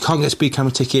 So because you can't get a speed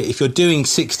camera ticket, if you're doing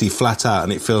 60 flat out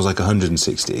and it feels like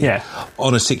 160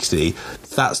 on a 60,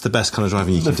 that's the best kind of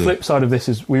driving you can do. The flip side of this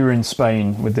is we were in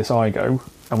Spain with this Igo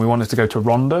and we wanted to go to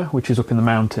Ronda, which is up in the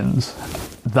mountains.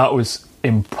 That was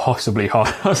impossibly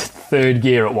hard. I was third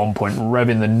gear at one point,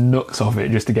 revving the nuts off it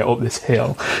just to get up this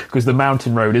hill, because the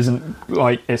mountain road isn't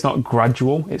like, it's not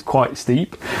gradual, it's quite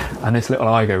steep, and this little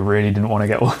Igo really didn't want to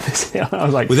get up this hill. I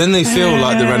was like, well, then they feel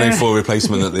like the Renault 4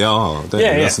 replacement that they are, don't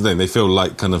they? That's the thing, they feel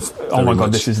like kind of, oh my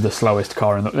god, this is the slowest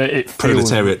car in the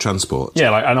proletariat transport. Yeah,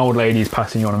 like an old lady's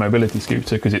passing you on a mobility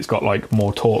scooter because it's got like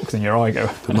more torque than your Igo.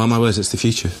 But mark my words, it's the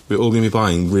future. We're all going to be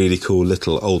buying really cool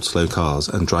little old slow cars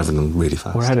and driving them really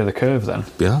fast. We're ahead of the curve then.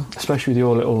 Yeah. Especially with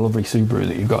your little lovely Subaru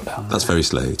that you've got down there. That's very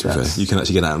slow, to be fair. You can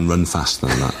actually get out and run faster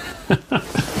than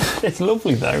that. It's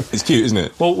lovely, though. It's cute, isn't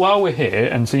it? Well, while we're here,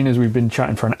 and seeing as we've been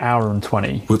chatting for an hour and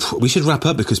 20... We should wrap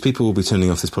up, because people will be turning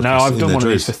off this podcast. No, I've done one of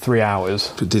these for 3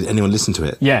 hours. But did anyone listen to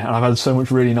it? Yeah, and I've had so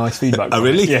much really nice feedback. Oh,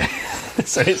 really? Yeah.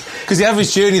 So because the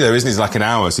average journey, though, isn't it, is like an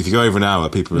hour. So if you go over an hour,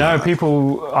 people...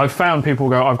 I've found people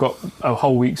go, I've got a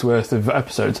whole week's worth of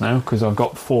episodes now, because I've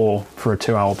got 4 for a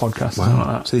 2-hour podcast. Wow. Something like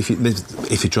that. So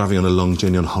if you're driving on a long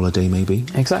journey on holiday, maybe...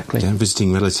 Exactly. Yeah,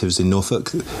 visiting relatives in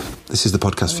Norfolk, this is the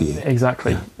podcast for you.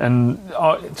 Exactly. Yeah. And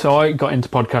so I got into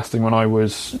podcasting when I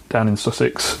was down in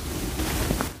Sussex,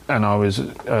 and I was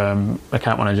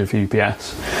account manager for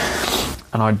UPS,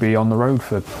 and I'd be on the road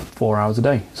for 4 hours a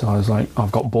day. So I was like,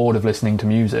 I've got bored of listening to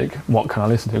music. What can I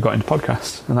listen to? I got into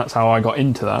podcasts, and that's how I got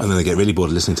into that. And then they get really bored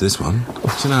of listening to this one.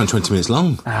 It's an hour and 20 minutes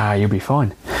long. You'll be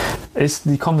fine. It's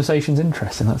the conversation's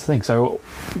interesting, that's the thing. So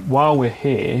while we're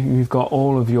here, you've got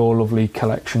all of your lovely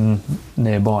collection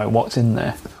nearby. What's in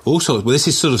there? Also, well, this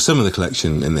is sort of some of the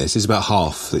collection in this. It's about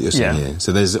half that you're seeing here.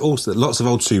 So there's also lots of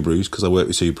old Subarus, because I work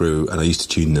with Subaru and I used to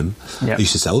tune them. Yep. I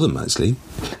used to sell them, actually,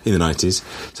 in the 90s.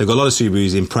 So I've got a lot of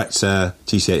Subarus, Impreza,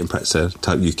 GC8 Impreza,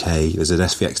 Type UK. There's an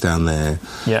SVX down there.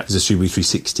 Yep. There's a Subaru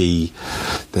 360.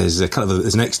 There's an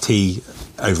XT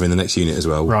over in the next unit as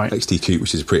well. Right. XT Coupe,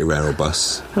 which is a pretty rare old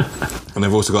bus. And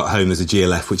they've also got at home, there's a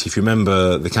GLF, which if you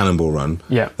remember the Cannonball Run,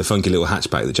 the funky little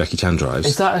hatchback that Jackie Chan drives.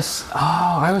 Is that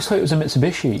I always thought it was a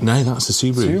Mitsubishi. No, that's a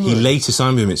Subaru. He later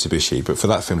signed with Mitsubishi, but for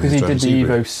that film he was driving a Subaru. Because he did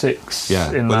the Evo 6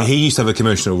 in that. He used to have a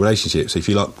commercial relationship, so if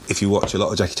you watch a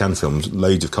lot of Jackie Chan films,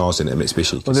 loads of cars in it are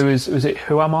Mitsubishi. Well, was it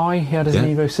Who Am I? He had an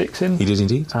Evo 6 in. He did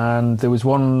indeed. And there was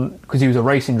one, because he was a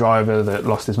racing driver that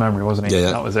lost his memory, wasn't he?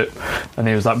 Yeah. That was it. And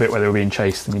there was that bit where they were being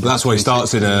chased. And that's why he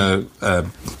starts in a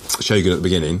Shogun at the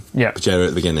beginning, Pajero at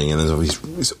the beginning, and then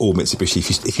obviously it's all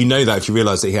Mitsubishi. If you know that, if you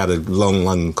realise that he had a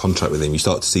long contract with him, you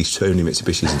start to see so many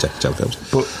Mitsubishis in Jackie Chan films.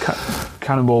 But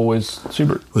Cannonball was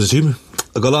Subaru. Was a Subaru.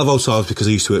 I've got a lot of old Saabs because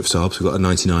I used to work for Saabs. We've got a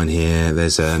 99 here.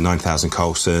 There's a 9000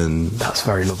 Coulson. That's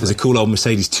very lovely. There's a cool old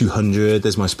Mercedes 200.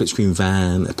 There's my split screen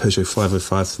van, a Peugeot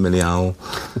 505 Familial.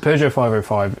 The Peugeot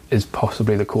 505 is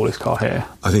possibly the coolest car here.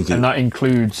 I think and that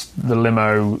includes the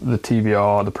limo, the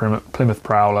TVR, the Plymouth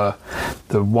Prowler,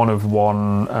 the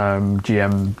one-of-one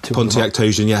GM 200. Pontiac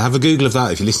Tosion. Yeah, have a Google of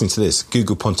that if you're listening to this.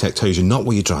 Google Pontiac Tosion, not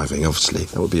while you're driving, obviously.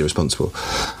 That would be irresponsible.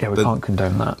 Yeah, we can't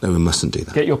condone that. No, we mustn't do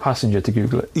that. Get your passenger to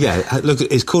Google it. Yeah, look,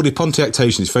 it's called a Pontiac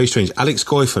Tosion. It's very strange. Alex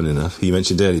Goy, fun enough, who you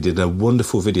mentioned earlier, did a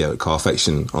wonderful video at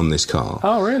Carfection on this car.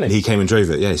 Oh, really? And he came and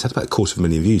drove it. Yeah, it's had about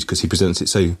 250,000 views because he presents it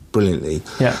so brilliantly.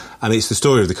 Yeah. And it's the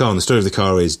story of the car. And the story of the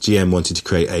car is GM wanted to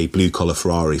create a blue-collar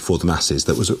Ferrari for the masses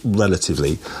that was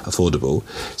relatively affordable.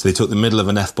 So they took the middle of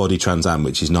an F-body Trans Am,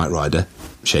 which is Knight Rider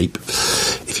shape,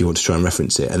 if you want to try and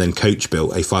reference it. And then Coach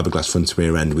built a fiberglass front and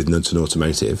rear end with Knudsen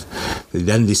Automotive. They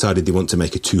then decided they want to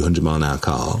make a 200-mile-an-hour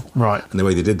car. Right. And the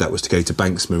way they did that was to go to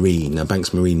Banks Marine. Now,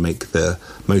 Banks Marine make the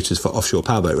motors for offshore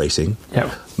powerboat racing,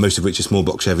 most of which are small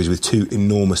block Chevys with two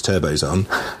enormous turbos on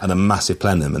and a massive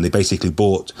plenum. And they basically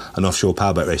bought an offshore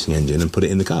powerboat racing engine and put it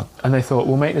in the car. And they thought,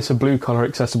 we'll make this a blue-collar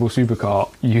accessible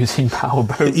supercar using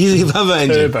powerboat using a powerboat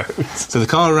engine. Turbos. So the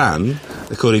car ran,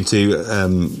 according to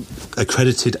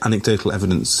accredited anecdotal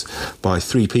evidence by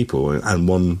 3 people and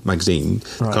one magazine.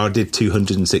 The car did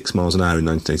 206 miles an hour in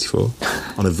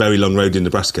 1984 on a very long road in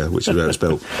Nebraska, which is where it was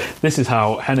built. This is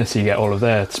how Hennessy get all of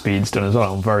their speeds done as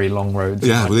well, on very long roads.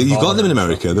 Yeah, well, you've got them in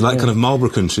America. They're like kind of Marlboro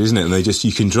country, isn't it? And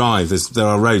you can drive. There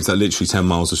are roads that are literally 10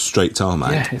 miles of straight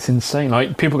tarmac. Yeah, it's insane.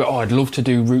 Like, people go, I'd love to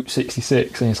do Route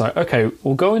 66. And it's like, okay,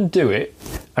 well, go and do it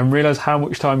and realise how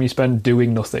much time you spend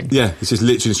doing nothing. Yeah, it's just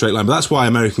literally a straight line. But that's why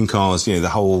American cars, the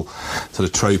whole sort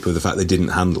of trope of the fact they didn't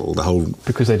handle the whole...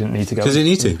 Because they didn't need to go. Because they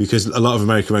need to, because a lot of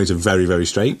American roads are very, very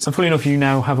straight. And funny enough, you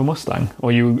now have a Mustang,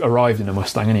 or you arrived in a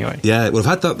Mustang anyway. Yeah, well,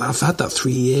 I've had that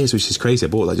 3 years, which is crazy. I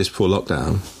bought that just before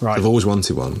lockdown. Right. I've always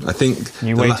wanted one. I think...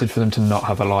 You waited for them to not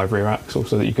have a live rear axle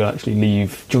so that you could actually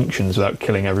leave junctions without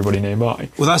killing everybody nearby.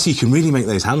 Well, that's you can really make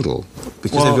those handle,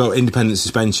 because they've got independent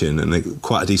suspension and they're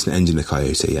quite a decent engine, the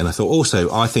Coyote. And I thought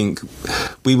also, I think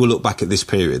we will look back at this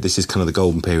period. This is kind of the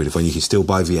golden period of when you can still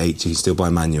buy V8s, you can still buy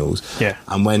manuals. Yeah.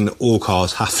 And when all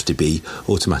cars have to be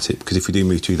automatic, because if we do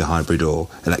move to either hybrid or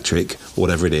electric, or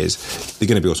whatever it is, they're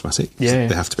going to be automatic. Yeah.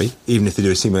 They have to be. Even if they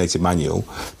do a simulated manual,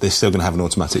 they're still going to have an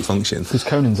automatic function. Because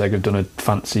Koenigsegg have done a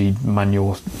fancy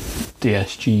manual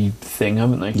DSG thing,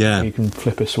 haven't they? Yeah. You can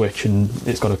flip a switch and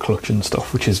it's got a clutch and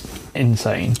stuff, which is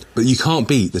insane. But you can't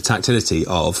beat the tactility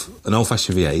of an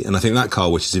old-fashioned V8, and I think that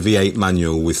car, which is a V8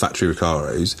 manual with factory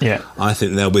Recaros, I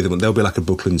think they'll be like a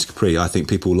Brooklands Capri. I think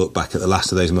people will look back at the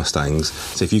last of those Mustangs.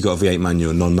 So if you've got a V8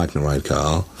 manual non-Magna Ride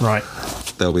car, right,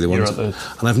 they'll be the ones. And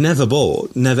I've never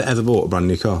ever bought a brand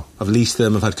new car. I've leased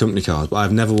them, I've had company cars, but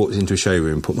I've never walked into a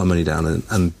showroom, put my money down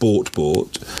and bought a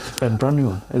brand new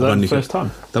one. Is that the first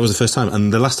time? That was the first time,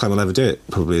 and the last time I'll ever do it,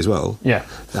 probably as well. Yeah.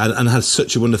 And had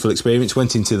such a wonderful experience.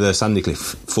 Went into the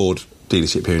Sandycliff Ford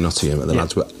dealership here in Nottingham, and the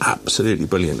lads were absolutely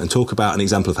brilliant. And talk about an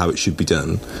example of how it should be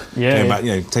done. Yeah. Back,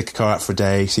 take a car out for a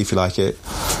day, see if you like it,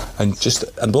 and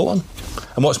bought one.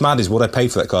 And what's mad is what I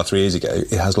paid for that car 3 years ago.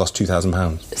 It has lost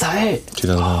 £2,000. Is that it?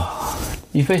 £2,000.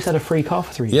 You've basically had a free car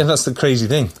for 3 years? Yeah, that's the crazy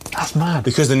thing. That's mad.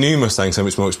 Because the new Mustang's so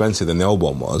much more expensive than the old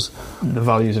one was. The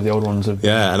values of the old ones have...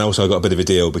 Yeah, and also I got a bit of a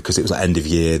deal because it was like end of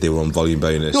year, they were on volume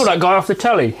bonus. You're that guy off the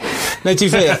telly. No, to be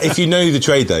fair, if you know the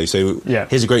trade though, so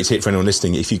here's a great tip for anyone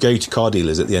listening. If you go to car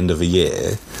dealers at the end of a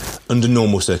year, under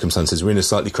normal circumstances, we're in a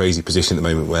slightly crazy position at the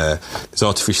moment where there's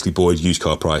artificially buoyed used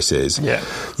car prices. Yeah.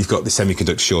 You've got the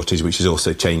semiconductor shortage, which has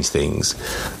also changed things.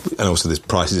 And also the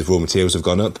prices of raw materials have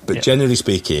gone up. But generally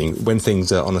speaking, when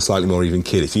things are on a slightly more even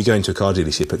keel, if you go into a car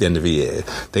dealership at the end of a year,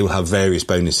 they will have various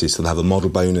bonuses. They'll have a model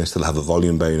bonus, they'll have a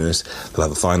volume bonus, they'll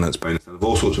have a finance bonus, they'll have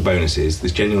all sorts of bonuses.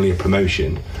 There's generally a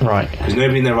promotion. Right. Because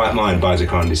nobody in their right mind buys a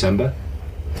car in December.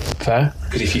 Fair.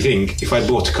 Because if you think, if I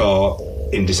bought a car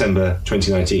in December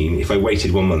 2019, if I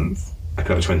waited 1 month, I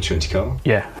could have a 2020 car.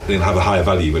 Yeah. They'll have a higher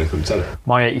value when I come to sell it.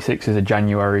 My 86 is a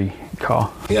January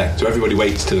car. Yeah, so everybody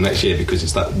waits till the next year because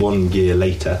it's that 1 year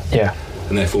later. Yeah.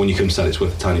 And therefore when you come to sell it's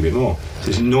worth a tiny bit more. So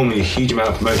there's normally a huge amount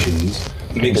of promotions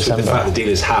mixed with the fact that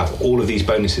dealers have all of these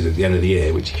bonuses at the end of the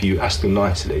year, which if you ask them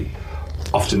nicely,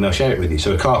 often they'll share it with you.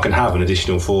 So a car can have an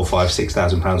additional £4,000,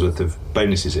 £5,000, £6,000 worth of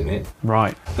bonuses in it.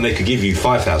 Right. And they could give you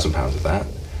 £5,000 of that,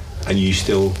 and you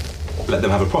still let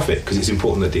them have a profit because it's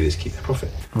important that dealers keep their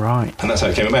profit. Right. And that's how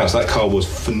it came about. So that car was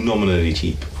phenomenally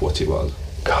cheap for what it was.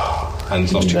 God. And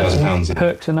it's lost £2,000 in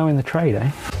perks of knowing the trade, eh?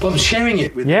 But I'm sharing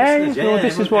it with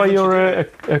this is why you're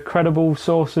a credible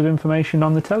source of information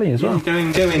on the telly as well. Go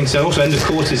in. So also end of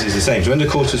quarters is the same. So end of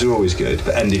quarters are always good,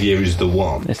 but end of year is the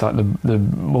one. It's like the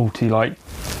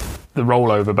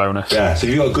rollover bonus. Yeah, so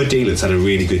if you've got a good dealer that's had a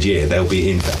really good year, they'll be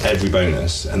in for every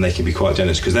bonus and they can be quite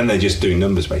generous because then they're just doing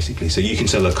numbers basically. So you can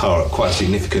sell a car at quite a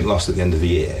significant loss at the end of the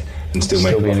year and still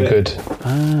make a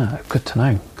profit. Good to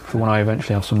know for when I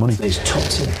eventually have some money. These top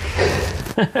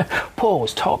tips.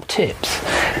 Paul's top tips.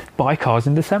 Buy cars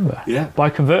in December. Yeah. Buy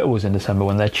convertibles in December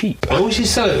when they're cheap. Always you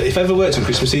sell it. If I ever worked on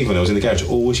Christmas Eve when I was in the garage,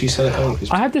 always you sell it on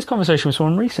Christmas. I had this conversation with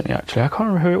someone recently actually. I can't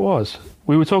remember who it was.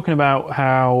 We were talking about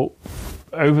how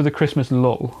over the Christmas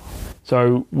lull,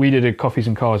 so we did a Coffees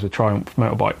and Cars with Triumph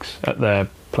Motorbikes at their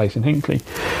place in Hinckley.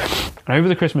 And over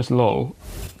the Christmas lull,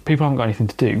 people haven't got anything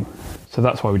to do. So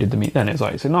that's why we did the meet then. It's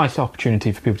like, it's a nice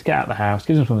opportunity for people to get out of the house,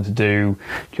 gives them something to do,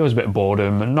 cures a bit of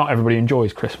boredom, and not everybody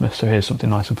enjoys Christmas, so here's something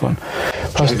nice and fun.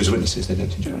 Jehovah's Witnesses, they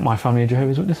don't enjoy it. My family are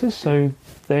Jehovah's Witnesses, so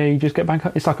they just get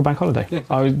it's like a bank holiday.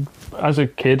 Yeah. As a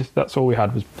kid, that's all we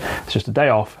had was it's just a day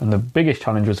off, and the biggest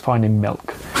challenge was finding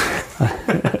milk.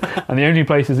 And the only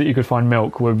places that you could find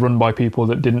milk were run by people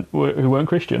that who weren't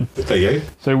Christian. There you go.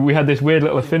 So we had this weird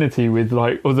little affinity with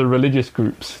like other religious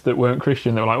groups that weren't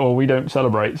Christian. They were like, "Oh, we don't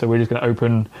celebrate, so we're just going to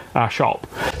open our shop."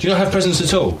 Do you not have presents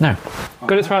at all? No,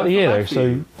 got it throughout the year though.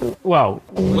 So, well,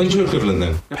 when's your equivalent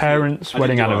then? Parents'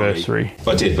 wedding anniversary.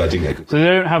 I did, but I didn't get it. So they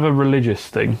don't have a religious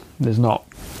thing. There's not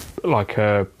like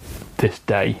this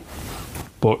day,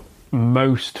 but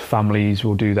most families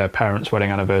will do their parents'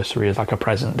 wedding anniversary as like a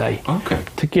present day. Okay.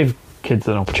 To give kids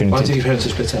an opportunity. Why did your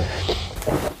parents split up?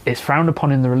 It's frowned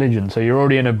upon in the religion, so you're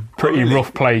already in a pretty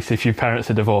rough place if your parents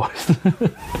are divorced.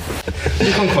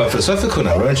 You've gone quite philosophical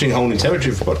now. We're entering whole new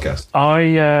territory for podcast.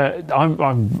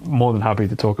 I'm more than happy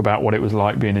to talk about what it was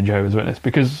like being a Jehovah's Witness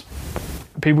because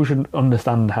people should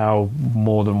understand how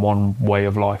more than one way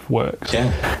of life works.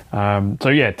 Yeah.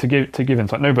 To give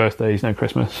insight, no birthdays, no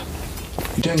Christmas.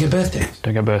 You don't get birthdays?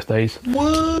 Don't get birthdays.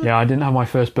 What? Yeah, I didn't have my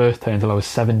first birthday until I was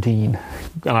 17.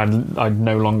 And I'd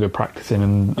no longer practicing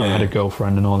and I had a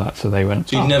girlfriend and all that, so they went...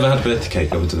 So you've never had a birthday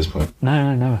cake up until this point?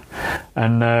 No, never.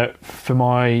 And for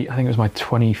I think it was my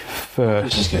 21st...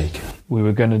 Christmas cake? We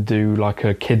were going to do like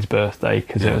a kid's birthday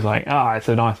because it was like, it's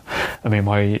so nice. I mean,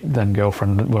 my then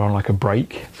girlfriend were on like a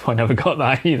break, so I never got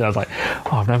that either. I was like,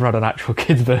 I've never had an actual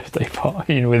kid's birthday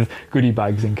party with goodie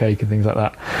bags and cake and things like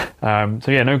that.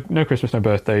 No Christmas, no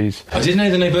birthdays. I didn't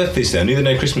know the no birthdays there. I knew the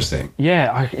no Christmas thing.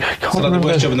 Yeah, I can't remember. The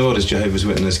worst job in the world is Jehovah's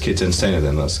Witness kids entertainer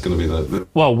then. That's going to be the...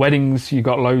 Well, weddings, you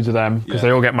got loads of them because they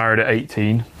all get married at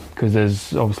 18 because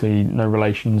there's obviously no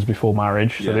relations before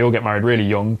marriage. So they all get married really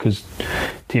young because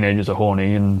teenagers are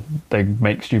horny and they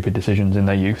make stupid decisions in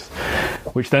their youth,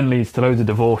 which then leads to loads of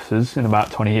divorces in about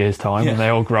 20 years' time and they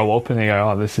all grow up and they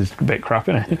go, this is a bit crap,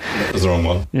 isn't it? That was the wrong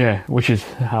one. Yeah, which is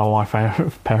how my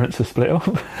parents are split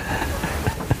up.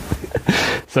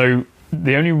 So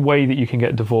the only way that you can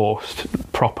get divorced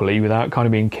properly without kind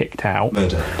of being kicked out...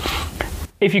 Murder.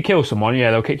 If you kill someone,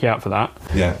 they'll kick you out for that.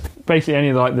 Yeah. Basically, any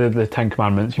of like the Ten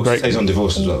Commandments. It stays on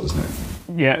divorce as well, doesn't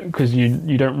it? Yeah, because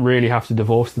you don't really have to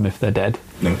divorce them if they're dead.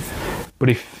 No. But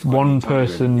if one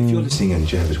person... If you're listening in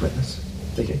Jehovah's Witness,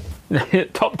 take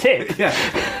it. Top tip. Yeah.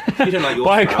 You don't like your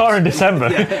Buy a car in December.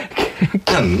 Yeah.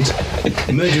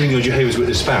 And murdering your Jehovah's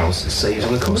Witness spouse saves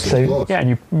on the cost of divorce. Yeah,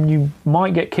 and you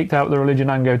might get kicked out of the religion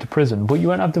and go to prison, but you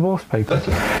won't have divorce papers.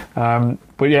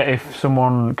 But yeah, if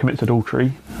someone commits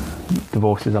adultery,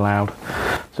 divorce is allowed.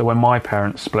 So when my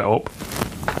parents split up,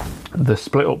 the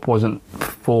split up wasn't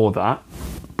for that,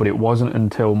 but it wasn't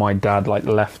until my dad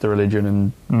left the religion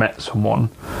and met someone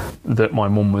that my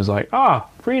mum was like,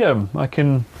 freedom, I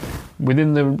can,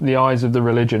 within the eyes of the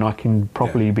religion, I can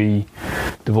properly be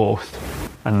divorced.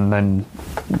 And then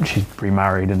she's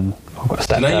remarried and I've got a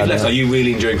stepdad. Now you've left, are you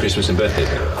really enjoying Christmas and birthdays?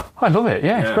 I love it,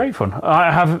 it's great fun.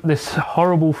 I have this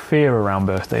horrible fear around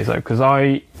birthdays though, because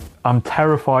I I'm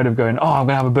terrified of going, I'm going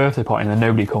to have a birthday party and then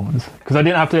nobody comes. Because I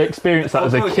didn't have to experience that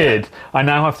as a kid. I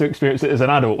now have to experience it as an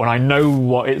adult when I know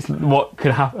what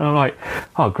could happen. And I'm like,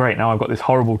 oh, great, now I've got this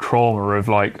horrible trauma of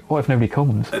like, what if nobody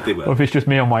comes? What if it's just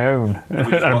me on my own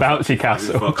at a bouncy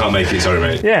castle? I can't make it, sorry,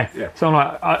 mate. Yeah. So I'm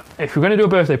like, if you're going to do a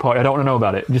birthday party, I don't want to know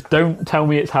about it. Just don't tell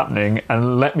me it's happening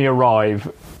and let me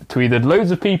arrive to either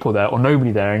loads of people there or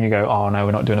nobody there, and you go, oh no,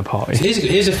 we're not doing a party. So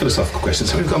here's a philosophical question.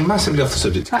 So we've gone massively off the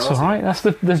subject. That's all right. That's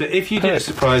the so if you did a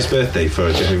surprise birthday for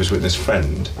a Jehovah's Witness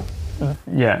friend,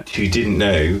 who didn't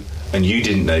know, and you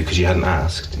didn't know because you hadn't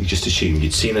asked, you just assumed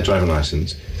you'd seen their driving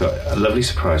licence, got a lovely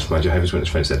surprise for my Jehovah's Witness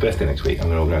friends. It's their birthday next week. I'm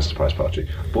going to organise a surprise party.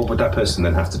 What would that person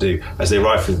then have to do as they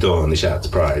arrive through the door and they shout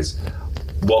surprise?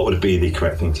 What would be the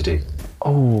correct thing to do?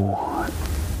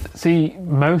 See,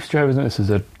 most Jehovah's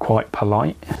Witnesses are quite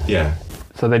polite. Yeah.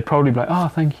 So they'd probably be like, oh,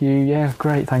 thank you, yeah,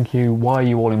 great, thank you. Why are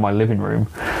you all in my living room?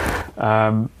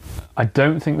 I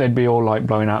don't think they'd be all like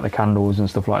blowing out the candles and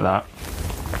stuff like that.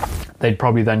 They'd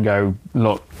probably then go,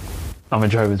 look, I'm a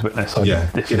Jehovah's Witness.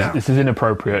 This is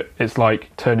inappropriate. It's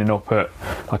like turning up at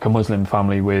like a Muslim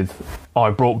family with,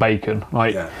 I brought bacon.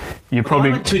 Like, you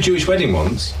probably... I went to a Jewish wedding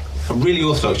once, a really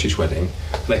Orthodox Jewish wedding,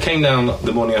 and I came down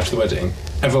the morning after the wedding,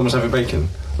 everyone was having bacon.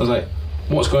 I was like,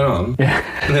 what's going on?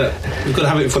 Yeah. And they're like, we've got to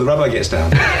have it before the rabbi gets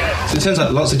down. So it turns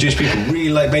out lots of Jewish people really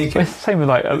like bacon. It's the same with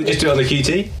like... They just do it on the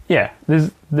QT? Yeah.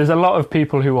 There's a lot of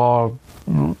people who are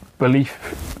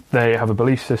they have a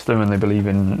belief system and they believe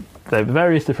in their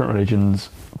various different religions,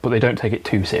 but they don't take it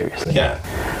too seriously. Yeah.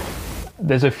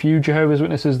 There's a few Jehovah's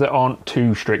Witnesses that aren't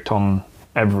too strict on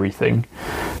everything,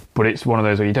 but it's one of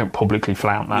those where you don't publicly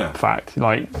flaunt that fact.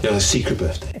 Like, a secret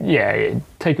birthday. Yeah,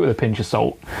 take it with a pinch of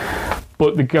salt.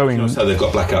 But the going... Also, they've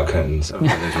got blackout curtains. Those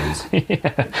ones.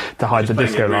 To hide the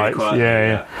disco really lights.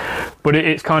 Yeah. But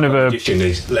it's kind of a...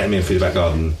 Just let me in through the back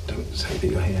garden. Don't say that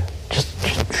you're here.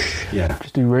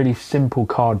 Just do really simple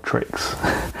card tricks.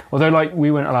 Although, like, we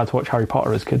weren't allowed to watch Harry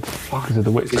Potter as kids because of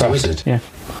the witchcraft. It's a wizard? Yeah.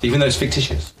 Even though it's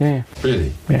fictitious? Yeah.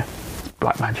 Really? Yeah.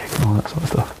 Black magic and all that sort of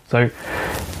stuff. So...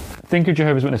 think of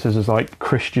Jehovah's Witnesses as like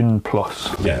Christian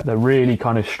plus. Yeah. They're really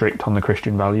kind of strict on the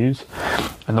Christian values,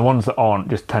 and the ones that aren't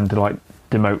just tend to like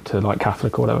demote to like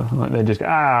Catholic or whatever. Like they just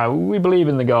go, we believe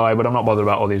in the guy, but I'm not bothered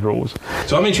about all these rules.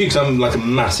 So I'm intrigued because I'm like a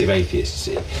massive atheist,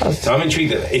 you see. So I'm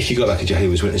intrigued that if you got like a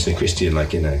Jehovah's Witness and a Christian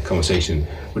like in a conversation,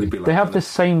 would it be like they have the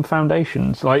same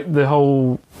foundations. Like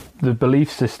the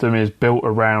belief system is built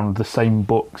around the same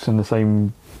books and the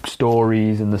same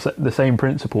stories and the same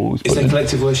principles. Is there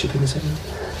collective worship in the same?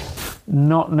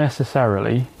 Not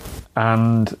necessarily,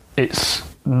 and it's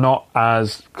not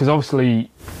as... because obviously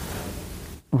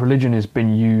religion has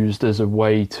been used as a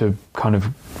way to kind of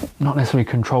not necessarily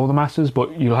control the masses,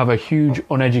 but you'll have a huge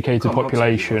uneducated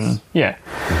population. Yeah.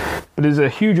 But there's a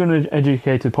huge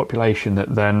uneducated population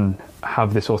that then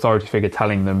have this authority figure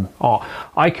telling them,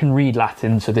 I can read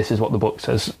Latin, so this is what the book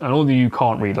says. And all of you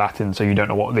can't read Latin, so you don't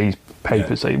know what these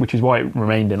papers say, which is why it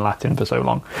remained in Latin for so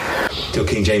long. Till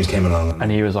King James came along.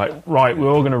 And he was like, right,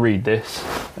 we're all going to read this,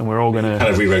 and we're all going to...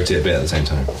 kind of rewrote it a bit at the same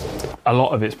time. A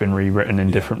lot of it's been rewritten in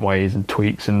different ways and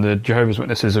tweaks, and the Jehovah's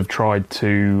Witnesses have tried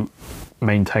to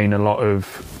maintain a lot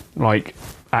of, like...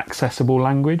 accessible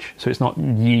language, so it's not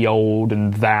ye old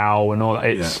and thou and all that,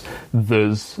 it's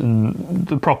thus and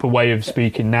the proper way of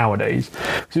speaking nowadays,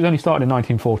 because it was only started in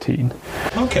 1914.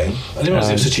 Okay, I didn't realize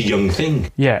it was such a young thing.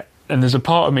 Yeah, and there's a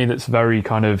part of me that's very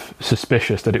kind of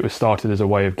suspicious that it was started as a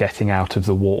way of getting out of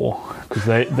the war, because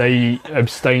they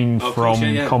abstained from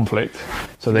conflict.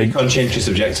 So they conscientious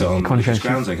objector on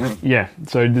grounds, okay. Yeah,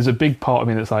 so there's a big part of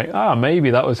me that's like, maybe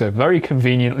that was a very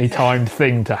conveniently timed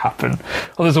thing to happen.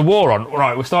 Oh, there's a war on.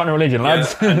 Right, we're starting a religion,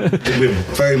 lads. We're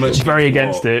very much very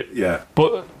against it. Yeah.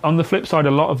 But on the flip side,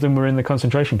 a lot of them were in the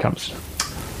concentration camps.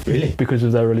 Really? Because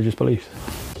of their religious beliefs.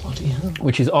 Bloody hell.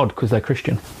 Which is odd, because they're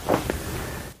Christian.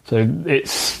 So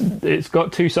it's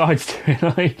got two sides to it.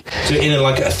 Like, so in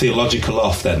a theological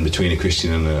off then between a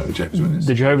Christian and a Jehovah's Witness?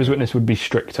 The Jehovah's Witness would be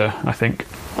stricter, I think.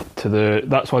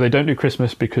 That's why they don't do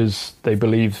Christmas, because they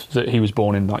believe that he was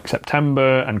born in like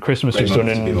September, and Christmas was done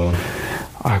in...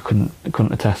 I couldn't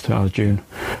attest to it. I was June.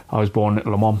 I was born at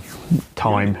Le Mans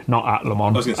time, not at Le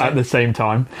Mans, at the same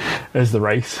time as the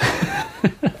race.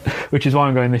 Which is why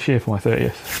I'm going this year for my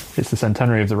 30th. It's the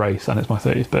centenary of the race, and it's my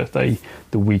 30th birthday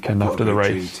the weekend after the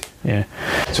race. Yeah.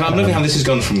 So I'm loving how this has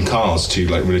gone from cars to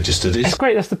like religious studies. It's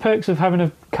great. That's the perks of having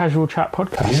a casual chat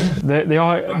podcast. Yeah.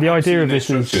 The idea of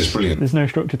this is brilliant. There's no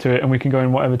structure to it, and we can go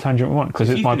in whatever tangent we want because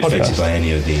it's my podcast. Affected by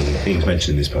any of the things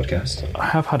mentioned in this podcast? I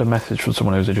have had a message from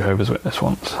someone who was a Jehovah's Witness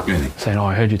once, really, saying, "Oh,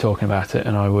 I heard you talking about it,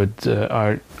 and I would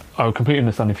completely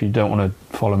understand if you don't want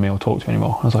to follow me or talk to me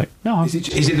anymore." I was like, "No." Is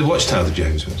it the Watchtower, the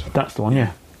Jehovah's Witness? That's the one,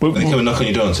 yeah. They come and knock on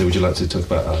your door and say, "Would you like to talk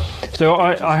about that?" So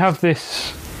I have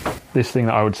this thing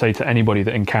that I would say to anybody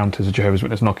that encounters a Jehovah's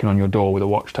Witness knocking on your door with a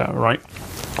Watchtower, right?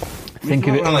 Think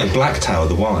of it like Black Tower,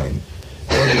 the wine.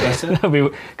 Better? Can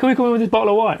we come in with this bottle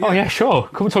of wine? Yeah. Oh yeah, sure.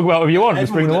 Come and talk about whatever you want.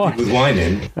 Just bring the wine. With wine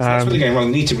in. That's where they're going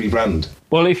wrong. They need to rebrand.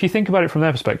 Well, if you think about it from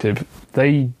their perspective,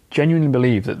 they genuinely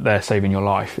believe that they're saving your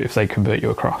life if they convert you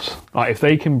across. Like if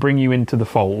they can bring you into the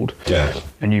fold,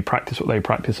 and you practice what they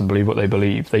practice and believe what they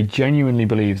believe, they genuinely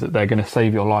believe that they're going to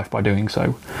save your life by doing so.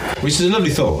 Which is a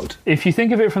lovely thought. If you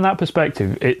think of it from that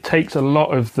perspective, it takes a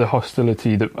lot of the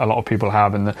hostility that a lot of people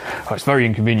have, and it's very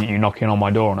inconvenient you knocking on my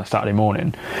door on a Saturday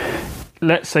morning.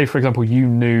 Let's say, for example, you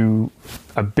knew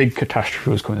a big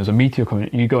catastrophe was coming. There's a meteor coming.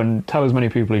 You go and tell as many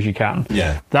people as you can.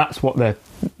 Yeah, that's what the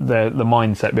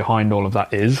mindset behind all of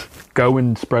that is. Go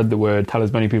and spread the word. Tell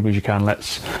as many people as you can.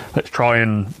 Let's try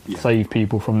and save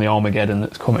people from the Armageddon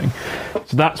that's coming.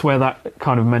 So that's where that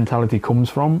kind of mentality comes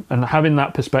from, and having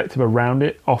that perspective around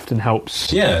it often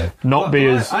helps. Yeah, not be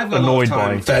as annoyed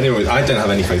by. Anyway, I don't have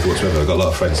any faith whatsoever. I've got a lot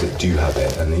of friends that do have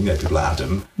it, and people like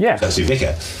Adam. Yeah, that's your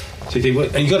vicar. So you think, well,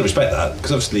 and you've got to respect that,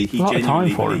 because obviously he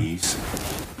genuinely believes.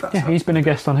 Yeah, he's been a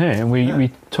guest on here, and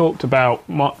we talked about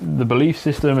the belief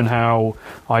system and how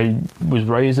I was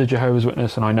raised a Jehovah's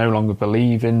Witness, and I no longer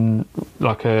believe in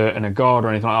in a God or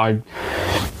anything. I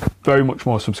very much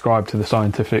more subscribe to the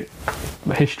scientific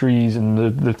histories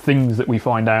and the things that we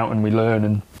find out and we learn.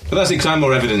 And but that's because I'm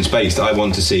more evidence based. I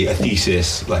want to see a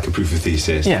thesis, like a proof of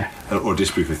thesis, or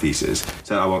disproof of thesis.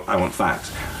 So I want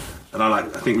facts. And I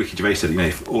think Ricky Gervais said,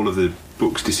 if all of the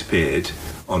books disappeared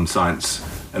on science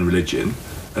and religion,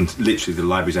 and literally the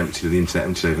library's emptied, the internet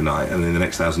emptied overnight, and in the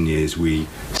next 1,000 years we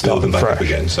build them back up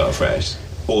again, start fresh,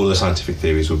 all the scientific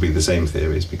theories will be the same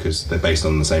theories because they're based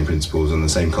on the same principles and the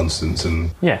same constants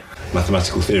and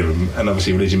mathematical theorem. And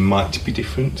obviously religion might be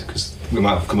different because we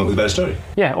might have come up with a better story.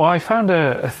 Yeah, well, I found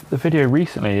a video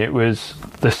recently. It was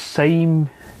the same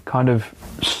kind of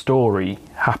story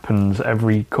happens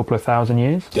every couple of thousand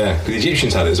years. Yeah, the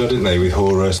Egyptians had it as well, didn't they, with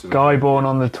Horus? Guy born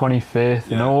on the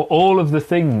 25th, and all of the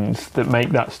things that make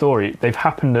that story, they've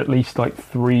happened at least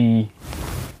 3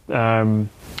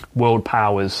 world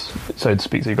powers, so to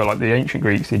speak. So you've got the ancient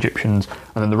Greeks, the Egyptians,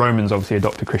 and then the Romans obviously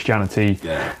adopted Christianity.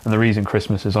 Yeah. And the reason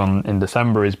Christmas is in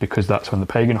December is because that's when the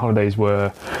pagan holidays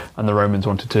were, and the Romans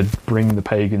wanted to bring the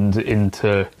pagans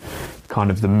into kind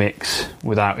of the mix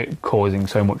without it causing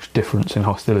so much difference in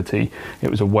hostility. It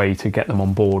was a way to get them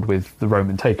on board with the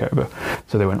Roman takeover.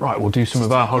 So they went, right, we'll do some of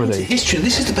our holidays. History.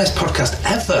 This is the best podcast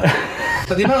ever.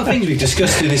 The amount of things we've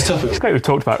discussed in this topic. It's great. We've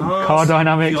talked about car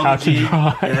dynamics, theology,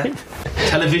 how to drive,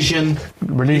 television,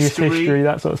 religious history,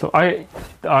 that sort of stuff.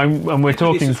 And we're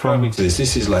talking from.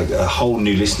 This is like a whole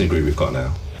new listener group we've got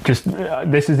now. Just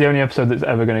this is the only episode that's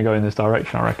ever going to go in this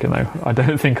direction, I reckon. Though I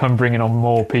don't think I'm bringing on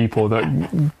more people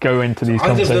that go into these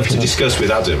conversations. I'd love to discuss with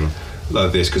Adam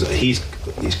like this, because he's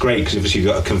great, because obviously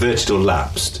you've got a converted or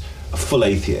lapsed, a full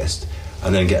atheist,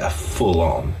 and then get a full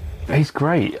on. He's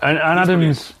great, and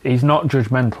Adam's he's not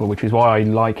judgmental, which is why I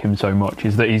like him so much.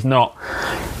 Is that he's not.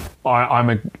 I'm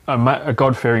a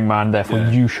God-fearing man, therefore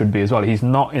you should be as well. He's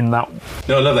not in that.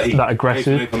 No, I love that. That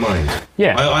aggressive. Mind.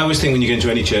 Yeah, I always think when you go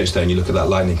into any church, there and you look at that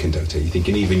lightning conductor, you're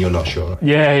thinking even you're not sure.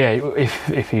 Yeah.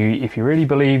 If you really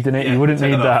believed in it, you wouldn't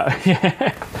need that.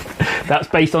 Yeah. That's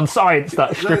based on science.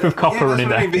 That strip of copper running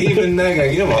down. But even they're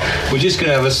going, you know what? We're just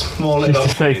going to have a small little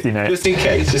safety net, just in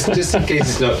case. Just in case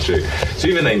it's not true. So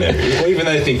even they know. Even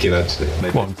they're thinking actually.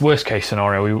 Maybe. Well, worst case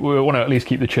scenario, we want to at least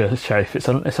keep the church safe. It's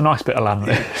a nice bit of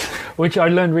land, which I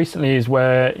learned recently is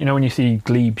where when you see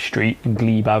Glebe Street and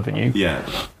Glebe Avenue. Yeah.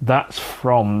 That's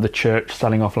from the church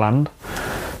selling off land.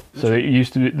 So it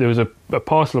used to be, there was a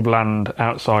parcel of land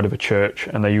outside of a church,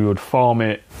 and you would farm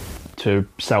it to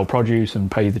sell produce and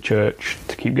pay the church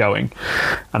to keep going,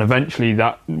 and eventually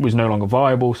that was no longer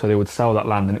viable, so they would sell that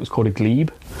land, and it was called a glebe.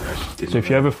 So if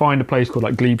you ever find a place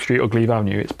called Glebe Street or Glebe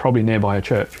Avenue, it's probably nearby a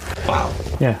church. Wow.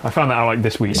 Yeah, I found that out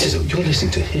this week. You're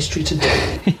listening to History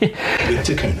Today with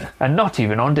Tacona, and not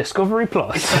even on Discovery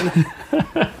Plus.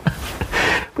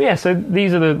 But yeah, so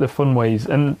these are the fun ways,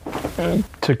 and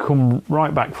to come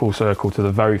right back full circle to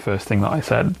the very first thing that I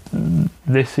said,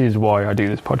 this is why I do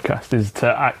this podcast, is to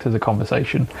act as a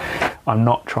conversation. I'm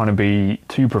not trying to be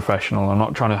too professional. I'm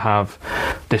not trying to have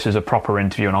this is a proper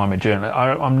interview and I'm a journalist.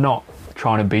 I'm not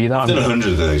trying to be that. I've done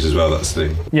 100 of those as well, that's the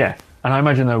thing. Yeah. And I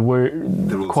imagine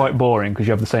they're quite boring because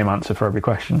you have the same answer for every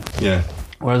question. Yeah.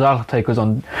 Whereas I'll take us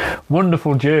on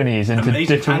wonderful journeys into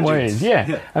amazing different tangents. ways.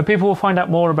 Yeah. And people will find out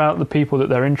more about the people that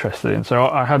they're interested in. So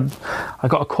I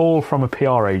got a call from a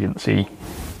PR agency,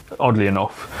 oddly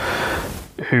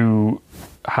enough, who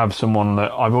have someone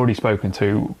that I've already spoken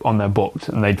to on their books,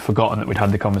 and they'd forgotten that we'd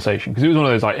had the conversation. Because it was one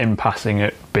of those, like, in passing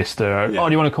at Bicester, oh, do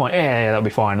you want to come on? Yeah, that'll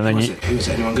be fine. And then Who's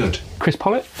anyone good? Chris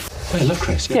Pollitt. Oh, I love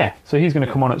Chris, yeah. So he's going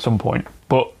to come on at some point.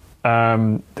 But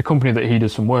the company that he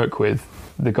does some work with,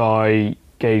 the guy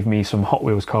gave me some Hot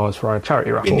Wheels cars for our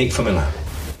charity raffle. Nick Familla.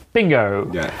 Bingo.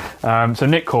 Yeah. So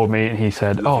Nick called me and he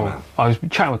said, I was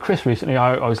chatting with Chris recently.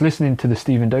 I was listening to the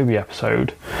Stephen Dobie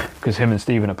episode because him and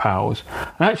Stephen are pals.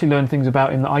 And I actually learned things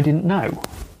about him that I didn't know,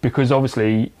 because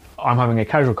obviously I'm having a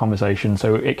casual conversation,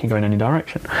 so it can go in any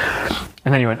direction.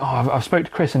 And then he went, I've spoke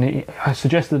to Chris and I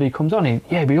suggested that he comes on.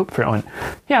 He'd be up for it. I went,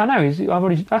 yeah, I know. I've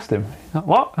already asked him. Like,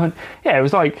 what? I went, yeah, it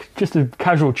was like just a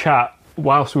casual chat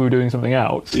whilst we were doing something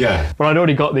else. Yeah. But I'd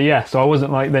already got the yes, so I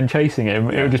wasn't like then chasing him.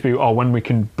 It would just be, when we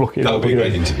can book it. That would be a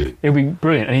great interview. It would be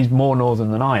brilliant. And he's more northern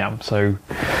than I am, so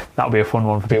that would be a fun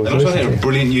one for people to listen to. And also a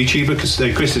brilliant YouTuber, because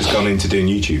Chris has gone into doing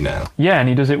YouTube now. Yeah, and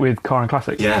he does it with Car and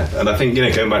Classic. Yeah, and I think,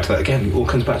 going back to that again, it all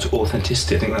comes back to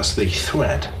authenticity. I think that's the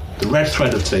thread. The red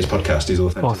thread of today's podcast is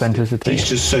authenticity. He's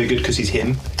just so good because he's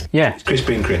him. Yeah. It's Chris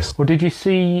being Chris. Well, did you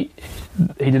see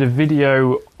he did a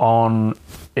video on,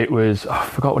 it was, I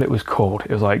forgot what it was called. It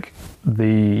was like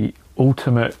the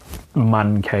ultimate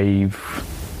man cave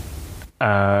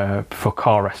for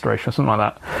car restoration or something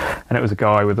like that. And it was a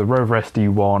guy with a Rover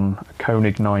SD1, a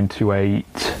Koenig 928,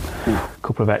 a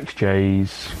couple of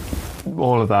XJs,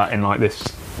 all of that in like this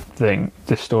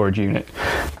storage unit.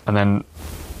 And then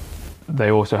they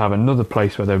also have another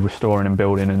place where they're restoring and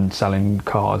building and selling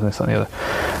cars and this and the other.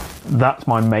 That's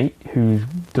my mate who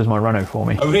does my Renault for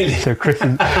me. Oh, really? So Chris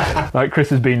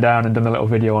has been down and done a little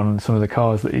video on some of the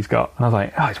cars that he's got. And I was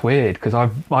like, it's weird, because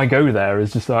I go there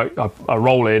as just like, I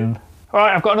roll in, all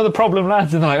right, I've got another problem,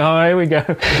 lads. And they're like, here we go.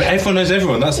 But everyone knows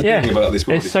everyone. That's the thing about this.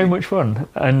 It's so much fun.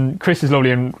 And Chris is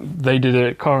lovely, and they did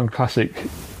a Car and Classic,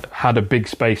 had a big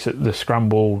space at the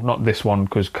Scramble, not this one,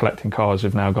 because Collecting Cars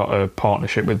have now got a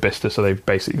partnership with Bicester, so they've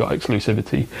basically got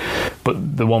exclusivity.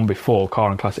 But the one before, Car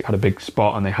and Classic, had a big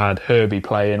spot, and they had Herbie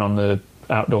playing on the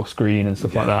outdoor screen and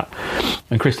stuff like that.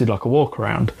 And Chris did like a walk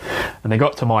around, and they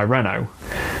got to my Renault,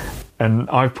 and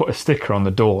I've put a sticker on the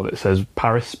door that says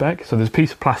Paris spec, so there's a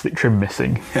piece of plastic trim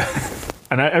missing.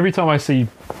 And every time I see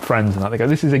friends and that, they go,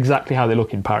 this is exactly how they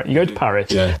look in Paris. You go to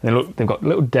Paris, and they've got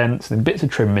little dents and bits of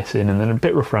trim missing, and then a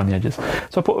bit rough around the edges.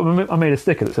 So I made a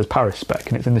sticker that says Paris spec,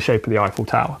 and it's in the shape of the Eiffel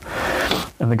Tower.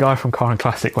 And the guy from Car and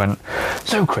Classic went,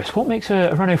 so Chris, what makes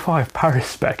a Renault 5 Paris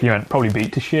spec? He went, probably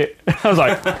beat to shit. I was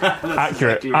like,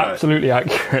 accurate, exactly right. Absolutely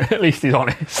accurate. At least he's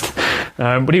honest.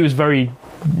 But he was very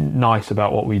nice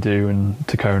about what we do and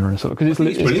Tacona and stuff, because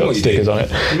it's got stickers on it.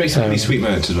 It makes some really sweet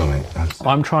moments as well, mate.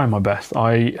 I'm trying my best.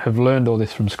 I have learned all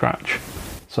this from scratch.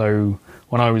 So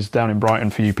when I was down in Brighton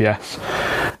for UPS,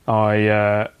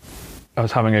 I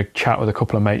was having a chat with a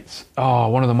couple of mates.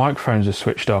 One of the microphones is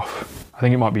switched off. I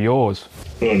think it might be yours.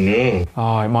 Oh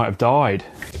no. It might have died.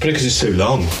 Probably because it's so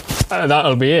long.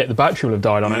 That'll be it. The battery will have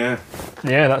died on it.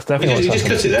 Yeah, that's definitely what's happened. You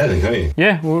just cut it there then, can't you?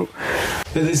 Yeah, well...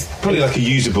 There's probably like a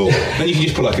usable... Then you can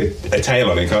just put like a tail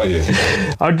on it, can't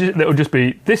you? It'll just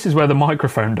be, this is where the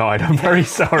microphone died. I'm very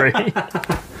sorry.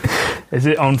 Is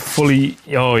it on fully...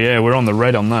 Oh, yeah, we're on the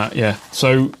red on that, yeah.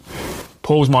 So,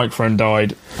 Paul's microphone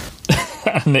died,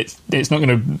 and it's not going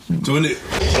to...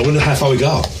 I wonder how far we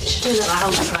got. You should do a little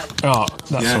outro. Oh,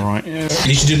 that's all right. Yeah.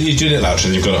 You should do a little outro,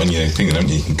 and you've got it on your thing, haven't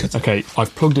you? You can cut it. Okay,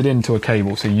 I've plugged it into a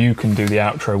cable, so you can do the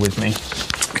outro with me.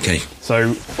 Okay.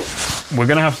 So, we're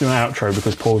going to have to do an outro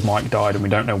because Paul's mic died, and we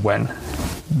don't know when.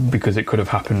 Because it could have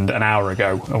happened an hour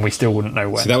ago, and we still wouldn't know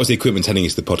when. So that was the equipment telling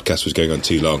us the podcast was going on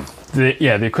too long.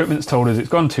 The equipment's told us it's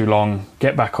gone too long,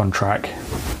 get back on track,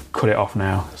 cut it off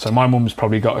now. So my mum's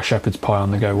probably got a shepherd's pie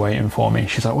on the go waiting for me.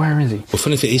 She's like, where is he? Well,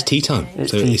 funny if it is tea time.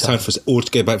 It's time for us all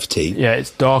to go back for tea. Yeah,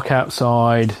 it's dark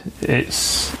outside.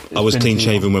 I was clean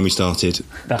shaven when we started.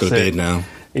 Got a beard now.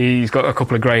 He's got a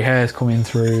couple of grey hairs coming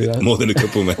through. More than a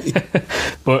couple, mate.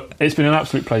 But it's been an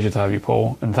absolute pleasure to have you,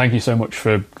 Paul. And thank you so much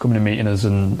for coming and meeting us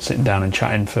and sitting down and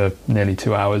chatting for nearly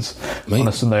 2 hours on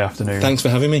a Sunday afternoon. Thanks for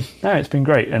having me. No, it's been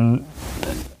great. And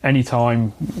any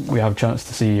time we have a chance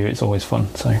to see you, it's always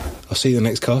fun. So I'll see you at the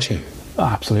next car show.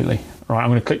 Absolutely. Right, I'm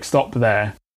going to click stop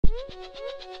there.